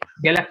অ্যাক্টিভ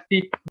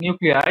গ্যালাকটিক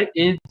নিউক্লিয়ার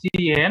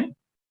এজিএন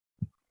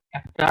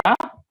একটা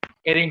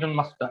এডিংটন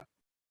মাস স্টার।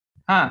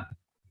 হ্যাঁ,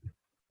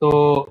 তো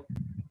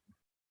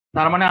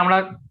তার মানে আমরা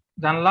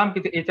জানলাম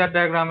কিন্তু এইচআর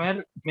ডায়াগ্রামের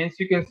মেইন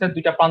সিকোয়েন্সের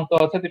দুইটা প্রান্ত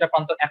আছে, দুইটা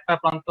প্রান্ত, একটা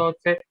প্রান্ত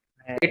হচ্ছে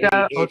এটা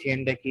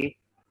এজিএনটা কি?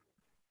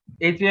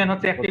 এজিএন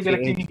হচ্ছে অ্যাক্টিভ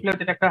গ্যালাকটিক নিউক্লিয়ার,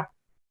 যেটা একটা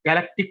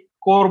গ্যালাকটিক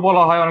কোর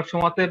বলা হয় অনেক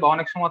সময়তে, বা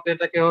অনেক সময়তে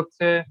এটাকে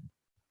হচ্ছে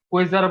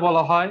কোয়েজার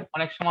বলা হয়,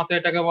 অনেক সময়তে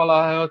এটাকে বলা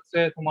হয় হচ্ছে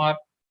তোমার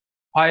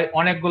হয়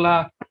অনেকগুলা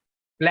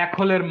ব্ল্যাক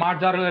হোলের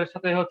মার্জারের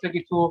সাথে হচ্ছে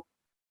কিছু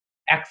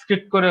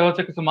এক্সক্রিট করে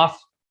হচ্ছে কিছু মাস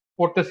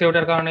পড়তেছে,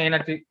 ওটার কারণে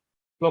এনার্জি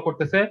ফ্লো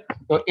করতেছে।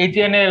 তো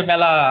এজিএন এর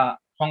মেলা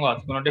সংজ্ঞা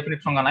আছে, কোনো ডেফিনিট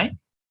সংজ্ঞা নাই,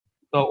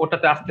 তো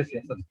ওটাতে আসতেছি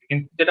আস্তে আস্তে।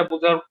 কিন্তু যেটা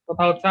বোঝার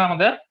কথা হচ্ছে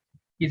আমাদের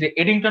কি যে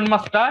এডিংটন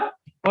মাস স্টার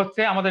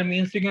হচ্ছে আমাদের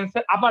মেইন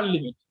সিকোয়েন্সের আপার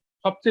লিমিট,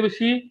 সবচেয়ে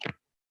বেশি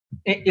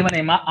মানে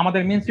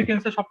আমাদের মেইন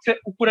সিকোয়েন্সের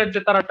সবচেয়ে উপরের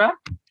যে তারাটা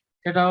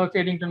সেটা হচ্ছে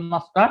এডিংটন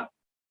মাস্টার,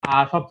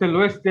 আর সবচেয়ে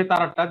লোয়েস্ট যে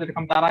তারাটা যেটা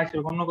আমি তারা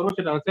হিসেবে গণ্য করবো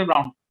সেটা হচ্ছে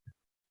ব্রাউন।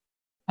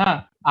 হ্যাঁ,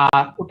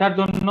 আর ওটার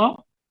জন্য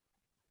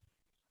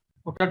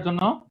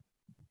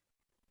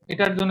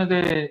এটার জন্য যে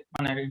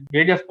মানে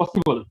রেডিয়াস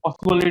পসিবল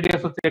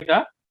রেডিয়াস হচ্ছে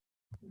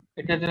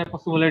এটার জন্য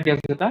পসিবল রেডিয়াস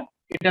যেটা,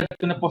 এটার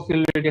জন্য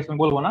পসিবল রেডিয়াস আমি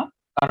বলবো না,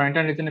 কারণ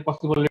এটার জন্য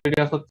পসিবল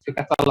রেডিয়াস হচ্ছে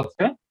ক্যাচাল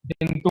হচ্ছে,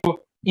 কিন্তু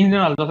ইন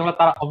জেনারেল যতগুলো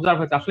তারা অবজার্ভ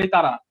হয়েছে আসলে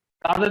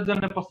তাদের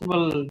জন্য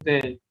পসিবল যে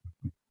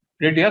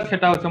রেডিয়াস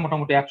সেটা হচ্ছে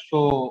মোটামুটি 100।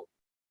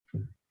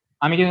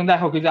 আমি কিন্তু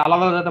দেখো কি যে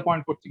আলাদা আলাদা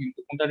পয়েন্ট করছি, কিন্তু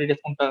কোনটা রেডিয়াস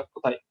কোনটা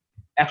কোথায়।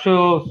 100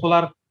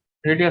 সোলার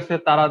রেডিয়াসে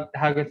তারা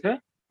দেখা গেছে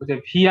যে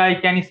ভিআই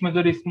ক্যানিস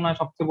মেজরিস মানে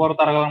সবচেয়ে বড়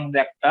তারাগুলোর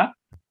মধ্যে একটা,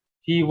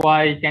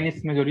 ভিওয়াই ক্যানিস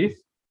মেজরিস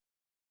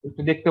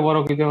একটু দেখতে বড়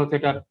কি যে হচ্ছে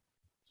এটার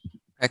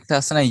একটা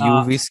আছে না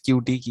ইউভিস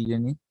কিউটি কি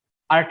জানি,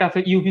 আরেকটা আছে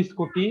ইউভি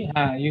স্কুটি।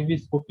 হ্যাঁ, ইউভি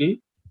স্কুটি।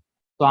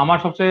 তো আমার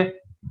সবচেয়ে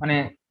মানে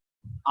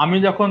আমি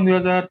যখন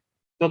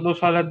 2014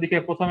 সালের দিকে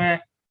প্রথমে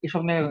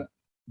এসব নিয়ে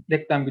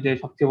দেখতাম যে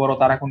সবচেয়ে বড়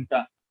তারা কোনটা,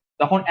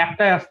 তখন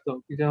একটাই আসতো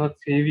যে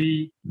হচ্ছে ইভি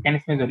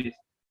ক্যানিস মেজরিস।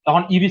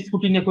 তখন ইভি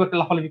স্কুটি নিয়ে খুব একটা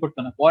লাফালাফি করতো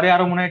না, পরে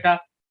আরো মনে হয় এটা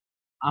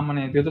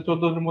মানে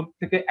 2014 মধ্যে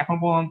থেকে এখন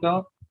পর্যন্ত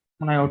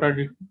মানে ওটা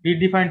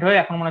রিডিফাইন্ড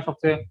হয়ে এখন মনে হয়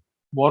সবচেয়ে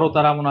বড়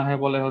তারা মনে হয়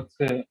বলে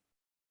হচ্ছে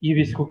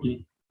ইভি স্কুটি।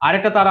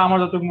 আরেকটা তারা আমার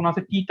যতটুকু মনে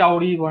আছে টি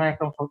টাউরি মানে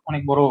একটা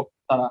অনেক বড়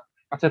তারা।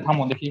 আচ্ছা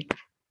থামো দেখি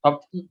সব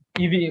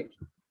ইভি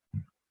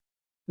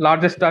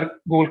লার্জেস্ট স্টার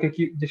গোলকে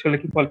কি জিজ্ঞেস করলে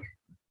কি বলে,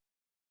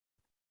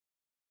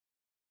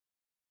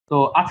 তো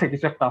আছে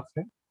কিছু একটা আছে।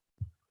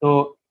 তো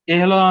এই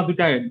হলো আমার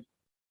দুটা এন্ড,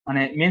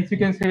 মানে মেন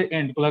সিকোয়েন্সের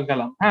এন্ড গুলো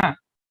গেলাম। হ্যাঁ,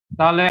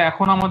 তাহলে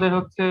এখন আমাদের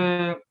হচ্ছে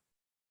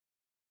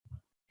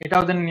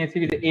এটাও জেনে নিয়েছি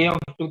যে এই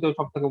অংশটুকু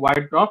সব থেকে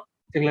ওয়াইড ড্রপ,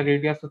 যেগুলো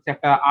রেডিয়াস হচ্ছে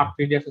একটা আর্থ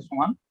রেডিয়াসের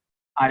সমান,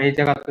 আর এই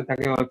জায়গাতে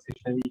থাকে হচ্ছে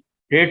সেই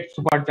রেড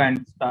সুপার জায়ান্ট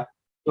স্টার।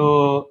 তো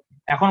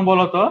এখন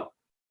বলো তো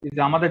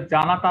যে আমাদের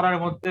জানা তারার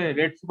মধ্যে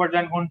রেড সুপার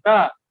জায়ান্ট কোনটা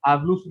আর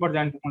ব্লু সুপার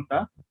জায়ান্ট কোনটা?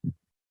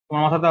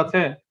 তোমার মাথাতে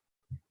আছে?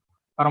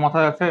 কারো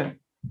মাথায় আছে?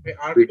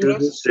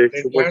 বিটেলজেস রেড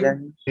সুপার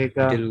জায়ান্ট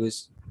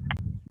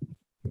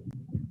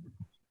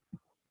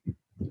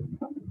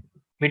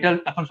বিটেল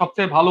এখন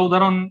সবচেয়ে ভালো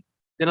উদাহরণ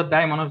যেটা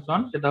দেয় মানুষজন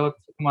সেটা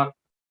হচ্ছে তোমার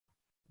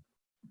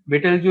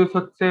বেটেলজিউস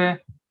হচ্ছে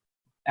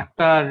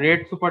একটা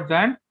রেড সুপার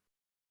জায়ান্ট,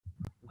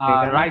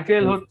 আর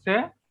রাইজেল হচ্ছে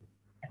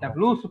একটা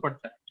ব্লু সুপার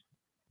জায়ান্ট।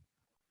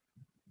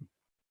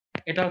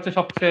 এটা হচ্ছে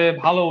সবচেয়ে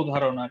ভালো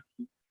উদাহরণ আর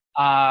কি।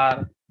 আর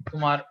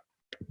তোমার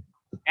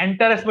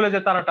এন্টারেস বলে যে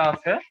তারাটা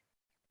আছে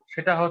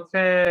সেটা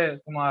হচ্ছে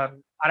তোমার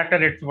আরেকটা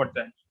রেড সুপার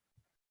জায়ান্ট।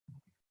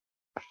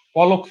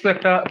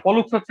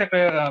 পলুক্স হচ্ছে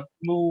একটা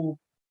ব্লু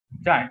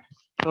জায়ান্ট।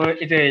 তো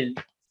এই যে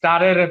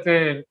স্টারের হচ্ছে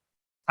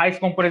সাইজ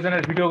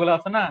কম্পারিজনের ভিডিও গুলো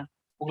আছে না,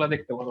 ওগুলা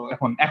দেখতে পারো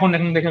এখন এখন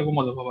এখন দেখে খুব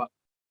মজা পাবা,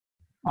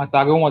 আর তো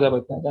আগেও মজা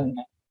পাইতাম জানি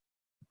না।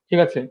 ঠিক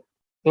আছে,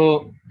 তো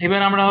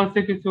এবার আমরা হচ্ছে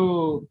কিছু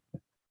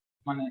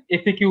মানে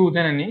এফএকিউ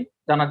জেনে নিই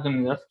জানার জন্য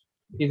জাস্ট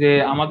কি যে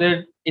আমাদের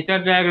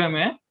এইচআর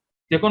ডায়াগ্রামে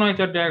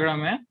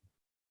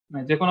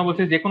যে কোনো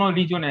বলছে যে কোনো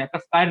রিজনে একটা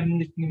স্কায়ের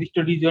নির্দিষ্ট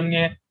রিজন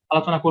নিয়ে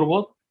আলোচনা করব।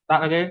 তার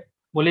আগে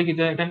বলি কি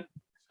যে একটা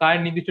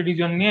স্কায়ের নির্দিষ্ট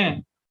রিজন নিয়ে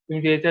তুমি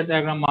যে এইচআর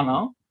ডায়াগ্রাম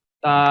বানাও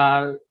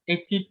তার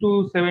 70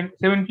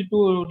 to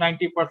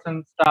 90%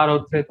 স্টার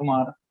হচ্ছে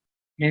তোমার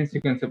মেইন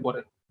সিকোয়েন্সে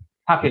পড়ে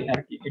থাকে আর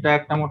কি। এটা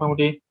একটা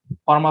মোটামুটি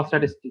ফর্মাল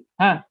স্ট্যাটিস্টিক।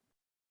 হ্যাঁ,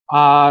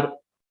 আর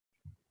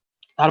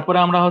তারপরে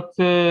আমরা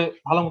হচ্ছে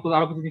ভালো মতো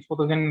আরো কিছু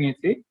জিনিসপত্র জেনে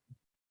নিয়েছি।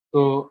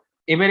 তো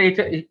এবার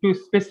এটা একটু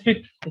স্পেসিফিক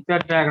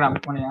এইচআর ডায়াগ্রাম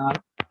মানে আর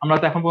আমরা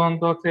তো এখন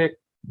পর্যন্ত হচ্ছে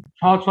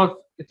সহজ সহজ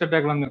এইচআর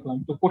ডায়াগ্রাম দেখলাম,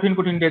 তো কঠিন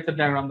এইচআর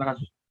ডায়াগ্রাম দেখা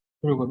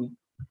শুরু করি।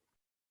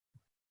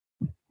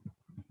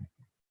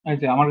 এই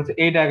যে আমার কাছে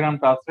এই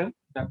ডায়াগ্রামটা আছে,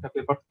 একটা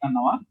পেপার থেকে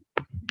নেওয়া।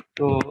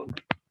 তো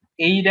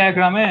এই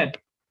ডায়াগ্রামের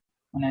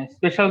মানে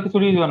স্পেশাল কিছু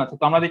রিজন আছে।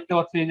 তো আমরা দেখতে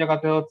পাচ্ছি এই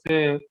জায়গাতে হচ্ছে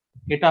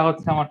এটা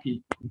হচ্ছে আমার কি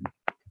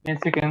মেইন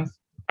সিকোয়েন্স,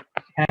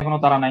 এখানে কোনো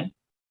তারা নাই,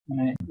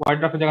 মানে ওয়াইড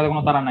ড্রপের জায়গাতে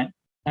কোনো তারা নাই,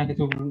 এখানে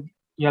কিছু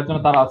ইয়ার জন্য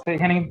তারা আছে।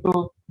 এখানে কিন্তু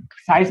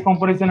সাইজ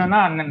কম্পারিজনে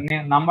না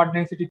নাম্বার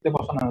ডেনসিটিতে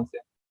বসানো হয়েছে।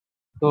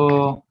 তো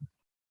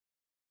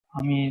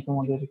আমি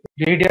তোমাদের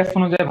রেডিয়াস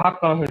অনুযায়ী ভাগ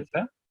করা হয়েছে।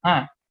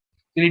 হ্যাঁ,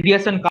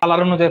 রেডিয়াস এন্ড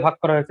কালার অনুযায়ী ভাগ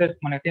করা হয়েছে।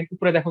 মানে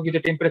উপরে দেখো কি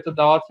যে টেম্পারেচার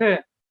দেওয়া আছে,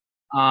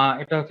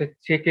 এটা হচ্ছে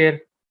চেকের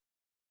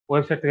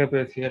ওয়েবসাইট থেকে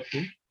পেয়েছি আর কি।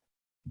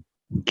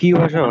 কি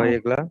ভাষা হয়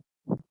এগুলা?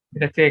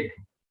 এটা চেক,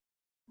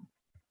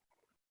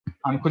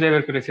 আমি খুঁজে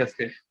বের করেছি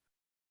আজকে।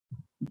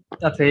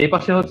 আচ্ছা, এই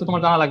পাশে হচ্ছে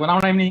তোমার জানা লাগবে না,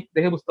 আমরা এমনি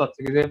দেখে বুঝতে পারছি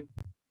যে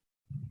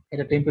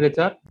এটা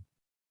টেম্পারেচার,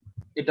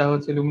 এটা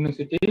হচ্ছে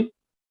লুমিনোসিটি,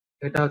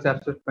 এটা হচ্ছে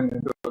অ্যাবসলিউট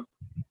ম্যাগনিটিউড।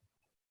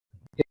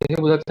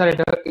 দেখে বোঝা যাচ্ছে। আর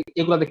এটা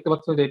এগুলা দেখতে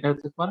পাচ্ছ যে এটা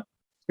হচ্ছে তোমার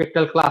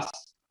স্পেকট্রাল ক্লাস।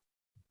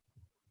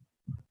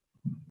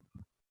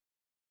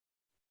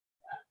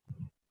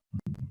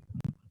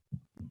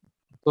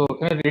 তো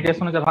এখানে রেডিয়াস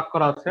অনুযায়ী ভাগ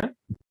করা আছে।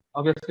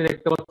 অবভিয়াসলি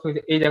দেখতে পাচ্ছ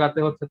যে এই জায়গাতে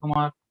হচ্ছে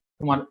তোমার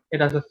তোমার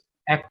এটা হচ্ছে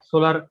এক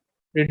সোলার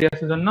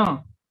রেডিয়াসের জন্য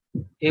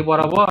এই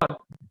বরাবর,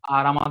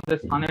 আর আমাদের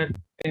সানের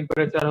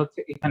টেম্পারেচার হচ্ছে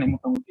এখানে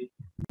মোটামুটি।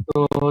 তো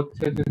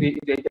হচ্ছে যদি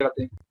এই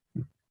জায়গাতে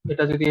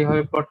এটা যদি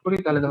এইভাবে প্লট করি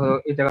তাহলে দেখো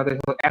এই জায়গাতে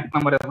 1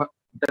 নম্বরে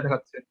এটা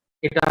দেখাচ্ছে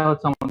এটা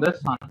হচ্ছে আমাদের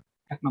সান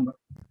 1 নম্বর।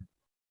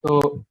 তো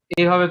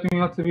এইভাবে তুমি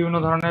হচ্ছে বিভিন্ন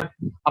ধরনের,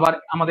 আবার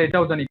আমাদের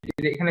এটাও জানি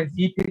যে এখানে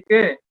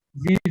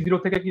জি0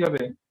 থেকে কি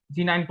যাবে,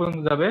 জি9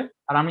 পর্যন্ত যাবে।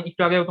 আর আমি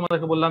একটু আগে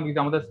তোমাদেরকে বললাম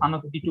যে আমাদের সান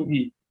হচ্ছে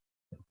জি2ভি,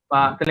 বা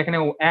তাহলে এখানে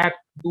 1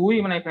 2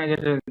 মানে এখানে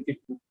যেটা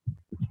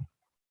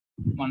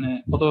মানে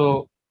কত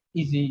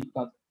ইজি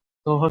কাজ।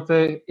 তো হচ্ছে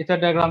এটা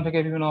ডায়াগ্রাম থেকে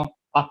বিভিন্ন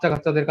বাচ্চা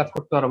কাচ্চাদের কাজ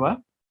করতে পারবা।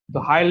 তো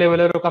হাই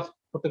লেভেলেরও কাজ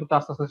করতে করতে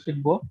আস্তে আস্তে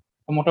শিখবো।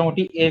 তো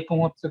মোটামুটি এরকম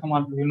হচ্ছে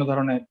তোমার বিভিন্ন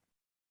ধরনের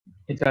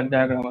এটা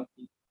ডায়াগ্রাম আর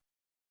কি।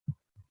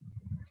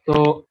 তো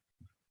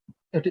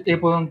এ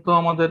পর্যন্ত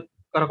আমাদের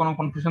কারো কোনো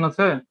কনফিউশন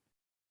আছে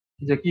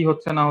যে কি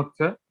হচ্ছে না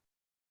হচ্ছে?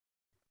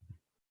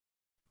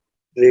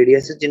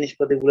 রেডিয়াসের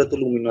জিনিসপাতিগুলো তো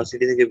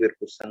লুমিনোসিটি থেকে বের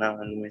করছে না,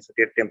 লুমিনোসিটি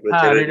আর হ্যাঁ,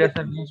 টেম্পারেচার।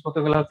 রেডিয়েশন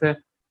জিনিসপত্রগুলো হচ্ছে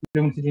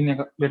লুমিনোসিটি নিয়ে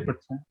বের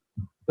করছে।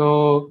 তো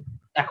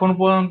এখন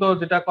পর্যন্ত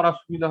যেটা করার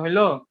সুবিধা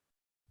হইলো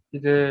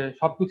যে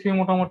সবকিছুই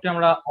মোটামুটি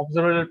আমরা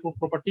অবজারভেবল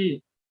প্রপার্টি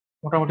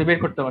মোটামুটি বের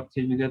করতে পারছি।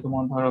 যে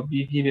তোমার ধরো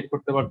বিভি বের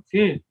করতে পারছি,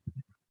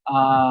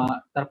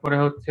 তারপরে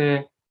হচ্ছে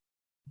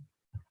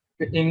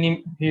এমনি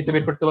ভিতে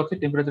বের করতে পারছি,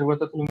 টেম্পারেচার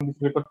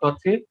বের করতে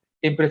পারছি,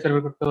 টেম্পারেচার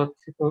বের করতে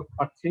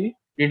পারছি,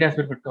 রেডিয়াস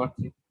বের করতে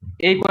পারছি।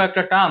 এই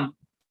কয়েকটা টার্ম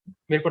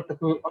বের করতে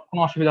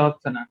কোনো অসুবিধা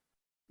হচ্ছে না।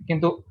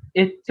 কিন্তু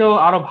এর চেয়েও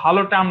আরো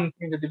ভালো টার্ম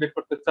তুমি যদি বের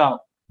করতে চাও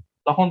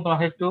তখন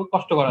তোমাকে একটু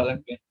কষ্ট করা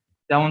লাগবে।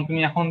 যেমন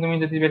তুমি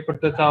যদি বের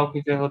করতে চাও কি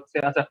যে হচ্ছে,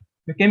 আচ্ছা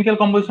কেমিক্যাল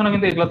কম্পোজিশনও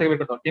কিন্তু এগুলো থেকে বের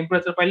করতে পারো।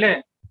 টেম্পারেচার পাইলে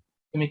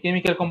তুমি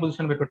কেমিক্যাল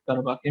কম্পোজিশন বের করতে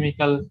পারবা,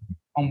 কেমিক্যাল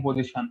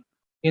কম্পোজিশন।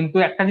 কিন্তু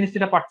একটা জিনিস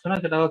যেটা পাচ্ছ না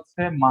সেটা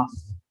হচ্ছে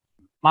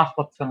মাস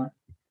পাচ্ছে না।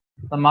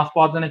 মাস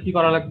পাওয়ার জন্য কি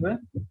করা লাগবে,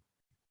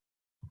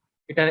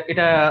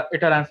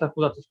 এটার অ্যান্সার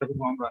খোঁজার চেষ্টা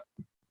করবো আমরা।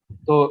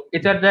 তো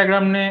এটার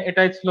ডায়াগ্রাম নিয়ে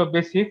এটাই ছিল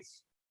বেসিক্স।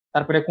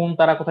 তারপরে কোন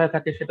তারা কোথায়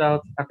থাকে সেটা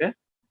হচ্ছে থাকে।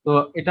 তো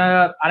এটা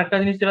আরেকটা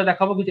জিনিস যেটা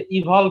দেখাবো কি যে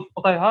ইভলভ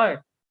কোথায় হয়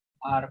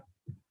আর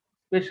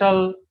স্পেশাল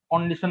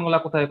কন্ডিশন গুলা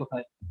কোথায়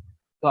কোথায়।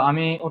 তো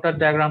আমি ওটার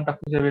ডায়াগ্রামটা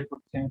খুঁজে বের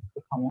করছি, একটু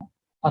থামো।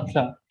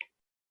 আচ্ছা,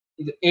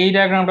 এই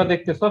ডায়াগ্রামটা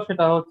দেখতেছো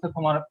সেটা হচ্ছে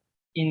তোমার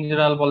ইন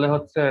জেনারেল বলে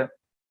হচ্ছে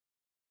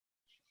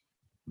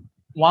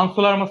ওয়ান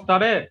সোলার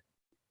স্টারে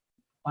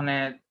মানে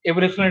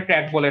এভোলিউশনারি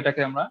ট্র্যাক বলে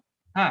এটাকে আমরা।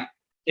 হ্যাঁ,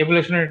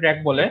 এভোলিউশনারি ট্র্যাক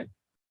বলে।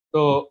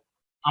 তো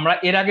আমরা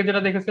এর আগে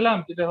যেটা দেখেছিলাম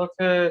যেটা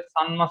হচ্ছে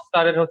সানমাস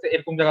স্টারের হচ্ছে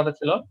এরকম জায়গাতে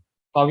ছিল।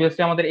 তো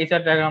অবভিয়াসলি আমাদের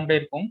এইচআর ডায়াগ্রামটা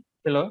এরকম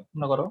ছিল,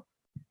 মনে করো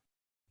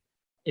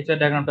এইচআর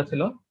ডায়াগ্রামটা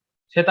ছিল।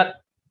 সে তার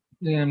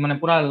মানে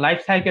পুরো লাইফ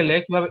সাইকেলে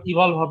কিভাবে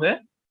ইভলভ হবে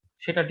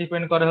সেটা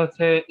ডিপেন্ড করে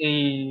হচ্ছে এই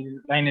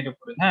লাইনের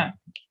উপরে। হ্যাঁ,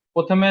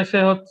 প্রথমে সে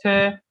হচ্ছে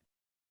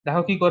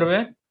দেখো কি করবে,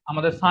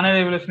 আমাদের সানের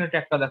এভোলিউশনারি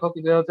ট্র্যাকটা দেখো কি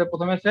যে হচ্ছে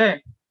প্রথমে সে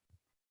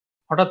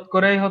হঠাৎ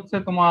করেই হচ্ছে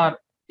তোমার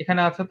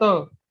এখানে আছে তো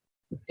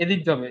এদিক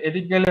যাবে,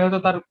 এদিক গেলে হয়তো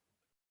তার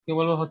কি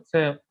বলবো হচ্ছে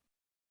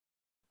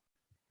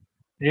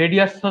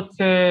রেডিয়াস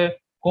হচ্ছে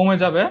কমে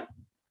যাবে।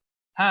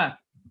 হ্যাঁ,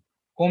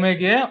 কমে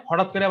গিয়ে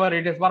হঠাৎ করে আবার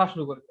রেডিয়াস বাড়া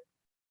শুরু করবে,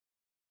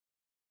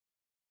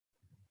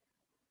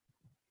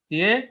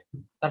 দিয়ে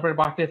তারপরে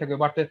বাড়তে থাকবে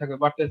বাড়তে থাকবে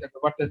বাড়তে থাকবে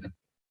বাড়তে থাকবে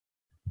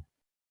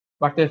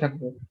বাড়তে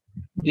থাকবে,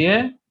 দিয়ে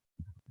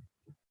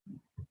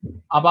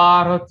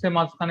আবার হচ্ছে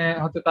মাঝখানে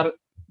হচ্ছে তার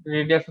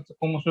রেডিয়াস হচ্ছে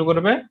কমে শুরু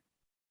করবে।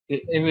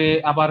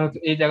 আবার হচ্ছে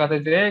এই জায়গাতে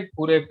যে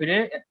ঘুরে ফিরে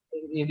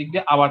এদিক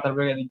দিয়ে আবার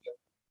তারপরে এদিক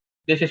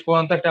দিয়ে শেষ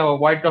পর্যন্ত একটা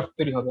হোয়াইট ডট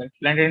তৈরি হবে,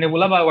 প্ল্যানেটারি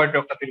নেবুলা বা হোয়াইট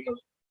ডটটা তৈরি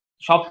হবে।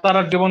 সব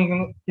তারার জীবন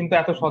কিন্তু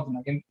এত সহজ না,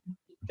 কিন্তু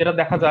যেটা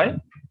দেখা যায়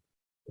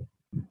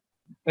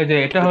এই যে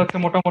এটা হচ্ছে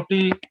মোটামুটি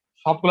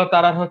সবগুলা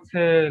তারার হচ্ছে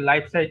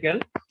লাইফ সাইকেল।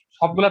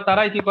 সবগুলা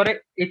তারাই কি করে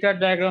এইচআর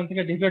ডায়াগ্রাম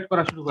থেকে ডিভাইড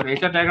করা শুরু করে,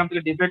 এইচআর ডায়াগ্রাম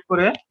থেকে ডিভাইড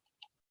করে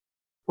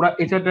পুরো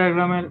এইচআর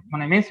ডায়াগ্রামের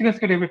মানে মেইন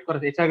সিকোয়েন্সকে ডিভাইড করে,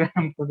 এইচআর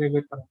ডায়াগ্রাম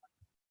ডিভাইড করে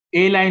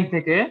এই লাইন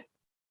থেকে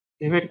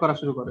ডিভাইড করা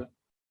শুরু করে,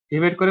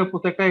 ডিভাইড করে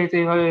প্রত্যেকটা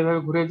এইভাবে এইভাবে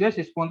ঘুরে যায়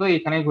শেষ পর্যন্ত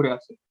এইখানেই ঘুরে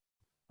আসে।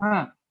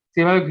 হ্যাঁ,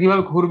 সেভাবে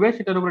কিভাবে ঘুরবে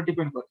সেটার উপরে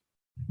ডিপেন্ড করে।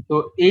 তো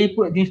এই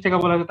জিনিসটাকে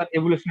বলা হয় তার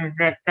এভোলিউশনারি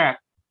ট্র্যাক।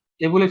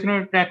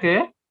 এভোলিউশনারি ট্র্যাকে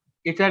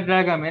এইচআর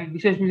ডায়াগ্রামের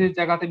বিশেষ বিশেষ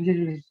জায়গাতে বিশেষ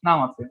বিশেষ নাম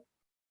আছে।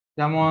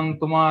 যেমন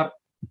তোমার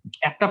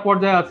একটা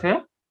পর্যায়ে আছে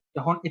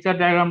যখন এইচআর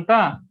ডায়াগ্রামটা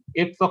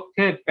এক্স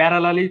অক্ষের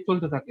প্যারালালি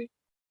চলতে থাকে।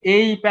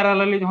 এই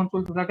প্যারালালি যখন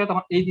চলতে থাকে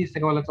তখন এই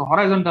জিনিসটাকে বলা হচ্ছে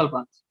হরাইজন্টাল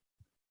ব্রাঞ্চ।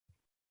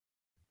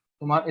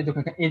 তোমার এই দেখো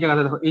এই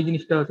জায়গাতে দেখো এই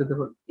জিনিসটা হচ্ছে,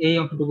 দেখো এই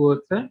অংশটুকু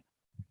হচ্ছে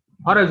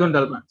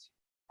হরাইজন্টাল ব্রাঞ্চ।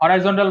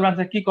 হরাইজন্টাল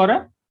ব্রাঞ্চে কি করে,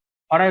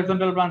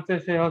 হরাইজন্টাল ব্রাঞ্চে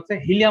সে হচ্ছে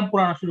হিলিয়াম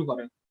পোড়ানো শুরু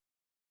করে।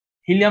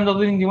 হিলিয়াম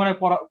যতদিন জীবনে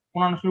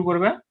পোড়ানো শুরু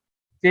করবে,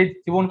 যে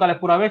জীবনকালে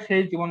পুরাবে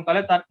সেই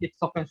জীবনকালে তার এক্স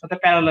অক্ষের সাথে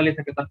প্যারালালি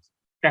থাকে তার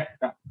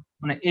ট্র্যাকটা,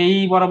 মানে এই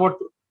বরাবর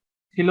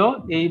ছিল,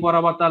 এই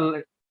বরাবর তার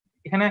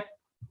এখানে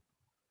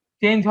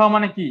চেঞ্জ হওয়া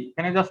মানে কি,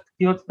 এখানে জাস্ট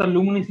কি হচ্ছে তার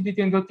লুমিনিসিটি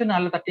চেঞ্জ হচ্ছে,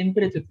 নাহলে তার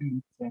টেম্পারেচার চেঞ্জ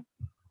হচ্ছে,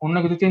 অন্য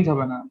কিছু চেঞ্জ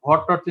হবে না, ভর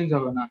টর চেঞ্জ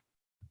হবে না,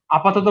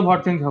 আপাতত ভর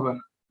চেঞ্জ হবে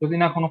না যদি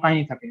না কোনো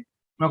কাহিনী থাকে।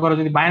 মনে করো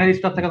যদি বাইনারি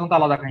স্টার থাকে তখন তো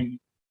আলাদা কাহিনী।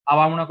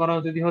 আবার মনে করো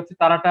যদি হচ্ছে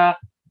তারাটা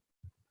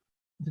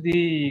যদি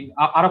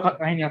আরো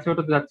কাহিনী আছে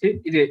ওটাতে যাচ্ছি,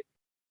 এই যে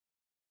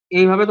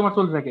এইভাবে তোমার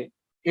চলতে থাকে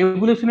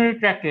এভোলিউশনারি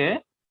ট্র্যাকে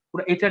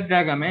পুরো এইচআর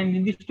ডায়াগ্রামে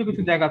নির্দিষ্ট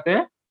কিছু জায়গাতে।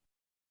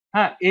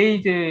 হ্যাঁ, এই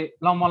যে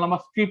লম্বা লম্বা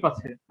স্ট্রিপ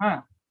আছে, হ্যাঁ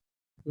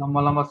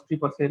লম্বা লম্বা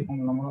স্ট্রিপ আছে, এরকম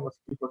লম্বা লম্বা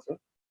স্ট্রিপ আছে।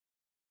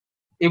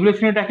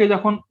 এভোলিউশনারি ট্র্যাকে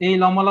যখন এই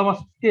লম্বা লম্বা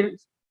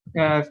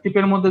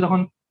স্ট্রিপের মধ্যে যখন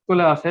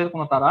চলে আসে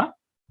কোনো তারা,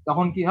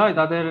 তখন কি হয়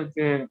তাদের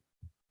যে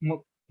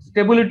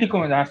স্টেবিলিটি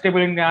কমে যায়।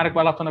 স্টেবিলিটি নিয়ে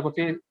আরেকবার আলোচনা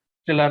করছি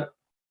স্টেলার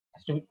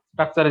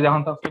স্ট্রাকচারে,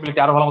 যখন স্টেবিলিটি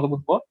আরো ভালো মতো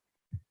বুঝবো।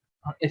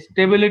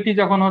 স্টেবিলিটি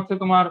যখন হচ্ছে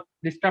তোমার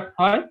ডিস্টার্ব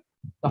হয়,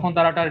 তখন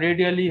তারাটা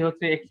রেডিয়ালি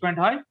হচ্ছে এক্সপ্যান্ড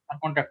হয় আর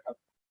কন্ট্রাক্ট হয়,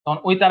 তখন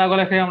ওই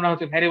তারাগুলোকে আমরা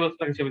হচ্ছে ভ্যারিয়েবল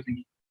স্টার হিসেবে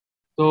চিনি।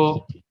 তো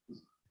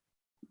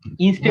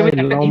ইনস্টেবল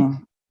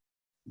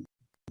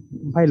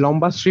ভাই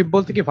লম্বা স্ট্রিপ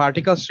বলতে কি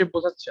ভার্টিক্যাল স্ট্রিপ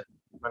বোঝাচ্ছেন?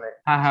 মানে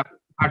হ্যাঁ হ্যাঁ,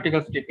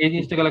 ভার্টিক্যাল স্ট্রিপ, এই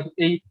জিনিসটা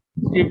এই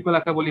স্ট্রিপ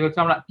গুলাকে বলি হচ্ছে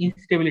আমরা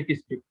ইনস্টেবিলিটি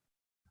স্ট্রিপ।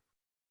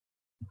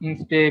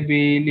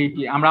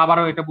 ইনস্টেবিলিটি আমরা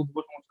আবারও এটা বুঝবো,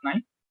 সমস্যা নাই।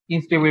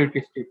 ইনস্টেবিলিটি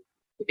স্ট্রিপ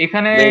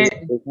এখানে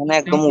এখানে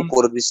একদম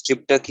উপর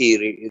স্ট্রিপটা কি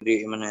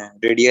মানে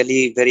রেডিয়ালি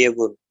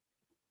ভেরিয়েবল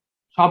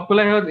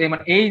সবগুলাই হচ্ছে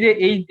মানে এই যে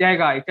এই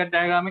জায়গা, এটার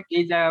ডায়াগ্রামে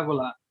এই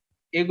জায়গাগুলা,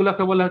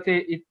 এগুলোকে বলে হচ্ছে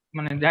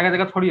মানে জায়গা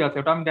জায়গা ছড়িয়ে আছে,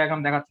 ওটা আমি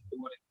ডায়াগ্রাম দেখাচ্ছি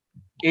পরে।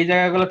 এই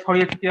জায়গাগুলো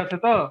ছড়িয়ে ছিটিয়ে আছে।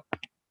 তো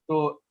তো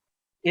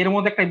এর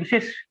মধ্যে একটা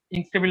বিশেষ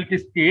ইনস্টেবিলিটি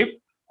স্ট্রিপ,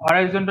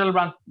 হরাইজন্টাল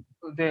ব্রাঞ্চ,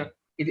 যে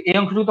এই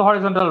অংশটুকু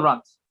হরাইজন্টাল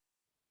ব্রাঞ্চ,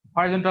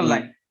 হরাইজন্টাল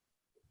লাইন,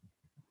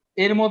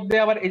 এর মধ্যে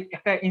আবার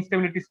একটা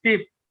ইনস্টেবিলিটি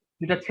স্ট্রিপ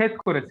যেটা ছেদ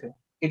করেছে।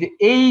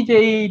 এই যে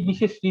এই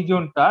বিশেষ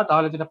রিজনটা,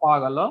 তাহলে যেটা পাওয়া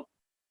গেল,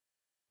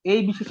 এই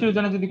বিশেষ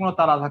রিজনে যদি কোনো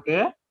তারা থাকে,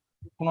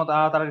 কোনো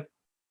তারা তার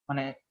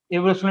মানে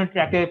এভোলিউশনারি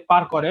ট্র্যাকে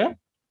পার করে,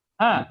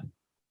 হ্যাঁ,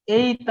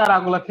 এই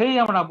তারাগুলাকেই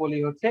আমরা বলি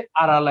হচ্ছে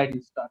RR light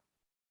star.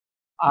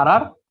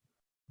 RR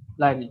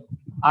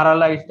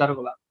light star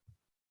গুলা,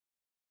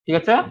 ঠিক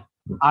আছে।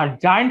 আর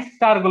জায়ান্ট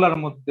স্টার গুলার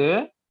মধ্যে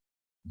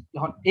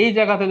যখন এই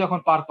জায়গাতে যখন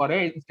পার করে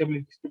এই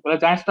স্টেবিলিটি স্ট্রিপ গুলা,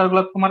 জায়ান্ট স্টার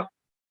গুলা তোমার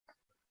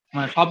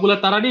মানে সবগুলা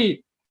তারারই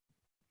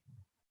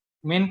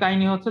মেন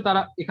কাহিনী হচ্ছে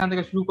তারা এখান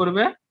থেকে শুরু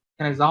করবে,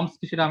 এখানে জাম্পস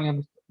কি সেটা আমি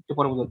একটু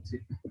পরে বোঝাচ্ছি।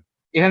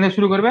 এখান থেকে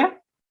শুরু করবে,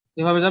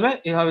 এভাবে যাবে,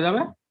 এভাবে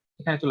যাবে,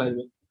 এখানে চলে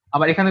আসবে।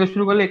 আবার এখান থেকে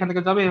শুরু করলে এখান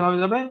থেকে যাবে, এভাবে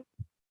যাবে,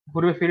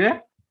 ঘুরবে ফিরে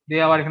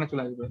দিয়ে আবার এখানে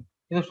চলে আসবে।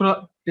 কিন্তু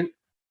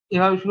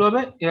এভাবে শুরু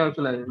হবে, এভাবে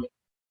চলে আসবে।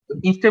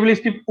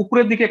 ইনস্টেবিলিটি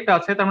উপরের দিকে একটা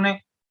আছে, তার মানে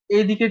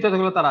এই দিকে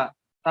যতগুলো তারা,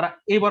 তারা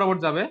এই বরাবর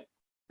যাবে।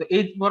 তো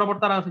এই বরাবর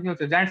তারা কি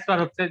হচ্ছে জায়ান্ট স্টার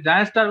হচ্ছে।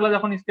 জায়ান্ট স্টার গুলো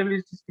যখন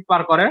স্টেবিলিটি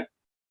পার করে,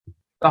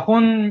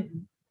 তখন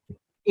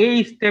এই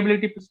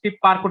স্টেবিলিটি স্ট্রিপ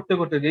পার করতে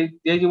করতে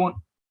যে যেমন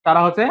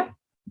তারা হচ্ছে,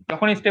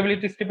 যখন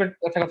স্টেবিলিটি স্ট্রিপের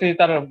কাছাকাছি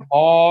তার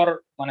ভর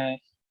মানে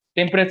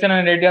টেম্পারেচার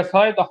এন্ড রেডিয়াস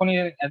হয়, তখনই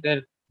এদের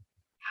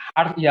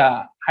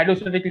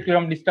হাইড্রোস্ট্যাটিক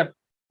ইকুইলিব্রিয়াম ডিস্টার্ব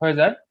হয়ে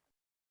যায়,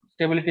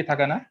 স্টেবিলিটি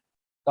থাকে না,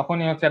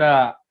 তখনই হচ্ছে এরা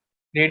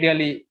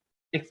রেডিয়ালি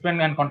এক্সপ্যান্ড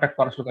এন্ড কন্ট্রাক্ট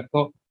করা শুরু করে।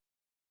 তো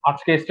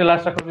আজকে স্টেলার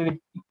স্ট্রাকচার যদি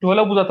একটু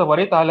হলেও বোঝাতে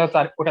পারি, তাহলে হচ্ছে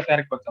ওটাতে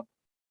আরেকবার যাবো।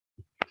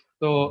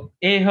 তো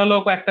এই হলো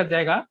কয়েকটা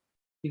জায়গা,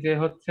 যে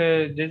হচ্ছে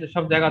যে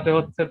সব জায়গাতে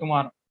হচ্ছে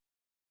তোমার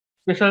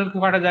স্পেশাল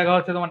কয়েকটা জায়গা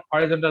হচ্ছে তোমার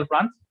হরিজন্টাল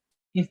ব্রাঞ্চ,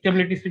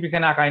 ইনস্টেবিলিটি স্ট্রিপ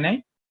এখানে আঁকায় নাই।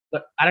 তো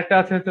আরেকটা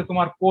আছে হচ্ছে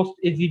তোমার পোস্ট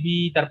এজিবি,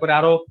 তারপরে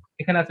আরো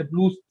এখানে আছে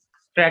ব্লু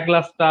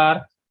স্ট্র্যাগলার স্টার,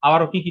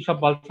 আবারও কি কি সব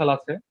বালছাল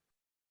আছে।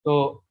 তো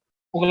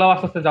ওগুলো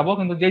আস্তে আস্তে যাবো,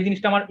 কিন্তু যে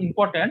জিনিসটা আমার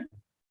ইম্পর্টেন্ট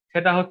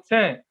সেটা হচ্ছে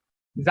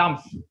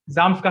জাম্পস।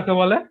 জাম্পস কাকে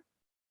বলে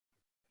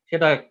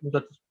সেটা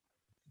বোঝার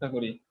চেষ্টা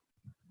করি।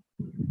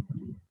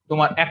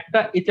 তোমার একটা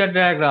ইচার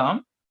ডায়াগ্রাম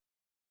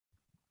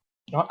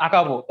যখন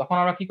আঁকাবো, তখন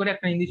আমরা কি করি,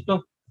 একটা নির্দিষ্ট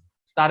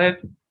স্টারের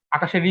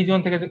আকাশের রিজন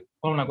থেকে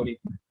গণনা করি।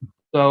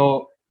 তো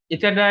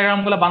ইচার ডায়াগ্রাম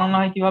গুলো বানানো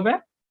হয় কিভাবে?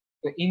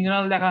 তো ইন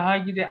জেনারেল দেখা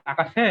হয় কি যে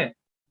আকাশে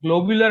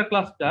গ্লোবুলার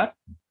ক্লাস্টার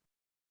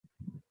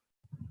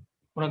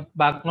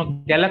বা কোনো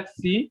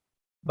গ্যালাক্সি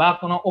বা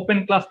কোনো ওপেন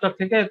ক্লাস্টার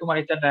থেকে তোমার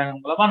ইচার ডায়াগ্রাম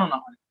গুলো বানানো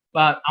হয়।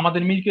 বা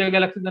আমাদের মিল্কি ওয়ে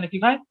গ্যালাক্সির জন্য কি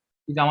হয়,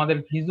 যে আমাদের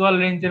ভিজুয়াল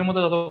রেঞ্জের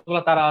মধ্যে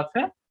যতগুলো তারা আছে,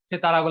 সেই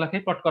তারাগুলোকে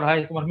প্লট করা হয়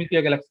তোমার মিল্কি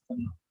ওয়ে গ্যালাক্সির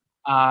জন্য।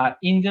 আর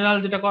ইন জেনারেল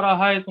যেটা করা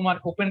হয়, তোমার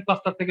ওপেন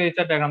ক্লাস্টার থেকে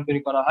ইচার ডায়াগ্রাম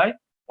তৈরি করা হয়।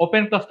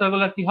 ওপেন ক্লাস্টার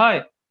গুলো কি হয়,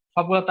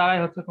 সবগুলো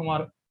তারাই হচ্ছে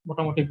তোমার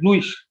মোটামুটি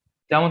ব্লুইশ।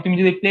 যেমন তুমি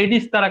যদি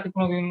প্লেডিস তারাকে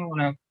কোনোদিন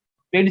মানে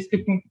প্লেডিসকে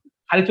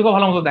খালি চোখে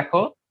ভালো মতো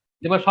দেখো,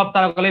 যেবার সব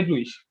তারাগুলোই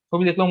ব্লুইশ,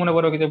 ছবি দেখলেও মনে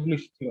করো যে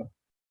ব্লুইশ ছিল।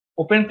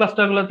 ওপেন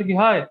ক্লাস্টার গুলোতে কি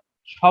হয়,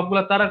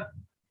 সবগুলা তারা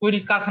তৈরি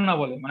কারখানা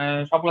বলে, মানে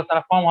সবগুলা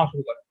তারা ফর্ম হওয়া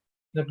শুরু করে।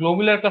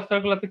 গ্লোবুলার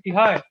ক্লাস্টার গুলোতে কি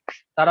হয়,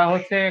 তারা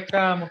হচ্ছে একটা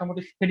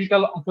মোটামুটি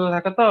স্ফেরিক্যাল অংশ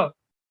থাকে। তো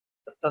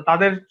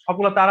তাদের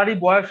সবগুলো তারারই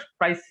বয়স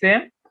প্রায় সেম,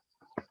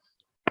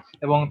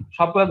 এবং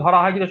সবগুলো ধরা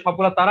হয় যে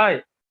সবগুলো তারাই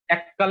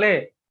এককালে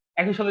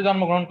একই সাথে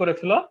জন্মগ্রহণ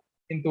করেছিল।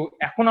 কিন্তু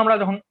এখন আমরা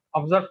যখন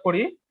অবজার্ভ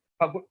করি,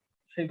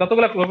 সেই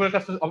যতগুলো গ্লোবুলার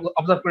ক্লাস্টার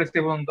অবজার্ভ করেছি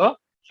পর্যন্ত,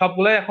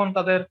 সবগুলোই এখন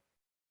তাদের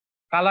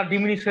কালার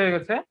ডিমিনিশ হয়ে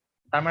গেছে।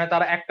 তার মানে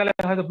তারা এককালে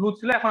হয়তো ব্লু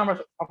ছিল, এখন আমরা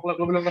সবগুলো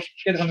গ্লোবুলার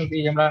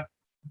ক্লাস্টার আমরা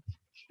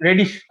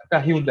রেডিশ একটা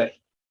হিউ দেয়।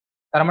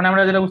 তার মানে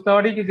আমরা যেটা বুঝতে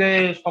পারি কি যে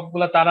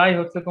সবগুলা তারাই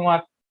হচ্ছে তোমার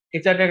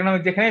এইচআর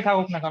ডায়াগ্রামে যেখানেই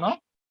থাকুক না কেন,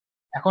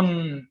 এখন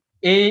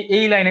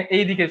এই লাইনে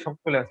এই দিকে সব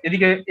চলে আসছে।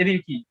 এদিকে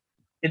কি,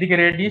 এদিকে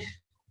রেডিশ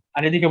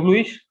আর এদিকে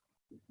ব্লুইশ,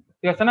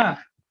 ঠিক আছে না?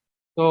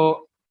 তো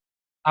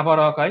আবার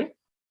আঁকাই।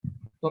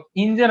 তো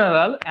ইন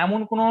জেনারেল এমন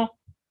কোন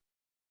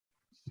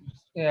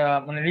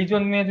মানে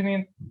রিজন নিয়ে যদি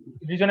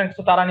রিজনের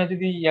কিছু তারা নিয়ে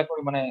যদি ইয়া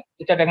করি, মানে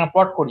এটা ডায়াগ্রাম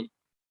প্লট করি,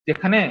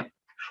 যেখানে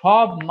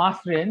সব মাস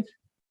রেঞ্জ,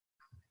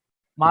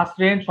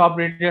 সব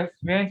রেডিয়াস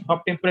রেঞ্জ, সব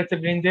টেম্পারেচার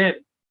রেঞ্জের,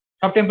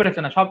 সব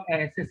টেম্পারেচার না, সব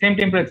same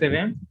temperature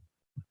range,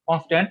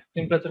 constant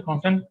temperature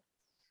constant,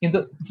 কিন্তু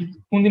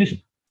কোন জিনিস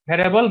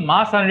ভ্যারিয়েবল,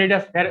 মাস আর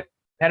রেডিয়াস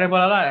ভ্যারিয়েবল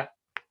আলাদা।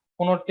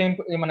 কোন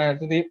মানে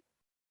যদি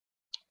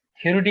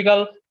থিওরিটিক্যাল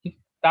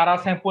তারা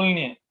স্যাম্পল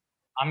নিয়ে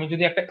আমি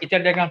যদি একটা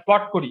ইচার ডায়াগ্রাম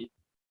প্লট করি,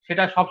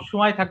 সেটা সব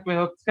সময় থাকবে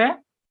হচ্ছে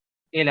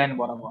এই লাইন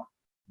বরাবর,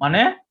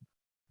 মানে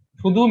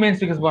শুধু মেইন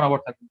সিকোয়েন্স বরাবর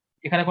থাকবে।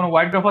 এখানে কোনো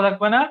হোয়াইট ড্রপও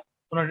থাকবে না,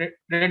 কোনো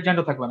রেড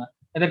জ্যান্টও থাকবে না।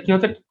 এদের কি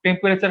হচ্ছে,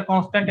 টেম্পারেচার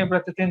কনস্ট্যান্ট,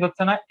 টেম্পারেচার চেঞ্জ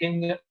হচ্ছে না,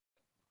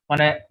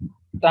 মানে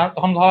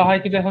তখন ধরা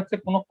হয় কি যে হচ্ছে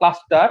কোনো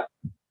ক্লাস্টার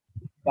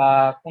বা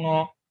কোনো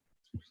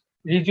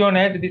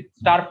রিজিয়নে যদি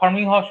স্টার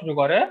ফর্মিং হওয়া শুরু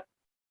করে,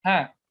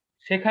 হ্যাঁ,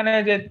 সেখানে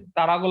যে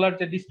তারাগুলোর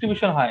যে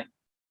ডিস্ট্রিবিউশন হয়,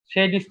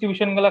 সেই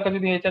ডিস্ট্রিবিউশন গুলোকে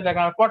যদি এই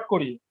ডায়াগ্রামে প্লট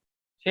করি,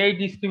 সেই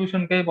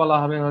ডিস্ট্রিবিউশনকেই বলা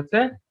হবে হচ্ছে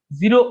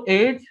জিরো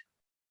এজ,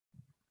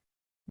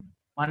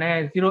 মানে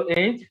জিরো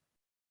এজ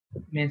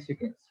মেইন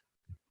সিকোয়েন্স,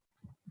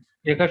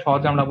 যেটা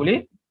সহজে আমরা বলি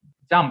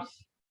জাম্পস।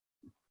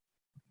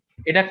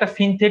 এটা একটা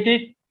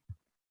সিনথেটিক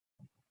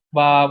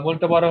বা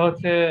বলতে পারো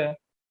হচ্ছে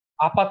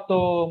আপাতত,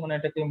 মানে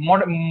এটাকে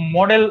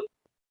মডেল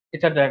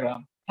ইচার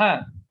ডায়াগ্রাম। হ্যাঁ,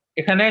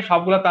 এখানে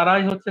সবগুলা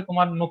তারাই হচ্ছে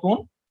তোমার নতুন,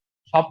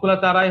 সবগুলা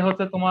তারাই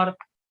হচ্ছে তোমার,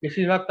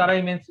 বেশিরভাগ তারাই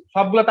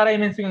সবগুলা তারাই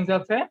মেন সিকোয়েন্সে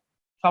আছে,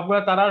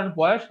 সবগুলা তারার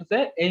বয়স হচ্ছে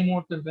এই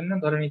মুহূর্তের জন্য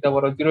ধরে নিতে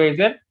পারো জিরো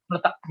এজের,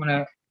 মানে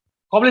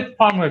কমপ্লিট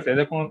ফর্ম হয়েছে,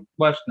 এদের কোনো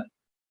বয়স নাই।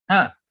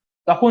 হ্যাঁ,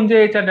 তখন যে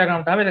ইচার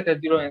ডায়াগ্রামটা হবে এটাকে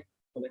জিরো এজ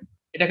বলে,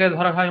 এটাকে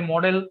ধরা হয়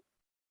মডেল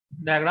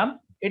ডায়াগ্রাম।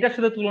 এটার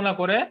সাথে তুলনা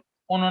করে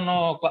অন্যান্য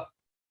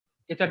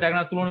ইচার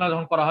ডায়াগ্রাম তুলনা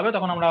যখন করা হবে,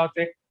 তখন আমরা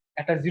হচ্ছে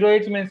একটা জিরো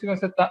এজ মেন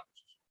সিকোয়েন্সের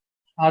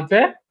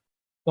সাহায্যে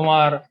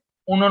তোমার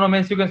অন্যান্য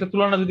মেন সিকোয়েন্সের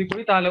তুলনা যদি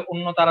করি, তাহলে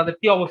অন্য তারাদের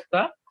কি অবস্থা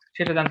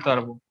সেটা জানতে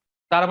পারবো।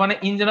 তার মানে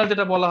ইন জেনারেল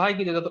যেটা বলা হয়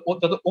কি,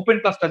 যত ওপেন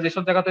ক্লাস্টার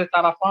যেসব জায়গাতে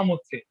তারা ফর্ম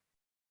হচ্ছে,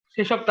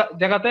 সেসব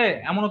জায়গাতে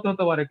এমন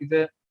হতে পারে কি যে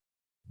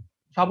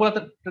সবগুলো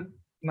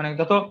মানে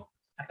যত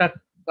একটা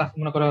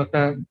মনে করো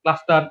একটা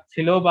ক্লাস্টার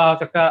ছিল বা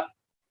একটা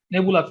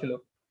নেবুলা ছিল,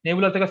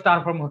 নেবুলা থেকে স্টার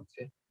ফর্ম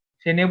হচ্ছে,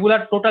 সেই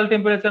নেবুলার টোটাল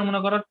টেম্পারেচার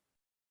মনে করো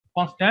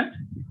কনস্ট্যান্ট,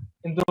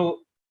 কিন্তু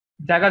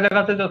জায়গা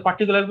জায়গাতে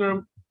পার্টিকুলার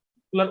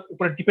গুলোর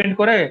উপরে ডিপেন্ড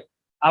করে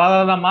আলাদা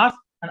আলাদা মাস,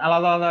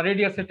 আলাদা আলাদা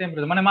রেডিয়াসের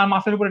টেম্পারেচার, মানে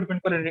মাসের উপরে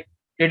ডিপেন্ড করে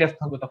রেডিয়াস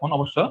থাকবে তখন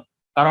অবশ্য।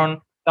 কারণ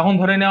তখন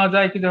ধরে নেওয়া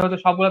যায় কি যে হচ্ছে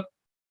সবগুলো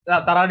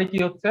তারারই কি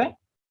হচ্ছে,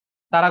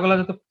 তারাগুলো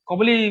যত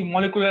কবলি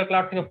মলিকুলার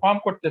ক্লাউড থেকে ফর্ম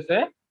করতেছে,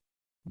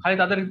 খালি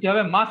তাদের কি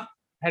হবে, মাস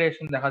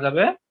ভ্যারিয়েশন দেখা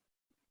যাবে,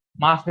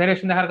 মাস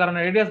ভ্যারিয়েশন দেখার কারণে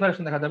রেডিয়াস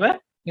ভ্যারিয়েশন দেখা যাবে,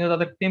 কিন্তু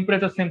তাদের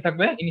টেম্পারেচার সেম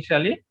থাকবে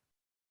ইনিশিয়ালি।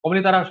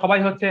 কবলি তারা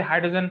সবাই হচ্ছে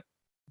হাইড্রোজেন,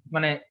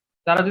 মানে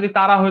তারা যদি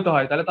তারা হইতে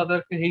হয় তাহলে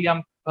তাদেরকে হিলিয়াম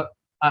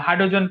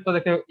হাইড্রোজেন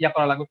তাদেরকে ইয়া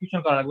করা লাগবে,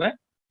 ফিউশন করা লাগবে।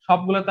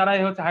 সবগুলো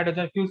তারাই হচ্ছে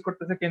হাইড্রোজেন ফিউজ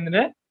করতেছে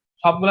কেন্দ্রে,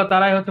 সবগুলো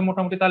তারাই হচ্ছে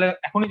মোটামুটি, তাহলে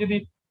এখনই যদি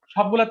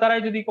সবগুলো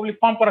তারাই যদি কবলি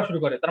ফর্ম করা শুরু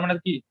করে, তার মানে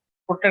কি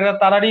প্রত্যেকটা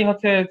তারারই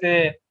হচ্ছে যে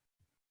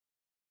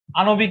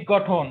আণবিক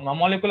গঠন বা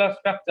মলিকুলার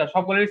স্ট্রাকচার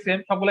সবগুলোই সেম,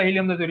 সবগুলো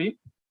হিলিয়াম দিয়ে তৈরি।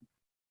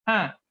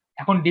 হ্যাঁ,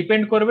 এখন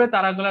ডিপেন্ড করবে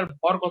তারাগুলোর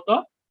ভর কত,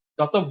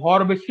 যত ভর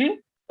বেশি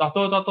তত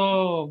তত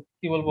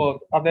কি বলবো,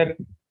 তাদের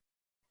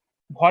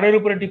ভরের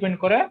উপরে ডিপেন্ড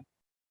করে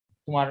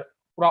তোমার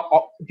পুরো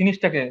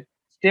জিনিসটাকে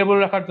স্টেবল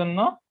রাখার জন্য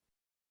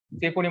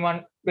যে পরিমাণ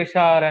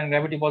প্রেসার এন্ড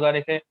গ্র্যাভিটি বজায়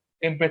রেখে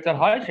টেম্পারেচার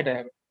হয় সেটাই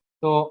হবে।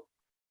 তো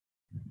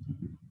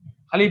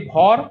খালি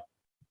ভর,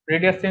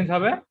 রেডিয়াস চেঞ্জ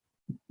হবে,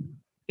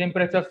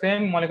 temperature same,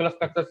 molecular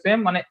structure same,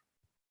 মানে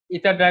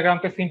ইটার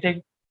ডায়াগ্রামকে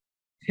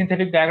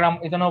সিনথেটিক ডায়াগ্রাম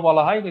এই জন্য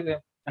বলা হয় যে,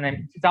 মানে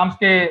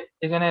জামসকে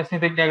এই জন্য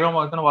সিনথেটিক ডায়াগ্রাম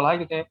এই জন্য বলা হয়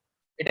যে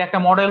এটা একটা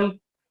মডেল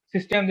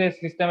সিস্টেম, যে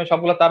সিস্টেমে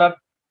সবগুলো তারা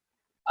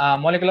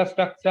মলিকুলার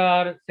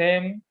স্ট্রাকচার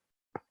সেম,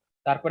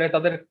 তারপরে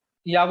তাদের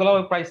ইয়াগুলো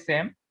প্রায়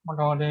সেম,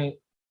 মোটামুটি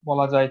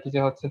বলা যায় কি যে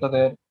হচ্ছে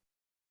তাদের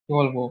কি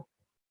বলবো,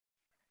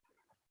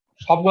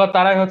 সবগুলো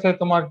তারাই হচ্ছে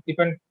তোমার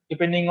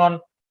ডিপেন্ডিং অন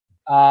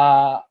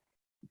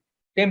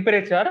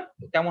টেম্পারেচার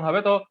কেমন হবে,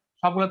 তো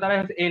সবগুলো তারাই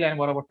হচ্ছে এই লাইন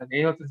বরাবর থাকে,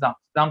 এই হচ্ছে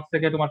জাম্পস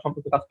থেকে তোমার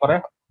সবকিছু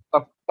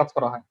কাজ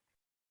করা হয়।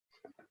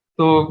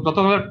 তো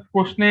যতগুলো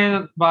প্রশ্নে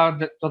বা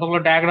যতগুলো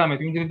ডায়াগ্রামে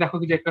তুমি যদি দেখো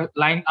কি যে একটা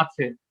লাইন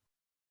আছে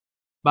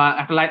বা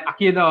একটা লাইন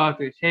আঁকিয়ে দেওয়া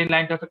আছে, সেই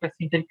লাইনটা হচ্ছে একটা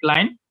সিনথেটিক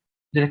লাইন,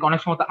 যেটাকে অনেক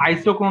সময়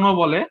আইসোক্রোনো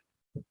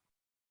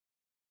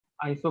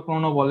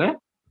বলে।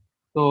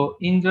 তো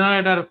ইন জেনারেল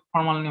এটার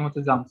ফর্মাল নেম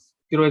হচ্ছে jumps,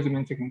 zero age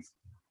main sequence.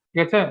 ঠিক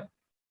আছে,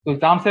 তো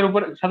জাম্পস এর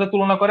উপর সাথে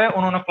তুলনা করে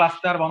অন্যান্য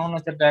ক্লাস্টার বা অন্যান্য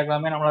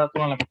ডায়াগ্রামের আমরা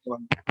তুলনা করতে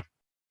পারি।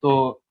 তো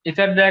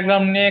এচার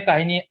ডায়াগ্রাম নিয়ে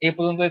কাহিনী এই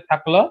পর্যন্তই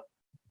থাকলো।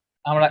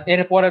 আমরা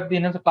এর পরের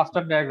দিন হচ্ছে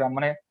ক্লাস্টার ডায়াগ্রাম,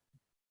 মানে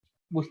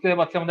বুঝতে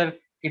পারছি আমাদের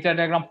এচার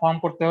ডায়াগ্রাম ফর্ম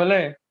করতে হলে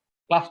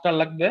ক্লাস্টার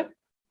লাগবে,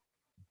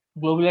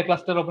 গ্লোবাল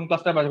ক্লাস্টার, ওপেন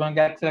ক্লাস্টার বা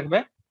গ্যালাক্সি লাগবে।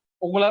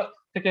 ওগুলা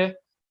থেকে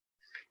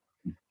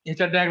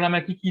এচার ডায়াগ্রামে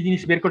কি কি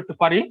জিনিস বের করতে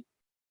পারি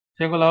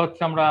সেগুলো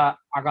হচ্ছে আমরা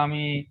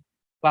আগামী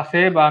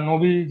ক্লাসে বা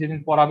নবী যেদিন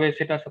পড়াবে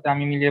সেটার সাথে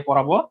আমি মিলিয়ে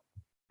পড়াবো।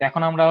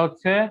 এখন আমরা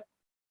হচ্ছে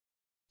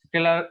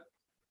স্কেলার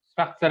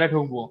স্ট্রাকচারে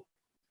ঢুকবো।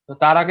 তো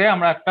তার আগে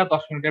আমরা একটা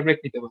 10 মিনিটের ব্রেক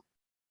নিতে পারি।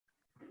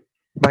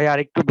 ভাই আর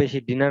একটু বেশি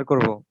ডিনার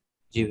করব।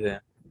 জি ভাইয়া।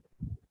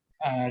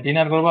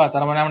 ডিনার করবা,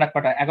 তার মানে আমরা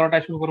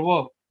 11টায় শুরু করবো।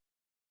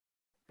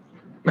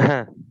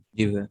 হ্যাঁ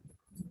জি ভাইয়া।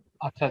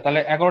 আচ্ছা,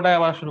 তাহলে 11টায়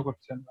আবার শুরু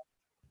করছি আমরা।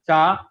 চা,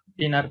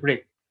 ডিনার,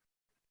 ব্রেক।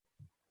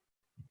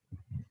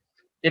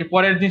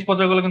 এরপরের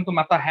জিনিসপত্রগুলো কিন্তু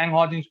মাথা হ্যাং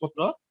হওয়া জিনিসপত্র,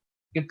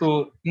 কিন্তু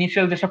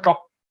ইনিশিয়াল যেসব টক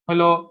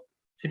হলো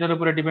সেটার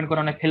উপরে ডিপেন্ড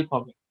করে অনেক হেল্প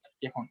হবে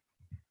এখন।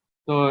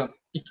 তো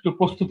একটু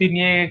প্রস্তুতি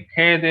নিয়ে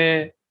খেয়ে দে,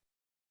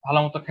 ভালো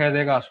মতো খেয়ে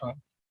দিয়ে আসো,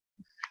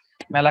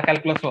 মেলা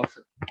ক্যালকুলাসও আছে।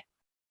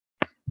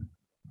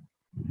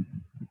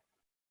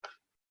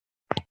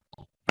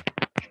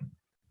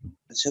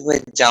 আচ্ছা ভাই,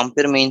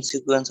 জাম্পের মেইন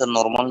সিকোয়েন্স আর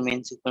নরমাল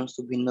মেইন সিকোয়েন্স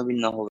তো ভিন্ন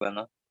ভিন্ন হবে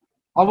না?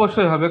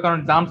 অবশ্যই হবে, কারণ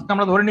জাম্পসকে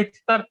আমরা ধরে নিচ্ছি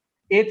তার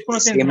এজ কোনো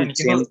চেঞ্জ সেম হয়নি,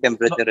 সেম কিন্তু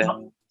টেম্পারেচারে?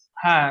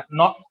 হ্যাঁ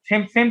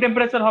সেম সেম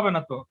টেম্পারেচার হবে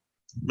না তো,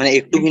 মানে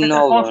একটু ভিন্ন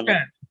টেম্পারেচার হবে মানে?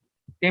 কনস্ট্যান্ট,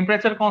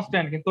 টেম্পারেচার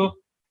কনস্ট্যান্ট, কিন্তু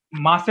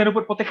মাসের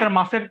উপর, প্রত্যেকটা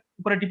মাসের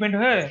উপরে ডিপেন্ড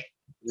হয়ে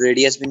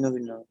রেডিয়াস ভিন্ন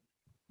ভিন্ন হবে?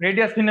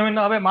 রেডিয়াস ভিন্ন ভিন্ন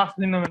হবে, মাস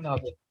ভিন্ন ভিন্ন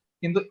হবে।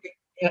 কিন্তু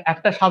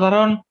একটা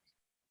সাধারণ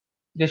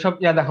যেসব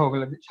দেখো,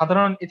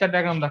 সাধারণ এচার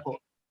ডায়াগ্রাম দেখো,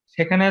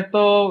 সেখানে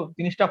তো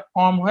জিনিসটা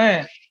ফর্ম হয়ে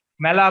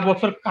মেলা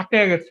বছর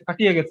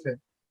কাটিয়ে গেছে,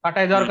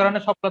 কাটায় যাওয়ার কারণে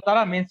সবগুলো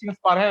তারা মেন সিকোয়েন্স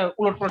পার হয়ে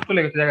উলট পালট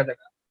চলে গেছে জায়গা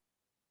জায়গা।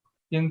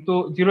 কিন্তু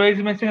জিরো এজ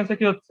মেন সিকোয়েন্সে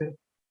কি হচ্ছে,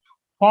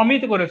 ফর্মই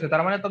তো করেছে,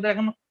 তার মানে তাদের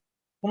এখন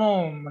কোনো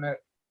মানে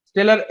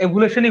স্টেলার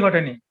এভুলেশনই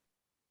ঘটেনি,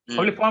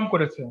 অনলি ফর্ম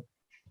করেছে।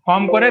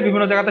 ফর্ম করে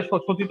বিভিন্ন জায়গাতে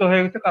সজ্জিত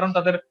হয়ে গেছে, কারণ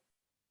তাদের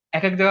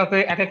এক এক জায়গাতে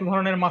এক এক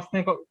ধরনের মাস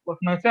নিয়ে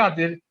গঠন হয়েছে। আর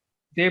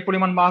যে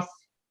পরিমাণ মাস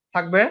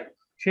থাকবে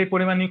সেই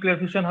পরিমাণ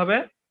নিউক্লিয়ার ফিউশন হবে,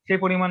 সেই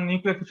পরিমাণ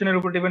নিউক্লিয়ার ফিউশনের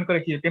উপর ডিপেন্ড করে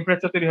কি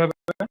টেম্পারেচার তৈরি হবে,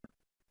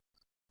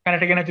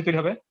 কাইনেটিক এনার্জি তৈরি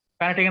হবে,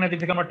 কাইনেটিক এনার্জি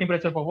থেকে আমরা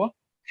টেম্পারেচার পাবো,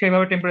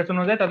 সেইভাবে টেম্পারেচার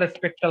অনুযায়ী তাদের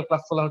স্পেকট্রাল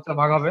ক্লাস গুলো হচ্ছে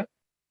ভাগ হবে।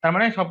 তার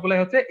মানে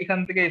সবগুলাই হচ্ছে এখান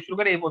থেকে শুরু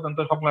করে এই পর্যন্ত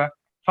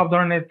সব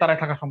ধরনের তারাই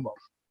থাকা সম্ভব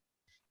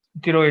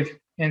জিরো এজ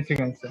মেইন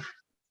সিকোয়েন্সে।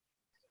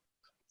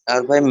 আর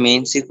ভাই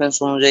মেইন সিকোয়েন্স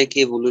অনুযায়ী কি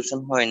এভলিউশন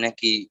হয়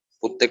নাকি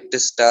প্রত্যেকটা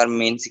স্টার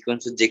মেইন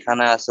সিকোয়েন্স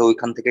যেখানে আছে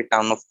ওইখান থেকে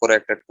টার্ন অফ করে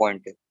একটা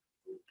পয়েন্টে?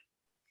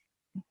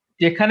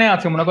 যেখানে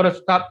আছে, মনে করো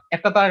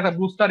একটা তার একটা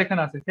ব্লু স্টার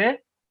এখানে আছে, সে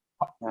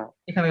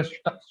এখানে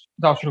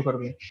যাওয়া শুরু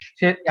করবে।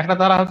 সে একটা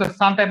তারা হচ্ছে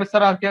সান টাইপের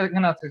তারা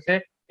এখানে আছে, সে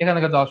এখান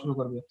থেকে যাওয়া শুরু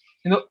করবে।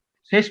 কিন্তু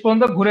শেষ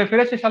পর্যন্ত ঘুরে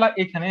ফিরে সে শালা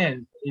এখানে,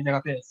 এই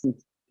জায়গাতে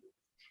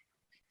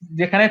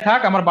যেখানে থাক,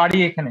 আমার বাড়ি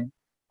এখানে,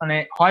 মানে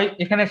হয়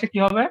এখানে এসে কি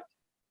হবে,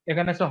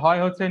 এখানে এসে হয়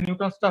হচ্ছে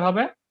নিউটন স্টার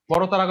হবে,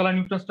 বড় তারাগুলা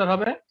নিউটন স্টার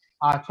হবে,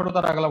 আর ছোট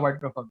তারাগুলা হোয়াইট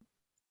ড্রপ হবে।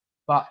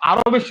 বা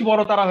আরো বেশি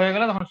বড় তারা হয়ে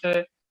গেলে তখন সে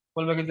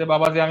বলবে কি যে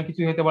বাবা যে আমি কিছু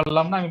হতে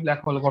পারলাম না, আমি ব্ল্যাক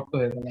হোল গর্ত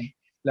হয়ে গেলাম,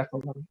 ব্ল্যাক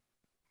হোল হবে।